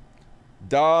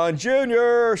 Don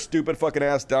Jr., stupid fucking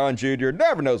ass Don Jr.,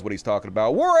 never knows what he's talking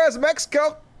about. Whereas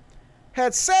Mexico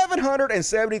had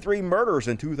 773 murders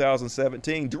in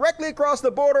 2017. Directly across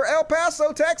the border, El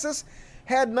Paso, Texas,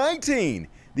 had 19.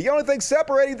 The only thing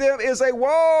separating them is a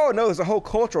wall. No, there's a whole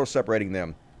culture separating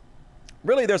them.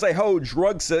 Really, there's a whole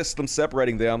drug system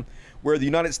separating them, where the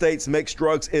United States makes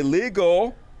drugs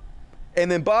illegal and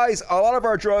then buys a lot of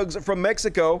our drugs from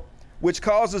Mexico, which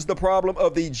causes the problem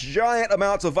of the giant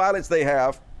amounts of violence they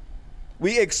have.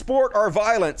 We export our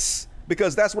violence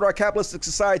because that's what our capitalistic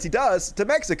society does to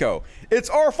Mexico. It's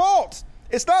our fault.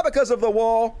 It's not because of the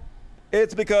wall.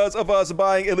 It's because of us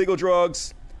buying illegal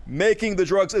drugs, making the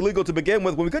drugs illegal to begin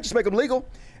with when we could just make them legal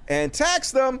and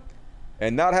tax them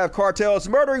and not have cartels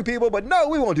murdering people. But no,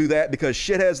 we won't do that because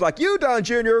shitheads like you, Don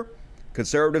Jr.,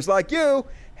 conservatives like you,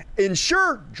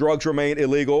 ensure drugs remain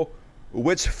illegal,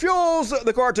 which fuels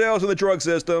the cartels and the drug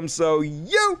system. So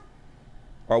you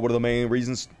are one of the main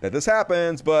reasons that this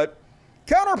happens. But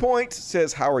counterpoint,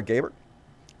 says Howard Gabert,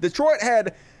 Detroit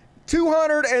had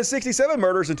 267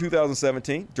 murders in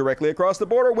 2017. Directly across the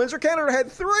border, Windsor, Canada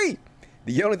had 3.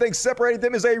 The only thing separating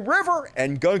them is a river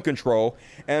and gun control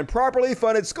and properly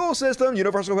funded school system,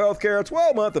 universal health care,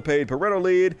 12-month of paid parental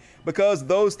leave, because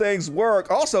those things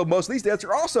work. Also, most of these deaths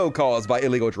are also caused by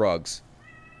illegal drugs.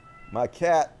 My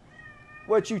cat,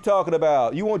 what you talking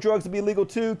about? You want drugs to be legal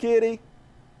too, kitty?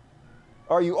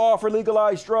 Are you all for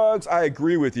legalized drugs? I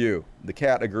agree with you. The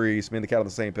cat agrees. Me and the cat on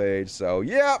the same page. So,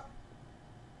 yep.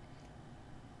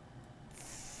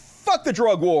 Fuck the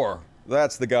drug war.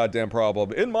 That's the goddamn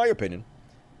problem, in my opinion.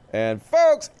 And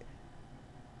folks,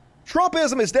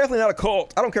 Trumpism is definitely not a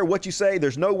cult. I don't care what you say.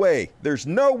 There's no way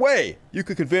you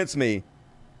could convince me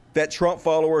that Trump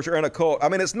followers are in a cult. I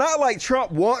mean, it's not like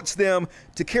Trump wants them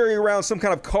to carry around some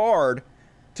kind of card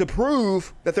to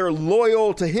prove that they're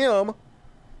loyal to him.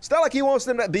 It's not like he wants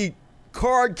them to be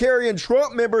card-carrying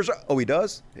Trump members. Oh, he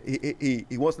does? He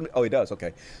wants them. Oh, he does.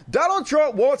 Okay. Donald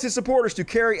Trump wants his supporters to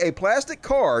carry a plastic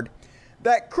card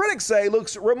that critics say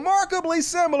looks remarkably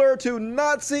similar to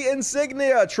Nazi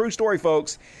insignia. True story,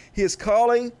 folks. He is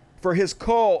calling for his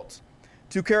cult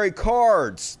to carry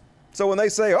cards. So when they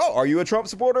say, oh, are you a Trump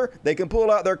supporter? They can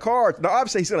pull out their cards. Now,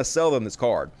 obviously, he's going to sell them this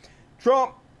card.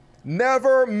 Trump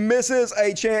never misses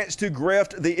a chance to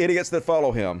grift the idiots that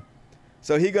follow him.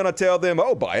 So he's going to tell them,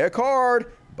 oh, buy a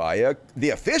card. Buy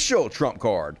the official Trump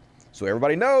card. So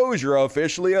everybody knows you're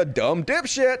officially a dumb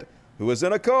dipshit who is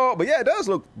in a cult. But yeah, it does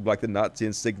look like the Nazi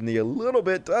insignia a little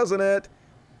bit, doesn't it?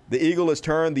 The eagle is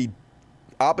turned the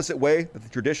opposite way that the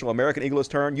traditional American eagle is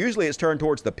turned. Usually it's turned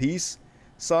towards the peace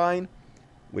sign,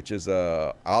 which is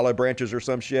olive branches or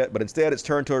some shit. But instead it's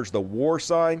turned towards the war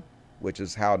sign, which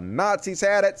is how Nazis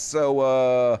had it.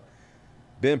 So,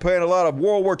 been playing a lot of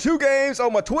World War II games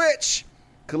on my Twitch,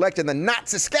 collecting the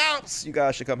Nazi scalps. You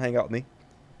guys should come hang out with me.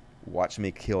 Watch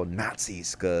me kill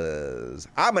Nazis, because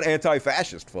I'm an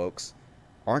anti-fascist, folks.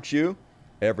 Aren't you?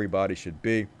 Everybody should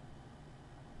be.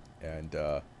 And,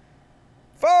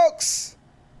 folks,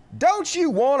 don't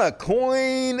you want a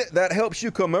coin that helps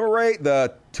you commemorate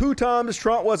the 2 times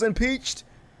Trump was impeached?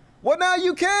 Well, now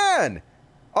you can.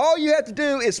 All you have to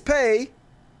do is pay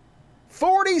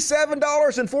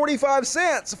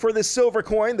 $47.45 for this silver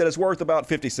coin that is worth about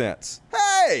 50 cents.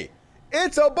 Hey,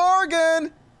 it's a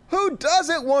bargain. Who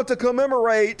doesn't want to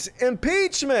commemorate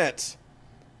impeachment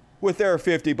with their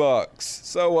 50 bucks?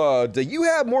 So, do you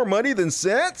have more money than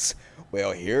sense?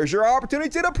 Well, here's your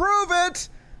opportunity to prove it.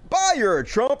 Buy your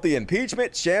Trump the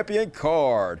Impeachment Champion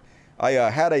card. I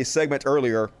had a segment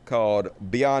earlier called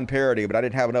Beyond Parody, but I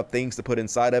didn't have enough things to put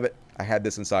inside of it. I had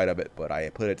this inside of it, but I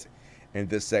put it in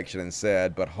this section and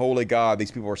said, but holy God,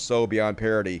 these people are so beyond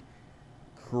parody.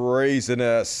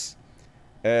 Craziness.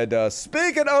 And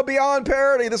speaking of beyond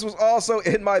parody, this was also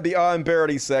in my beyond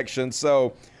parody section.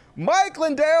 So Mike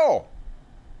Lindell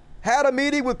had a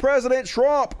meeting with President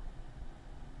Trump.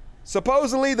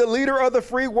 Supposedly the leader of the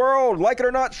free world. Like it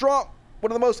or not, Trump,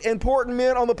 one of the most important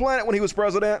men on the planet when he was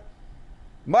president.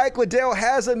 Mike Lindell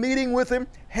has a meeting with him,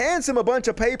 hands him a bunch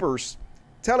of papers,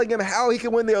 telling him how he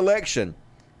can win the election.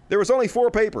 There was only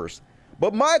 4 papers.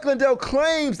 But Mike Lindell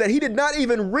claims that he did not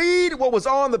even read what was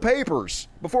on the papers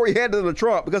before he handed them to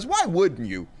Trump, because why wouldn't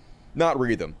you not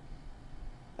read them?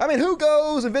 I mean, who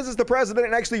goes and visits the president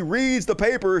and actually reads the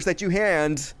papers that you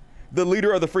hand the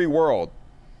leader of the free world?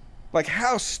 Like,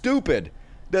 how stupid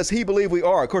does he believe we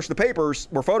are? Of course, the papers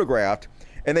were photographed,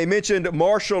 and they mentioned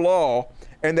martial law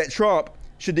and that Trump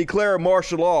should declare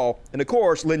martial law. And of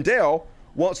course, Lindell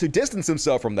wants to distance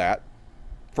himself from that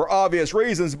for obvious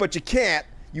reasons, but you can't.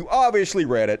 You obviously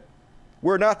read it.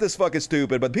 We're not this fucking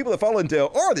stupid, but the people that follow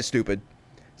Lindell are this stupid.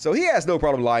 So he has no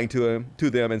problem lying to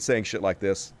them and saying shit like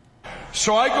this.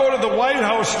 So I go to the White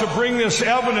House to bring this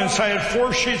evidence. I had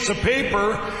 4 sheets of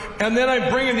paper, and then I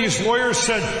bring in these lawyers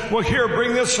said, well, here,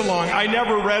 bring this along. I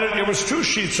never read it. It was 2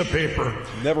 sheets of paper.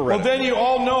 Never read it. Well, then you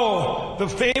all know the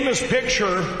famous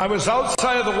picture. I was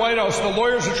outside of the White House. The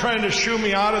lawyers are trying to shoo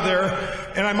me out of there,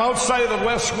 and I'm outside of the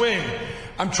West Wing.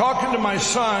 I'm talking to my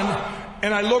son,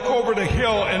 and I look over the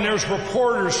hill, and there's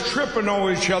reporters tripping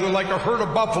over each other like a herd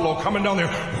of buffalo coming down there.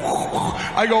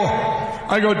 I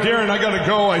go, Darren, I gotta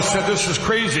go. I said, this is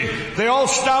crazy. They all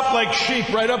stop like sheep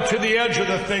right up to the edge of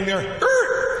the thing there.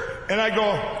 And I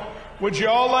go, would you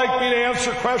all like me to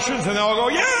answer questions? And they all go,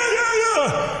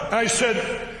 yeah. And I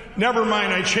said, never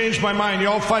mind, I changed my mind. You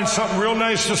all find something real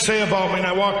nice to say about me, and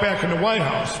I walk back in the White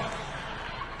House.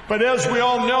 But as we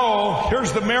all know,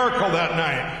 here's the miracle that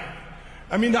night.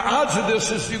 I mean, the odds of this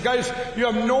is, you guys, you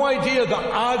have no idea the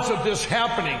odds of this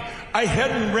happening. I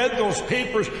hadn't read those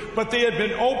papers, but they had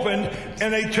been opened,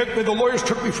 and the lawyers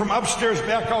took me from upstairs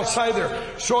back outside there.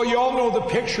 So you all know the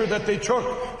picture that they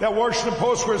took, that Washington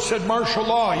Post where it said martial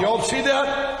law. You all see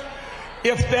that?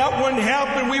 If that wouldn't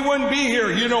happen, we wouldn't be here.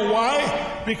 You know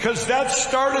why? Because that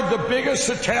started the biggest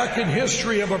attack in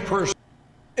history of a person.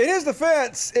 In his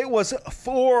defense, it was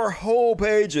 4 whole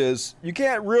pages. You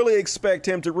can't really expect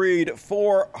him to read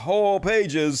 4 whole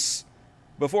pages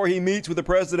before he meets with the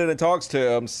president and talks to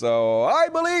him, so I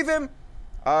believe him.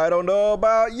 I don't know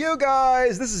about you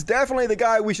guys. This is definitely the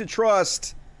guy we should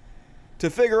trust to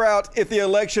figure out if the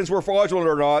elections were fraudulent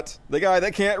or not. The guy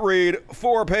that can't read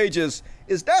 4 pages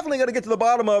is definitely going to get to the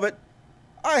bottom of it.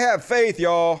 I have faith,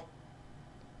 y'all.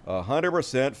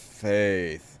 100%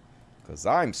 faith. Because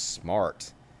I'm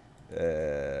smart.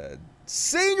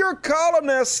 Senior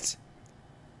columnist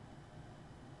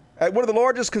at one of the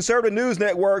largest conservative news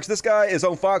networks. This guy is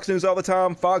on Fox News all the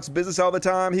time, Fox Business all the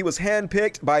time. He was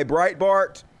handpicked by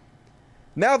Breitbart.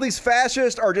 Now these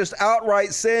fascists are just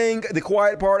outright saying the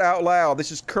quiet part out loud.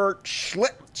 This is Kurt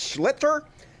Schlichter?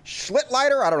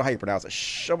 Schlittleiter? I don't know how you pronounce it.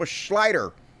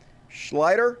 Schlichter.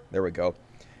 Schleider. There we go.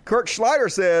 Kirk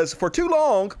Schleider says, for too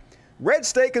long, red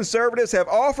state conservatives have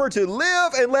offered to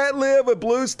live and let live with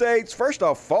blue states. First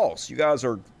off, false. You guys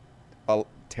are a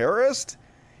terrorist.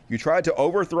 You tried to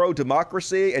overthrow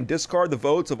democracy and discard the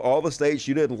votes of all the states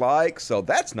you didn't like, so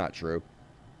that's not true.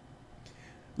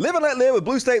 Live and let live with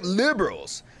blue state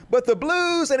liberals, but the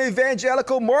blues and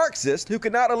evangelical Marxists who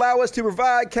cannot allow us to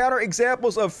provide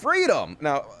counterexamples of freedom.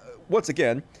 Now, once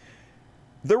again,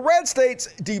 the red states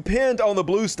depend on the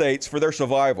blue states for their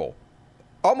survival.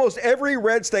 Almost every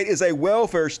red state is a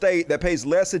welfare state that pays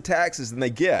less in taxes than they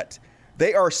get.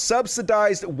 They are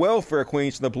subsidized welfare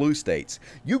queens from the blue states.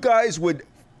 You guys would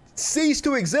cease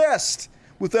to exist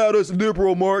without us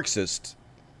liberal Marxists.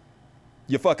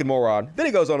 You fucking moron. Then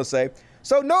he goes on to say,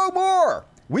 so no more.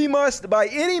 We must, by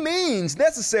any means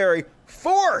necessary,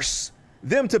 force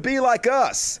them to be like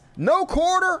us. No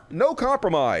quarter, no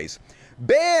compromise.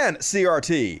 Ban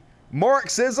CRT,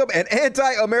 Marxism, and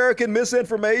anti-American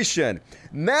misinformation.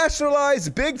 Nationalize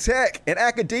big tech and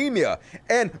academia,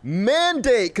 and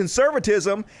mandate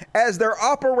conservatism as their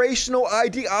operational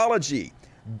ideology.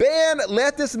 Ban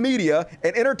leftist media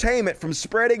and entertainment from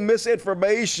spreading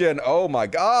misinformation. Oh my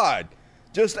God.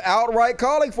 Just outright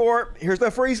calling for it. Here's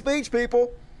the free speech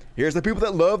people. Here's the people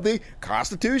that love the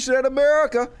Constitution in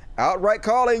America. Outright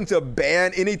calling to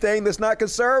ban anything that's not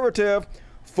conservative.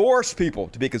 Force people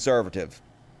to be conservative.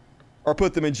 Or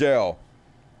put them in jail.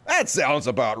 That sounds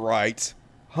about right.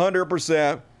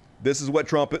 100%. This is what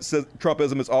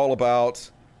Trumpism is all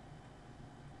about.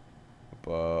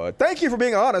 But thank you for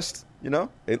being honest. You know,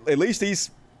 at least he's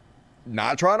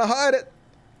not trying to hide it.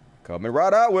 Coming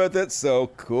right out with it. So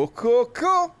cool, cool,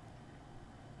 cool.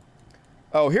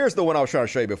 Oh, here's the one I was trying to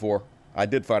show you before. I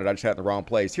did find it. I just had it in the wrong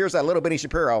place. Here's that little Benny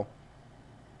Shapiro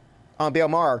on Bill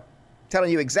Maher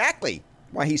telling you exactly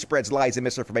why he spreads lies and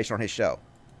misinformation on his show.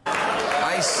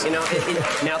 You know,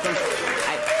 Malcolm,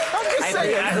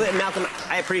 Malcolm,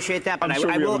 I appreciate that, but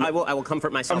I will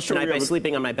comfort myself tonight by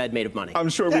sleeping on my bed made of money. I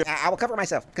will comfort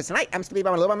myself, because tonight I'm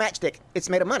sleeping on a little matchstick. It's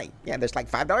made of money. Yeah, there's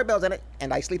like $5 bills in it,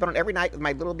 and I sleep on it every night with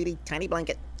my little bitty tiny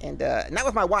blanket. And not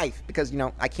with my wife, because, you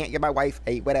know, I can't give my wife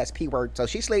a wet-ass P word, so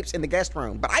she sleeps in the guest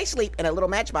room. But I sleep in a little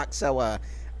matchbox, so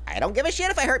I don't give a shit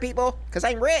if I hurt people, because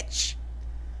I'm rich.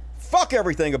 Fuck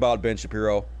everything about Ben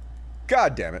Shapiro.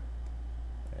 God damn it.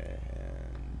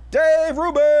 Dave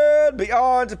Rubin,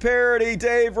 beyond parody,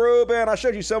 Dave Rubin. I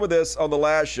showed you some of this on the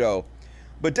last show.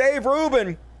 But Dave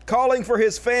Rubin calling for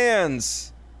his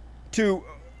fans to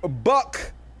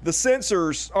buck the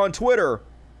censors on Twitter.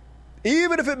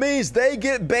 Even if it means they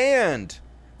get banned.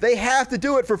 They have to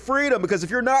do it for freedom, because if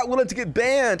you're not willing to get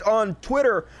banned on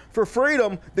Twitter for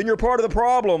freedom, then you're part of the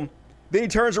problem. Then he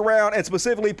turns around and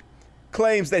specifically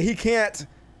claims that he can't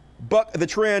buck the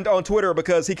trend on Twitter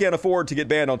because he can't afford to get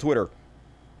banned on Twitter.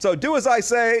 So do as I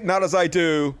say, not as I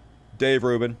do, Dave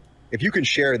Rubin. If you can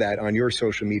share that on your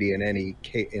social media in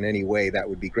any way, that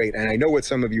would be great. And I know what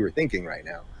some of you are thinking right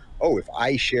now. Oh, if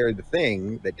I share the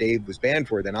thing that Dave was banned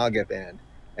for, then I'll get banned.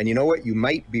 And you know what? You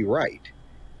might be right.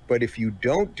 But if you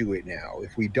don't do it now,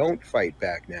 if we don't fight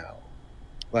back now,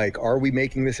 like, are we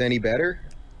making this any better?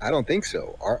 I don't think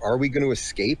so. Are we going to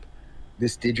escape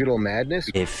this digital madness?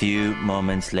 A few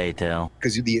moments later.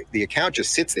 Because the account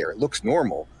just sits there. It looks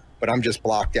normal, but I'm just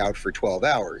blocked out for 12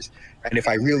 hours. And if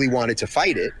I really wanted to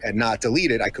fight it and not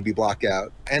delete it, I could be blocked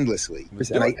out endlessly.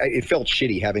 And it felt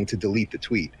shitty having to delete the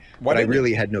tweet. But I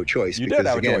really had no choice. You because, did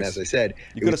have again, a choice. as I said,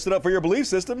 you could have stood up for your belief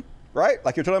system, right?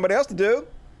 Like you're telling everybody else to do.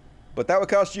 But that would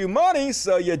cost you money,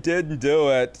 so you didn't do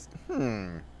it.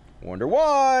 Wonder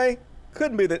why.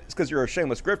 Couldn't be that it's because you're a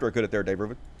shameless grifter. Could it there, Dave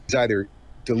Rubin? It's either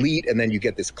delete and then you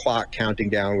get this clock counting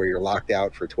down where you're locked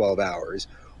out for 12 hours,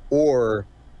 or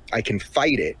I can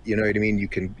fight it. You know what I mean? You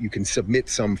can submit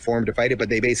some form to fight it, but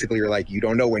they basically are like, you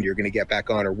don't know when you're going to get back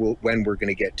on or when we're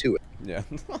going to get to it. Yeah.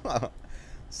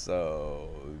 So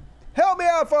help me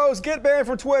out, folks. Get banned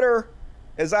from Twitter,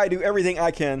 as I do everything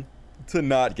I can to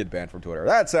not get banned from Twitter.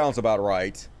 That sounds about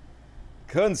right.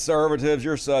 Conservatives,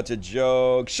 you're such a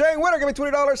joke. Shane Winter, give me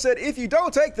 $20, said, if you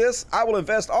don't take this, I will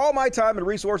invest all my time and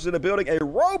resources into building a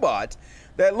robot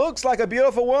that looks like a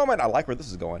beautiful woman. I like where this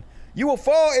is going. You will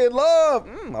fall in love,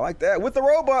 I like that, with the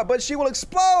robot, but she will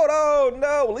explode. Oh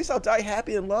no, at least I'll die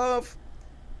happy in love.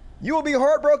 You will be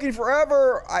heartbroken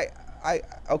forever.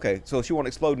 Okay, so she won't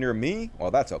explode near me?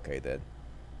 Well, that's okay then.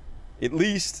 At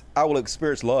least I will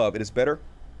experience love. It is better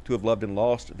to have loved and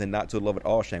lost than not to have loved at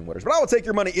all, Shane Winters. But I will take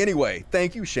your money anyway.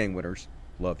 Thank you, Shane Winters.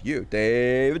 Love you.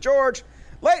 David George,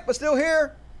 late but still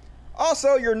here.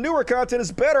 Also, your newer content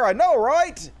is better. I know,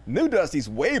 right? New Dusty's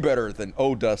way better than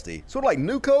old Dusty. Sort of like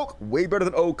new Coke, way better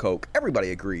than old Coke.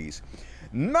 Everybody agrees.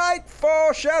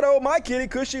 Nightfall Shadow, my kitty,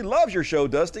 cause she loves your show,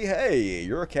 Dusty. Hey,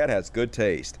 your cat has good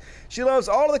taste. She loves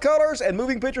all of the colors and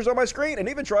moving pictures on my screen and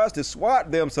even tries to swat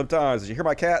them sometimes. Did you hear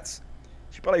my cats?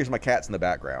 She probably hears my cats in the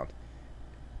background.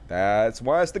 That's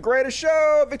why it's the greatest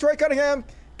show. Victoria Cunningham,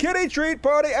 kitty treat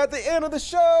party at the end of the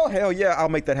show. Hell yeah, I'll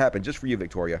make that happen just for you,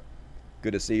 Victoria.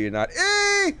 Good to see you tonight.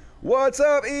 E! What's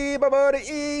up, E, my buddy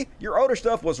E? Your older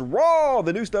stuff was raw.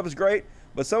 The new stuff is great,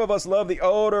 but some of us love the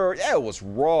older. Yeah, it was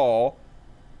raw.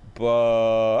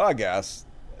 But I guess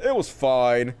it was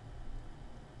fine.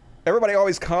 Everybody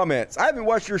always comments, I haven't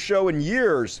watched your show in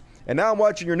years, and now I'm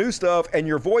watching your new stuff, and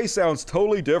your voice sounds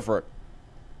totally different.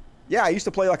 Yeah, I used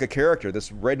to play like a character,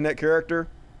 this redneck character,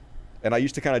 and I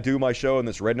used to kind of do my show in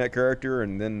this redneck character,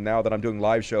 and then now that I'm doing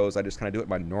live shows, I just kind of do it in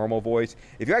my normal voice.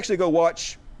 If you actually go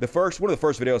watch one of the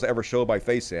first videos I ever showed my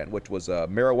face in, which was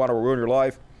Marijuana Will Ruin Your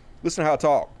Life, listen to how I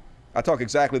talk. I talk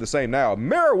exactly the same now.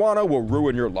 Marijuana will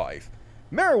ruin your life.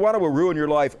 Marijuana will ruin your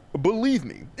life. Believe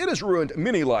me, it has ruined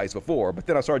many lives before, but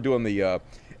then I started doing the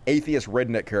atheist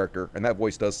redneck character, and that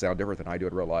voice does sound different than I do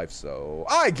in real life, so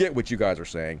I get what you guys are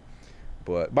saying.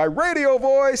 But my radio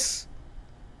voice,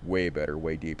 way better,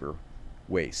 way deeper,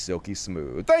 way silky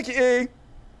smooth. Thank you, E.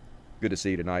 Good to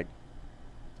see you tonight.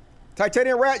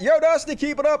 Titanium Rat, yo, Dusty,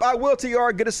 keep it up. I will,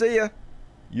 TR. Good to see you.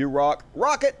 You rock.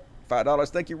 Rocket, $5.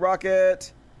 Thank you,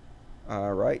 Rocket.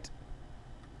 All right.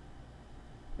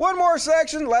 One more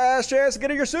section, last chance to get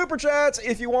in your super chats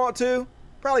if you want to.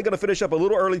 Probably going to finish up a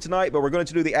little early tonight, but we're going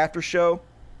to do the after show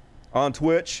on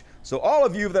Twitch. So all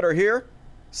of you that are here,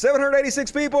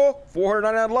 786 people,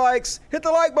 499 likes, hit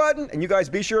the like button, and you guys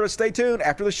be sure to stay tuned.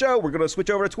 After the show, we're going to switch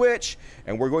over to Twitch,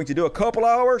 and we're going to do a couple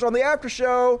hours on the after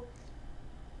show.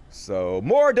 So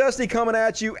more Dusty coming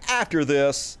at you after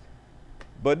this.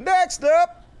 But next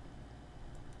up,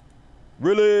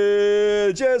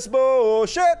 religious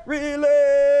bullshit,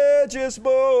 religious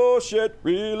bullshit,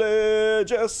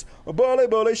 religious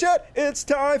bully shit. It's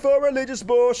time for religious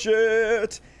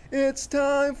bullshit. It's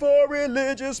time for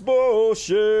religious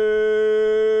bullshit.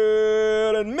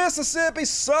 And Mississippi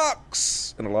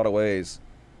sucks in a lot of ways.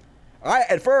 I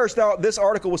at first thought this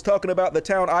article was talking about the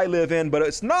town I live in, but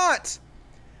it's not.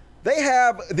 They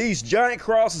have these giant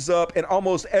crosses up in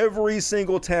almost every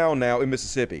single town now in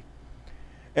Mississippi.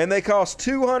 And they cost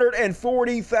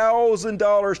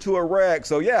 $240,000 to erect.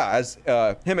 So yeah, as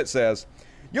Hemet says,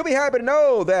 you'll be happy to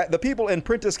know that the people in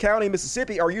Prentiss County,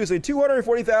 Mississippi are using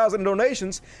 $240,000 in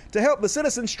donations to help the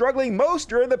citizens struggling most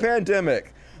during the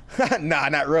pandemic. Nah,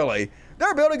 not really.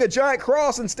 They're building a giant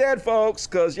cross instead, folks,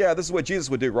 because yeah, this is what Jesus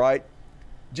would do, right?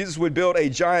 Jesus would build a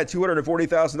giant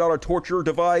 $240,000 torture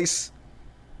device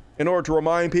in order to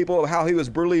remind people of how he was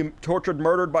brutally tortured,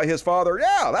 murdered by his father.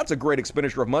 Yeah, that's a great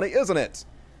expenditure of money, isn't it?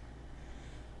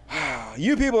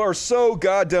 You people are so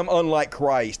goddamn unlike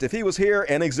Christ. If he was here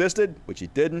and existed, which he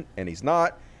didn't, and he's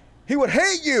not, he would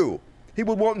hate you. He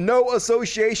would want no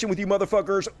association with you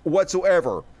motherfuckers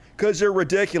whatsoever, because you're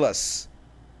ridiculous.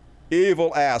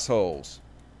 Evil assholes.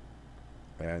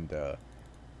 And,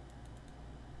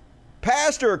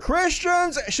 Pastor,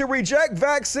 Christians should reject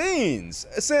vaccines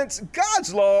since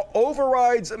God's law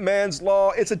overrides man's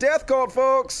law. It's a death cult,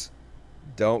 folks.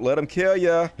 Don't let them kill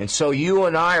you. And so you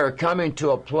and I are coming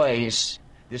to a place.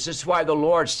 This is why the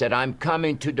Lord said, I'm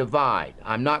coming to divide.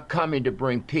 I'm not coming to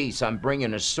bring peace. I'm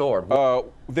bringing a sword.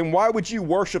 Then why would you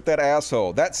worship that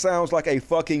asshole? That sounds like a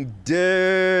fucking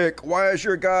dick. Why is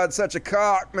your God such a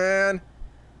cock, man?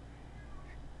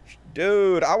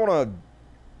 Dude, I want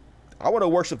to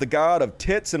worship the God of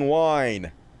tits and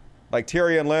wine. Like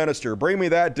Tyrion Lannister. Bring me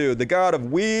that dude. The God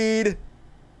of weed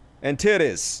and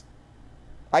titties.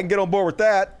 I can get on board with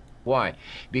that. Why?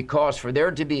 Because for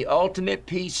there to be ultimate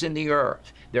peace in the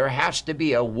earth, there has to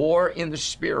be a war in the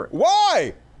spirit.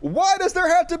 Why? Why does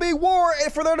there have to be war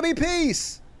for there to be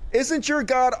peace? Isn't your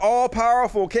God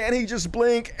all-powerful? Can't he just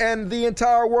blink and the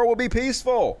entire world will be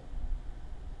peaceful?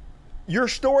 Your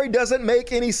story doesn't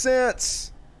make any sense.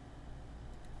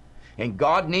 And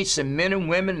God needs some men and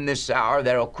women in this hour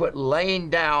that'll quit laying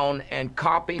down and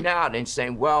copying out and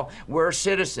saying, well, we're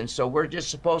citizens, so we're just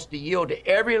supposed to yield to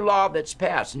every law that's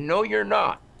passed. No, you're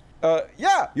not.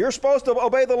 Yeah, you're supposed to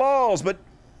obey the laws, but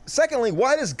secondly,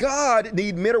 why does God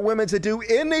need men or women to do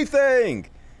anything?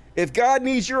 If God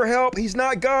needs your help, he's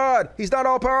not God. He's not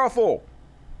all-powerful.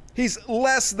 He's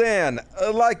less than,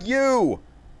 like you.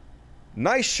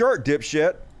 Nice shirt,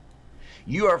 dipshit.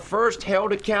 You are first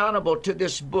held accountable to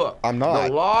this book. I'm not.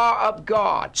 The law of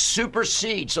God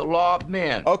supersedes the law of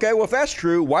men. Okay, well, if that's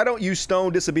true, why don't you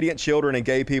stone disobedient children and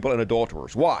gay people and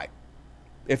adulterers? Why?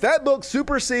 If that book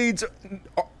supersedes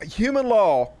human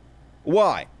law,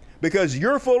 why? because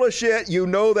you're full of shit. You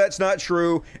know that's not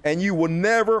true, and you will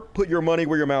never put your money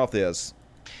where your mouth is.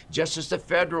 Just as the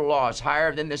federal law is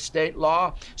higher than the state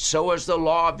law, so is the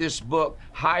law of this book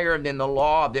higher than the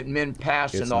law that men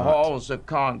pass in the halls of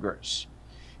Congress.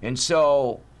 And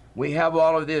so we have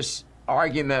all of this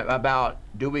argument about,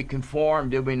 do we conform,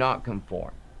 do we not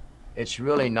conform? It's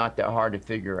really not that hard to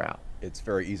figure out. It's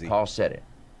very easy. Paul said it.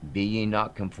 Be ye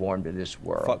not conformed to this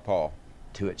world. Fuck Paul.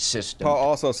 To its system. Paul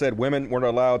also said women weren't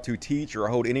allowed to teach or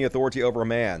hold any authority over a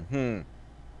man.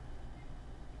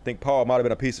 I think Paul might have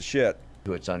been a piece of shit.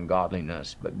 To its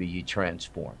ungodliness, but be ye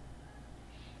transformed.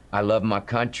 I love my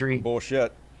country.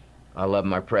 Bullshit. I love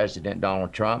my president,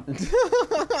 Donald Trump.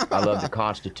 I love the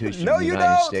Constitution of the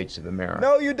United States of America.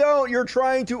 No, you don't. You're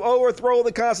trying to overthrow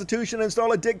the Constitution and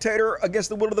install a dictator against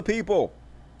the will of the people.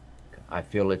 I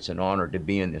feel it's an honor to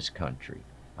be in this country.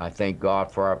 I thank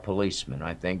God for our policemen.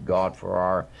 I thank God for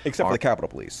our... Except for the Capitol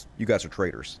Police. You guys are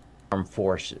traitors. Armed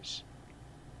forces.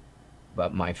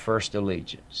 But my first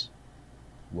allegiance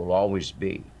will always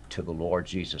be to the Lord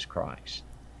Jesus Christ.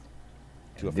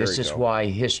 This is why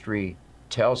history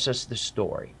tells us the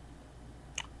story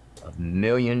of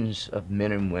millions of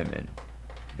men and women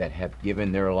that have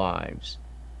given their lives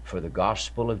for the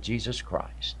gospel of Jesus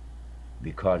Christ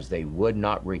because they would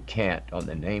not recant on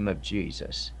the name of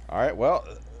Jesus. All right, well,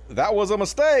 that was a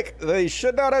mistake. They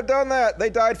should not have done that. They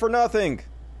died for nothing.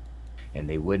 And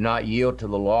they would not yield to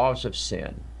the laws of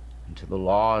sin and to the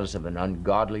laws of an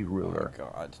ungodly ruler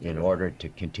in order to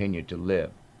continue to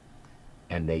live.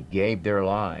 And they gave their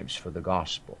lives for the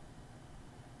gospel.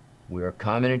 We are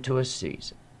coming into a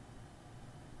season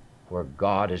where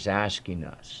God is asking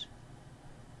us,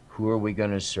 who are we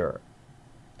going to serve?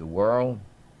 The world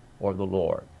or the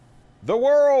Lord? The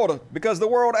world, because the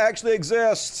world actually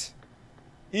exists.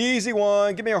 Easy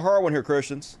one. Give me a hard one here,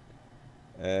 Christians.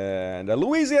 And a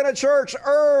Louisiana church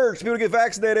urged people to get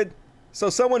vaccinated, so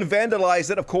someone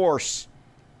vandalized it, of course.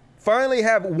 Finally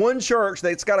have one church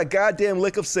that's got a goddamn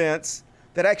lick of sense,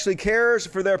 that actually cares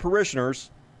for their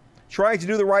parishioners, trying to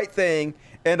do the right thing,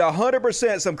 and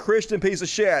 100% some Christian piece of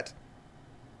shit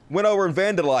went over and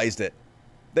vandalized it.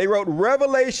 They wrote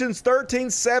Revelations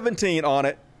 13:17 on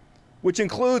it, which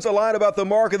includes a line about the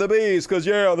mark of the beast, because,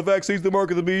 yeah, the vaccine's the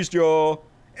mark of the beast, y'all.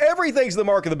 Everything's the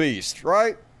mark of the beast,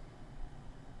 right?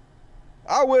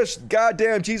 I wish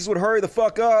goddamn Jesus would hurry the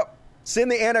fuck up.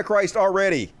 Send the Antichrist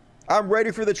already. I'm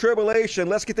ready for the tribulation.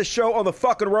 Let's get the show on the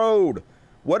fucking road.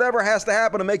 Whatever has to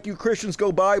happen to make you Christians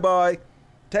go bye-bye.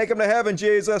 Take them to heaven,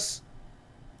 Jesus.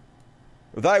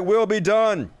 Thy will be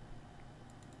done.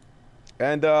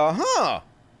 And,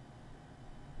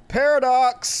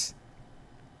 paradox.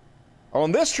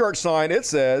 On this church sign, it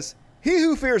says, he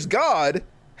who fears God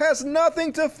has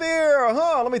nothing to fear.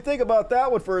 Let me think about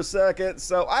that one for a second.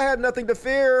 So I had nothing to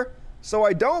fear, so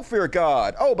I don't fear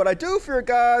God. Oh, but I do fear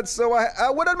God, so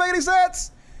wouldn't make any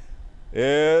sense.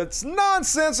 It's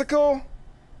nonsensical.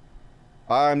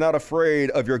 I'm not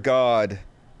afraid of your God.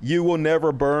 You will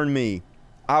never burn me.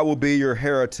 I will be your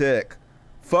heretic.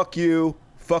 Fuck you.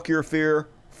 Fuck your fear.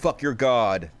 Fuck your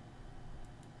God.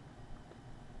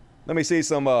 Let me see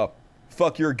some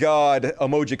fuck your God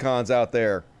emojicons out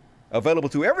there. Available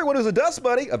to everyone who's a Dust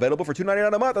Buddy. Available for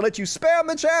 $2.99 a month. And let you spam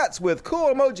the chats with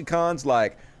cool emojicons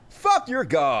like fuck your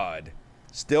God.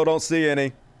 Still don't see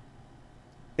any.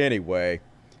 Anyway.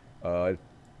 But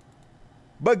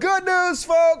good news,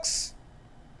 folks.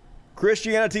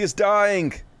 Christianity is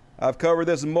dying. I've covered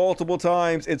this multiple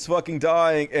times. It's fucking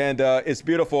dying, and it's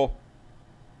beautiful.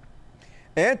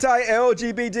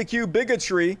 Anti-LGBTQ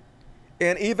bigotry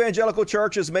and evangelical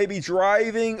churches may be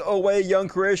driving away young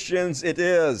Christians. It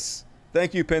is.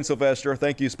 Thank you, Penn Sylvester.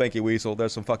 Thank you, Spanky Weasel.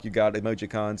 There's some fuck you got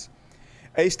emojicons.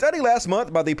 A study last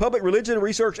month by the Public Religion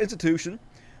Research Institution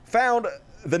found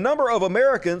the number of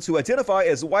Americans who identify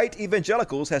as white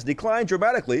evangelicals has declined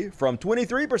dramatically from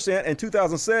 23% in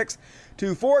 2006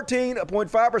 to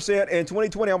 14.5% in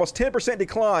 2020, almost 10%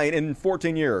 decline in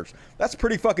 14 years. That's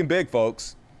pretty fucking big,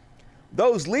 folks.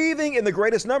 Those leaving in the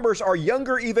greatest numbers are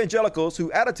younger evangelicals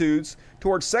whose attitudes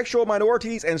towards sexual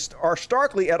minorities are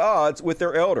starkly at odds with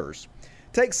their elders.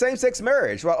 Take same-sex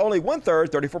marriage. While only 1/3,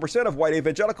 34% of white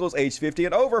evangelicals aged 50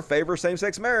 and over favor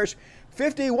same-sex marriage,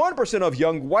 51% of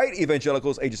young white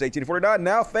evangelicals ages 18 to 49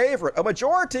 now favor it. A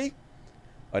majority.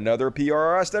 Another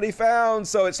PRI study found.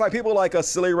 So it's like people like a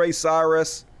Silly Ray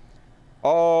Cyrus,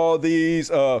 all these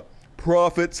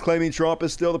prophets claiming Trump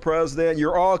is still the president.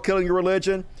 You're all killing your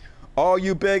religion. All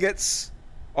you bigots,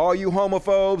 all you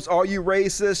homophobes, all you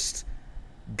racists.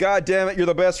 God damn it, you're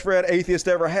the best friend atheist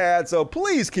ever had. So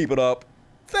please keep it up.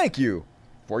 Thank you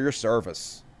for your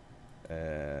service.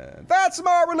 And that's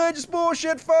my religious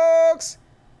bullshit, folks.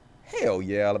 Hell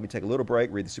yeah. Let me take a little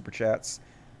break, read the super chats.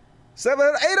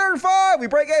 805. We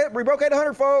broke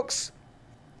 800, folks.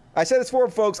 I said this for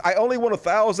folks. I only want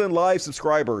 1,000 live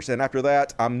subscribers, and after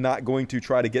that, I'm not going to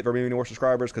try to get very many more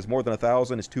subscribers because more than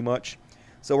 1,000 is too much.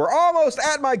 So we're almost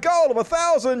at my goal of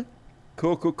 1,000.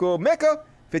 Cool, cool, cool. Mika,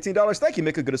 $15. Thank you,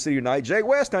 Mika. Good to see you tonight. Jay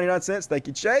West, 99 cents. Thank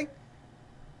you, Jay.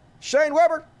 Shane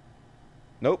Weber.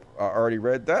 Nope, I already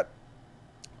read that.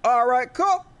 All right,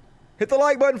 cool. Hit the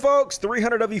like button, folks.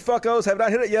 300 of you fuckos have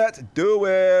not hit it yet. Do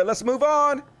it. Let's move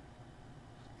on.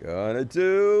 Gonna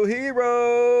do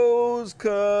heroes,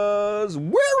 cause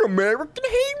we're American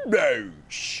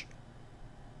heroes.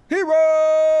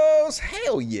 Heroes,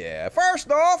 hell yeah. First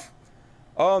off,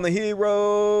 on the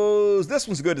heroes, this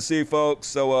one's good to see, folks.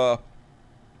 So,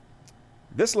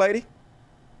 this lady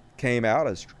came out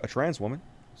as a trans woman.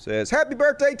 Says, happy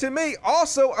birthday to me.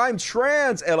 Also, I'm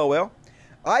trans, LOL.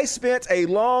 I spent a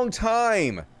long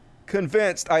time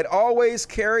convinced I'd always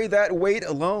carry that weight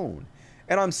alone.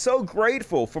 And I'm so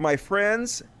grateful for my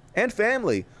friends and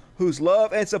family whose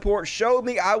love and support showed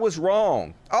me I was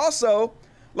wrong. Also,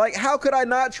 like, how could I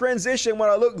not transition when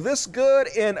I look this good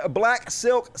in black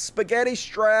silk spaghetti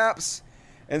straps?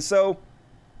 And so,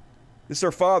 this is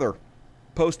her father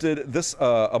posted this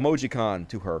emojicon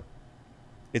to her.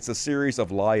 It's a series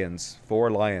of lions, 4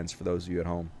 lions for those of you at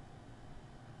home.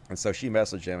 And so she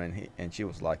messaged him, and she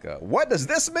was like, what does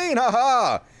this mean?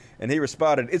 Haha! And he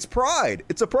responded, it's pride.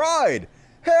 It's a pride.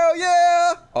 Hell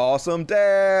yeah! Awesome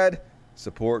dad.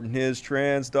 Supporting his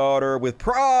trans daughter with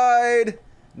pride.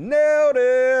 Nailed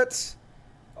it.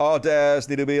 All dads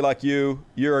need to be like you.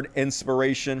 You're an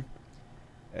inspiration.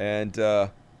 And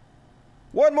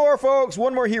one more, folks.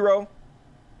 One more hero.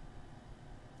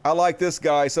 I like this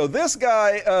guy. So this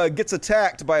guy gets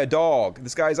attacked by a dog.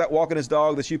 This guy's out walking his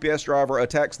dog. This UPS driver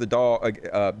attacks the dog.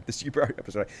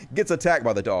 Gets attacked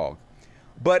by the dog.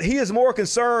 But he is more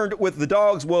concerned with the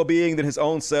dog's well-being than his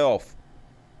own self.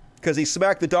 Because he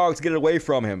smacked the dog to get it away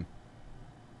from him.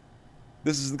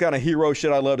 This is the kind of hero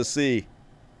shit I love to see.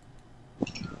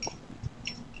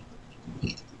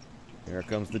 Here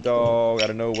comes the dog out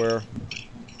of nowhere.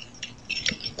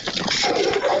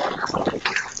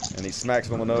 And he smacks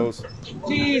him on the nose.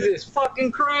 Jesus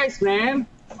fucking Christ, man.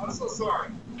 I'm so sorry.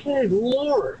 Good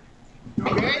Lord.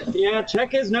 Okay? Yeah,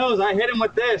 check his nose. I hit him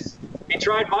with this. He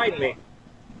tried biting me.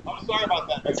 I'm sorry about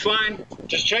that. It's fine.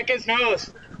 Just check his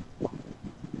nose.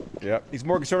 Yep, he's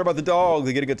more concerned about the dog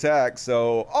than getting attacked.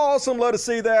 So awesome, love to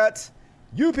see that.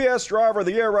 UPS driver of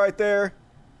the year right there.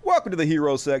 Welcome to the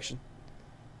hero section.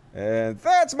 And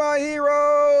that's my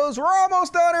heroes. We're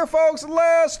almost done here, folks.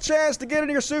 Last chance to get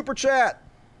into your super chat.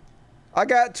 I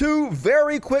got 2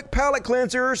 very quick palate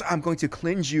cleansers. I'm going to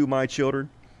cleanse you, my children,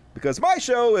 because my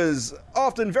show is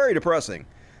often very depressing.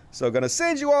 So I'm going to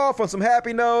send you off on some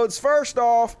happy notes. First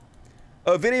off,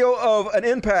 a video of an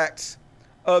impact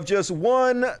of just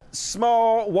one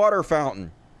small water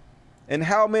fountain and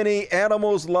how many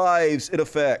animals' lives it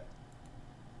affects.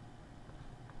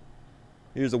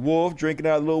 Here's a wolf drinking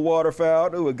out of a little water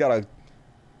fountain. Ooh, we got a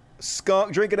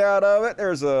skunk drinking out of it.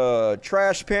 There's a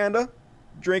trash panda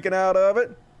drinking out of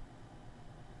it.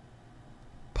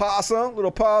 Possum,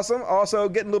 little possum, also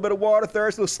getting a little bit of water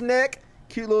thirst. Little snake,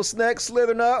 cute little snake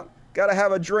slithering up. Gotta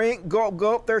have a drink, gulp,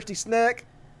 gulp, thirsty snake.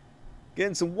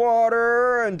 Getting some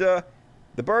water, and the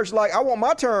bird's like, I want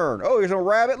my turn. Oh, here's a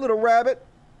rabbit, little rabbit.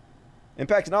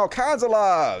 Impacting all kinds of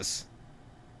lives.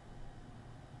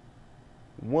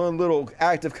 One little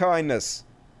act of kindness.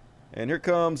 And here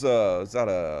comes, is that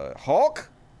a hawk?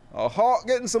 A hawk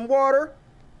getting some water.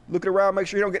 Looking around, make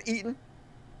sure you don't get eaten.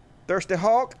 Thirsty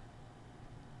hawk.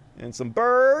 And some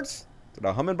birds. Is it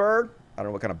a hummingbird? I don't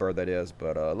know what kind of bird that is,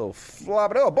 but a little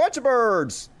flopping. Oh, a bunch of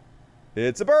birds.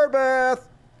 It's a bird bath.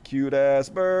 Cute ass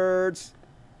birds.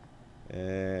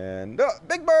 And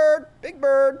big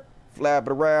bird.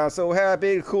 Flapping around, so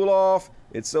happy to cool off.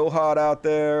 It's so hot out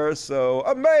there, so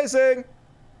amazing.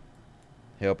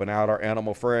 Helping out our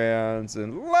animal friends.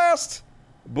 And last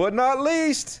but not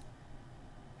least,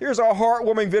 here's our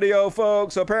heartwarming video,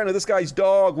 folks. So apparently this guy's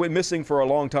dog went missing for a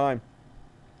long time.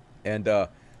 And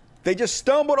they just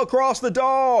stumbled across the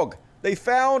dog. They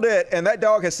found it, and that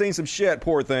dog has seen some shit,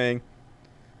 poor thing.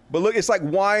 But look, it's like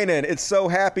whining. It's so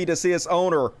happy to see its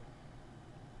owner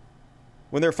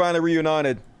when they're finally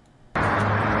reunited.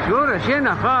 Georgie.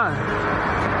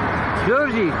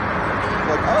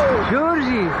 Like, oh.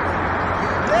 Georgie.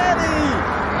 Daddy.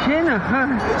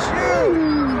 It's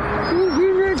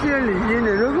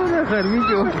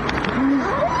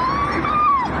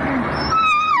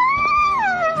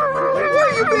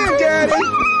Where you been, Daddy?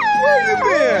 Where you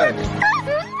been?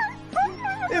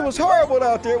 It was horrible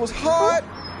out there. It was hot.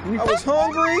 I was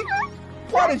hungry.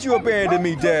 Why did you abandon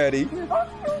me, Daddy?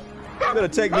 Better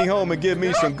take me home and give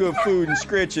me some good food and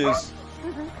scritches.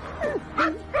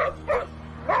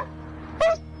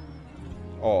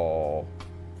 Oh,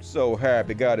 so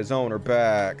happy. Got his owner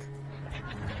back.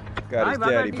 Got his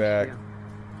daddy back.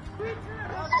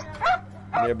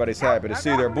 Everybody's happy to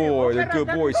see their boy, their good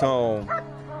boy's home.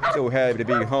 So happy to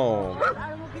be home.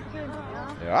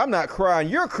 Yeah, I'm not crying,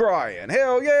 you're crying.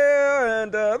 Hell yeah,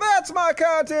 and that's my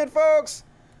content, folks.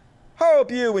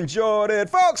 Hope you enjoyed it.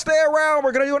 Folks, stay around.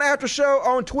 We're going to do an after show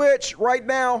on Twitch right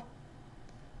now.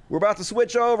 We're about to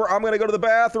switch over. I'm going to go to the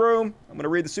bathroom. I'm going to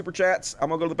read the super chats. I'm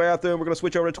going to go to the bathroom. We're going to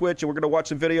switch over to Twitch, and we're going to watch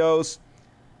some videos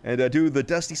and do the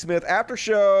Dusty Smith after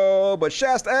show. But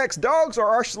Shasta X, dogs are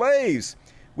our slaves.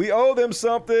 We owe them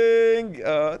something.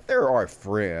 They're our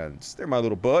friends. They're my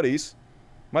little buddies.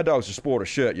 My dogs are spoiled as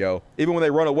shit, yo. Even when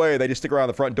they run away, they just stick around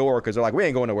the front door because they're like, we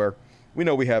ain't going nowhere. We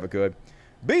know we have it good.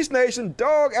 Beast Nation,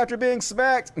 dog after being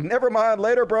smacked. Never mind,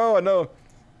 later, bro. I know.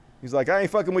 He's like, I ain't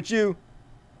fucking with you.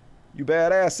 You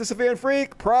badass. Sisyphean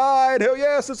freak. Pride. Hell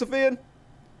yeah, Sisyphean.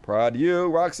 Pride to you.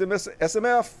 Rocks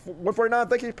SMF. 149.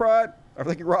 Thank you, Pride. I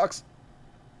think he rocks.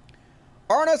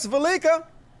 Arnes Velika.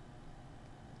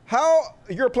 How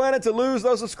you're planning to lose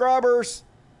those subscribers?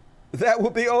 That will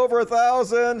be over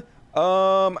 1,000.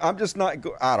 I'm just not,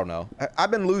 I don't know.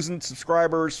 I've been losing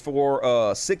subscribers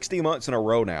for 60 months in a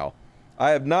row now.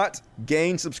 I have not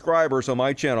gained subscribers on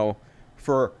my channel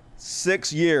for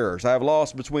 6 years. I have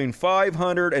lost between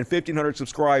 500 and 1,500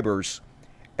 subscribers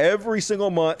every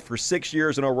single month for 6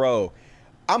 years in a row.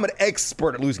 I'm an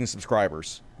expert at losing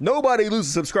subscribers. Nobody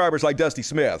loses subscribers like Dusty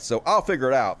Smith, so I'll figure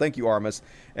it out. Thank you, Armus.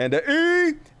 And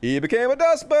E became a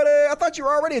Dust Buddy. I thought you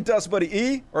were already a Dust Buddy,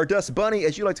 E, or Dust Bunny,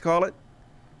 as you like to call it.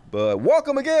 But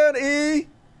welcome again, E.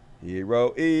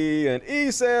 Hero E. And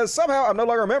E says, somehow I'm no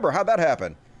longer a member. How'd that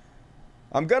happen?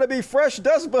 I'm going to be fresh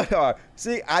Dust Buddy.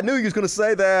 See, I knew you was going to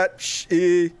say that. Shh,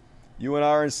 E. You and I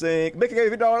are in sync. Mickey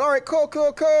gave you $50. All right, cool,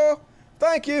 cool, cool.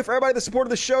 Thank you for everybody that supported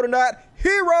the show tonight.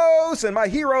 Heroes and my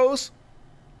heroes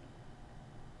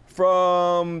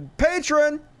from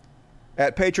Patreon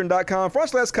at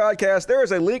patreon.com/podcast. There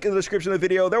is a link in the description of the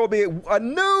video. There will be a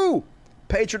new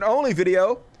Patreon-only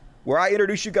video where I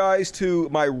introduce you guys to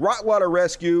my Rottweiler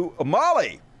rescue,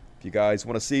 Molly. If you guys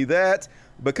want to see that,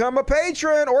 become a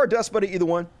patron or a Dust Buddy, either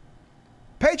one.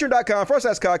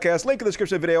 Patreon.com/podcast. Link in the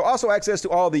description of the video. Also access to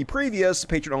all the previous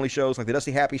Patreon-only shows like the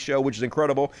Dusty Happy Show, which is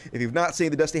incredible. If you've not seen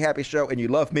the Dusty Happy Show and you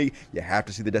love me, you have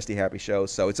to see the Dusty Happy Show.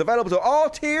 So it's available to all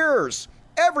tiers.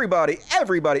 Everybody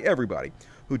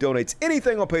who donates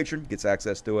anything on Patreon gets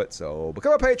access to it. So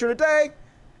become a patron today.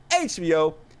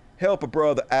 HBO, help a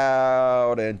brother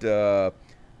out. And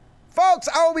folks,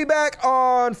 I will be back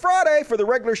on Friday for the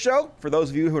regular show for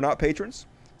those of you who are not patrons.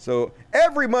 So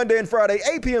every Monday and Friday,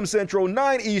 8 p.m. Central,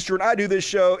 9 Eastern, I do this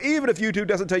show. Even if YouTube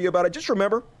doesn't tell you about it, just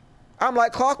remember, I'm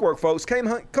like clockwork, folks. Come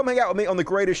hang out with me on The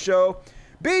Greatest Show.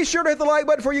 Be sure to hit the like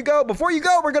button before you go. Before you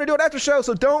go, we're going to do an after show,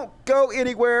 so don't go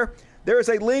anywhere. There is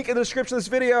a link in the description of this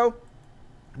video.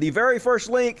 The very first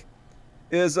link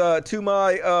is to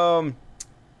my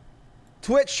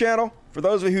Twitch channel. For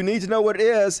those of you who need to know what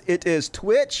it is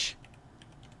Twitch.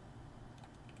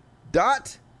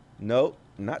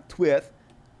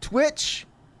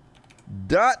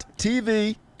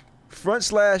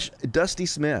 Twitch.tv/Dusty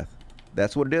Smith.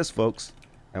 That's what it is, folks.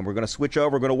 And we're going to switch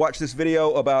over. We're going to watch this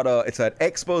video about, it's an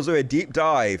expose, a deep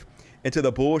dive into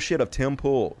the bullshit of Tim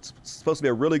Pool. It's supposed to be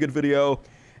a really good video.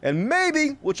 And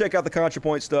maybe we'll check out the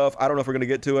ContraPoint stuff. I don't know if we're going to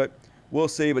get to it. We'll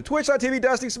see. But Twitch.tv,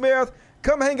 Dusty Smith.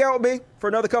 Come hang out with me for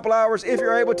another couple hours if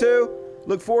you're able to.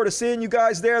 Look forward to seeing you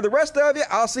guys there. The rest of you,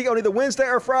 I'll see you on either Wednesday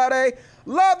or Friday.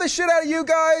 Love the shit out of you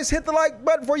guys. Hit the like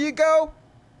button before you go.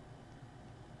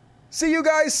 See you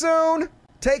guys soon.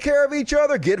 Take care of each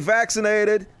other. Get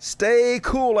vaccinated. Stay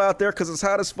cool out there because it's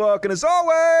hot as fuck. And as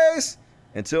always,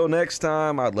 until next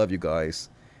time, I love you guys.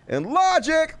 And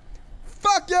Logic,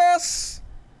 fuck yes.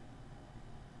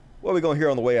 What are we going to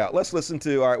hear on the way out? Let's listen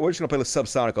to, all right, we're just going to play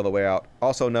Subsonic on the way out,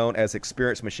 also known as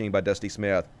Experience Machine by Dusty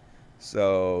Smith.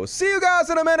 So, see you guys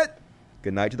in a minute.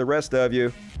 Good night to the rest of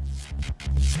you.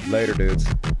 Later, dudes.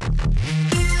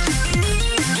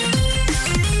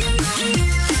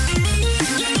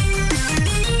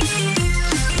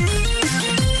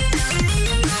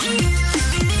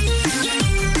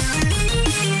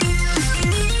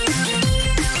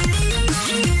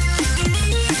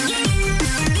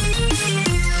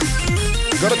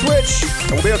 Go to Twitch,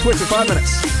 and we'll be on Twitch in 5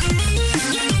 minutes.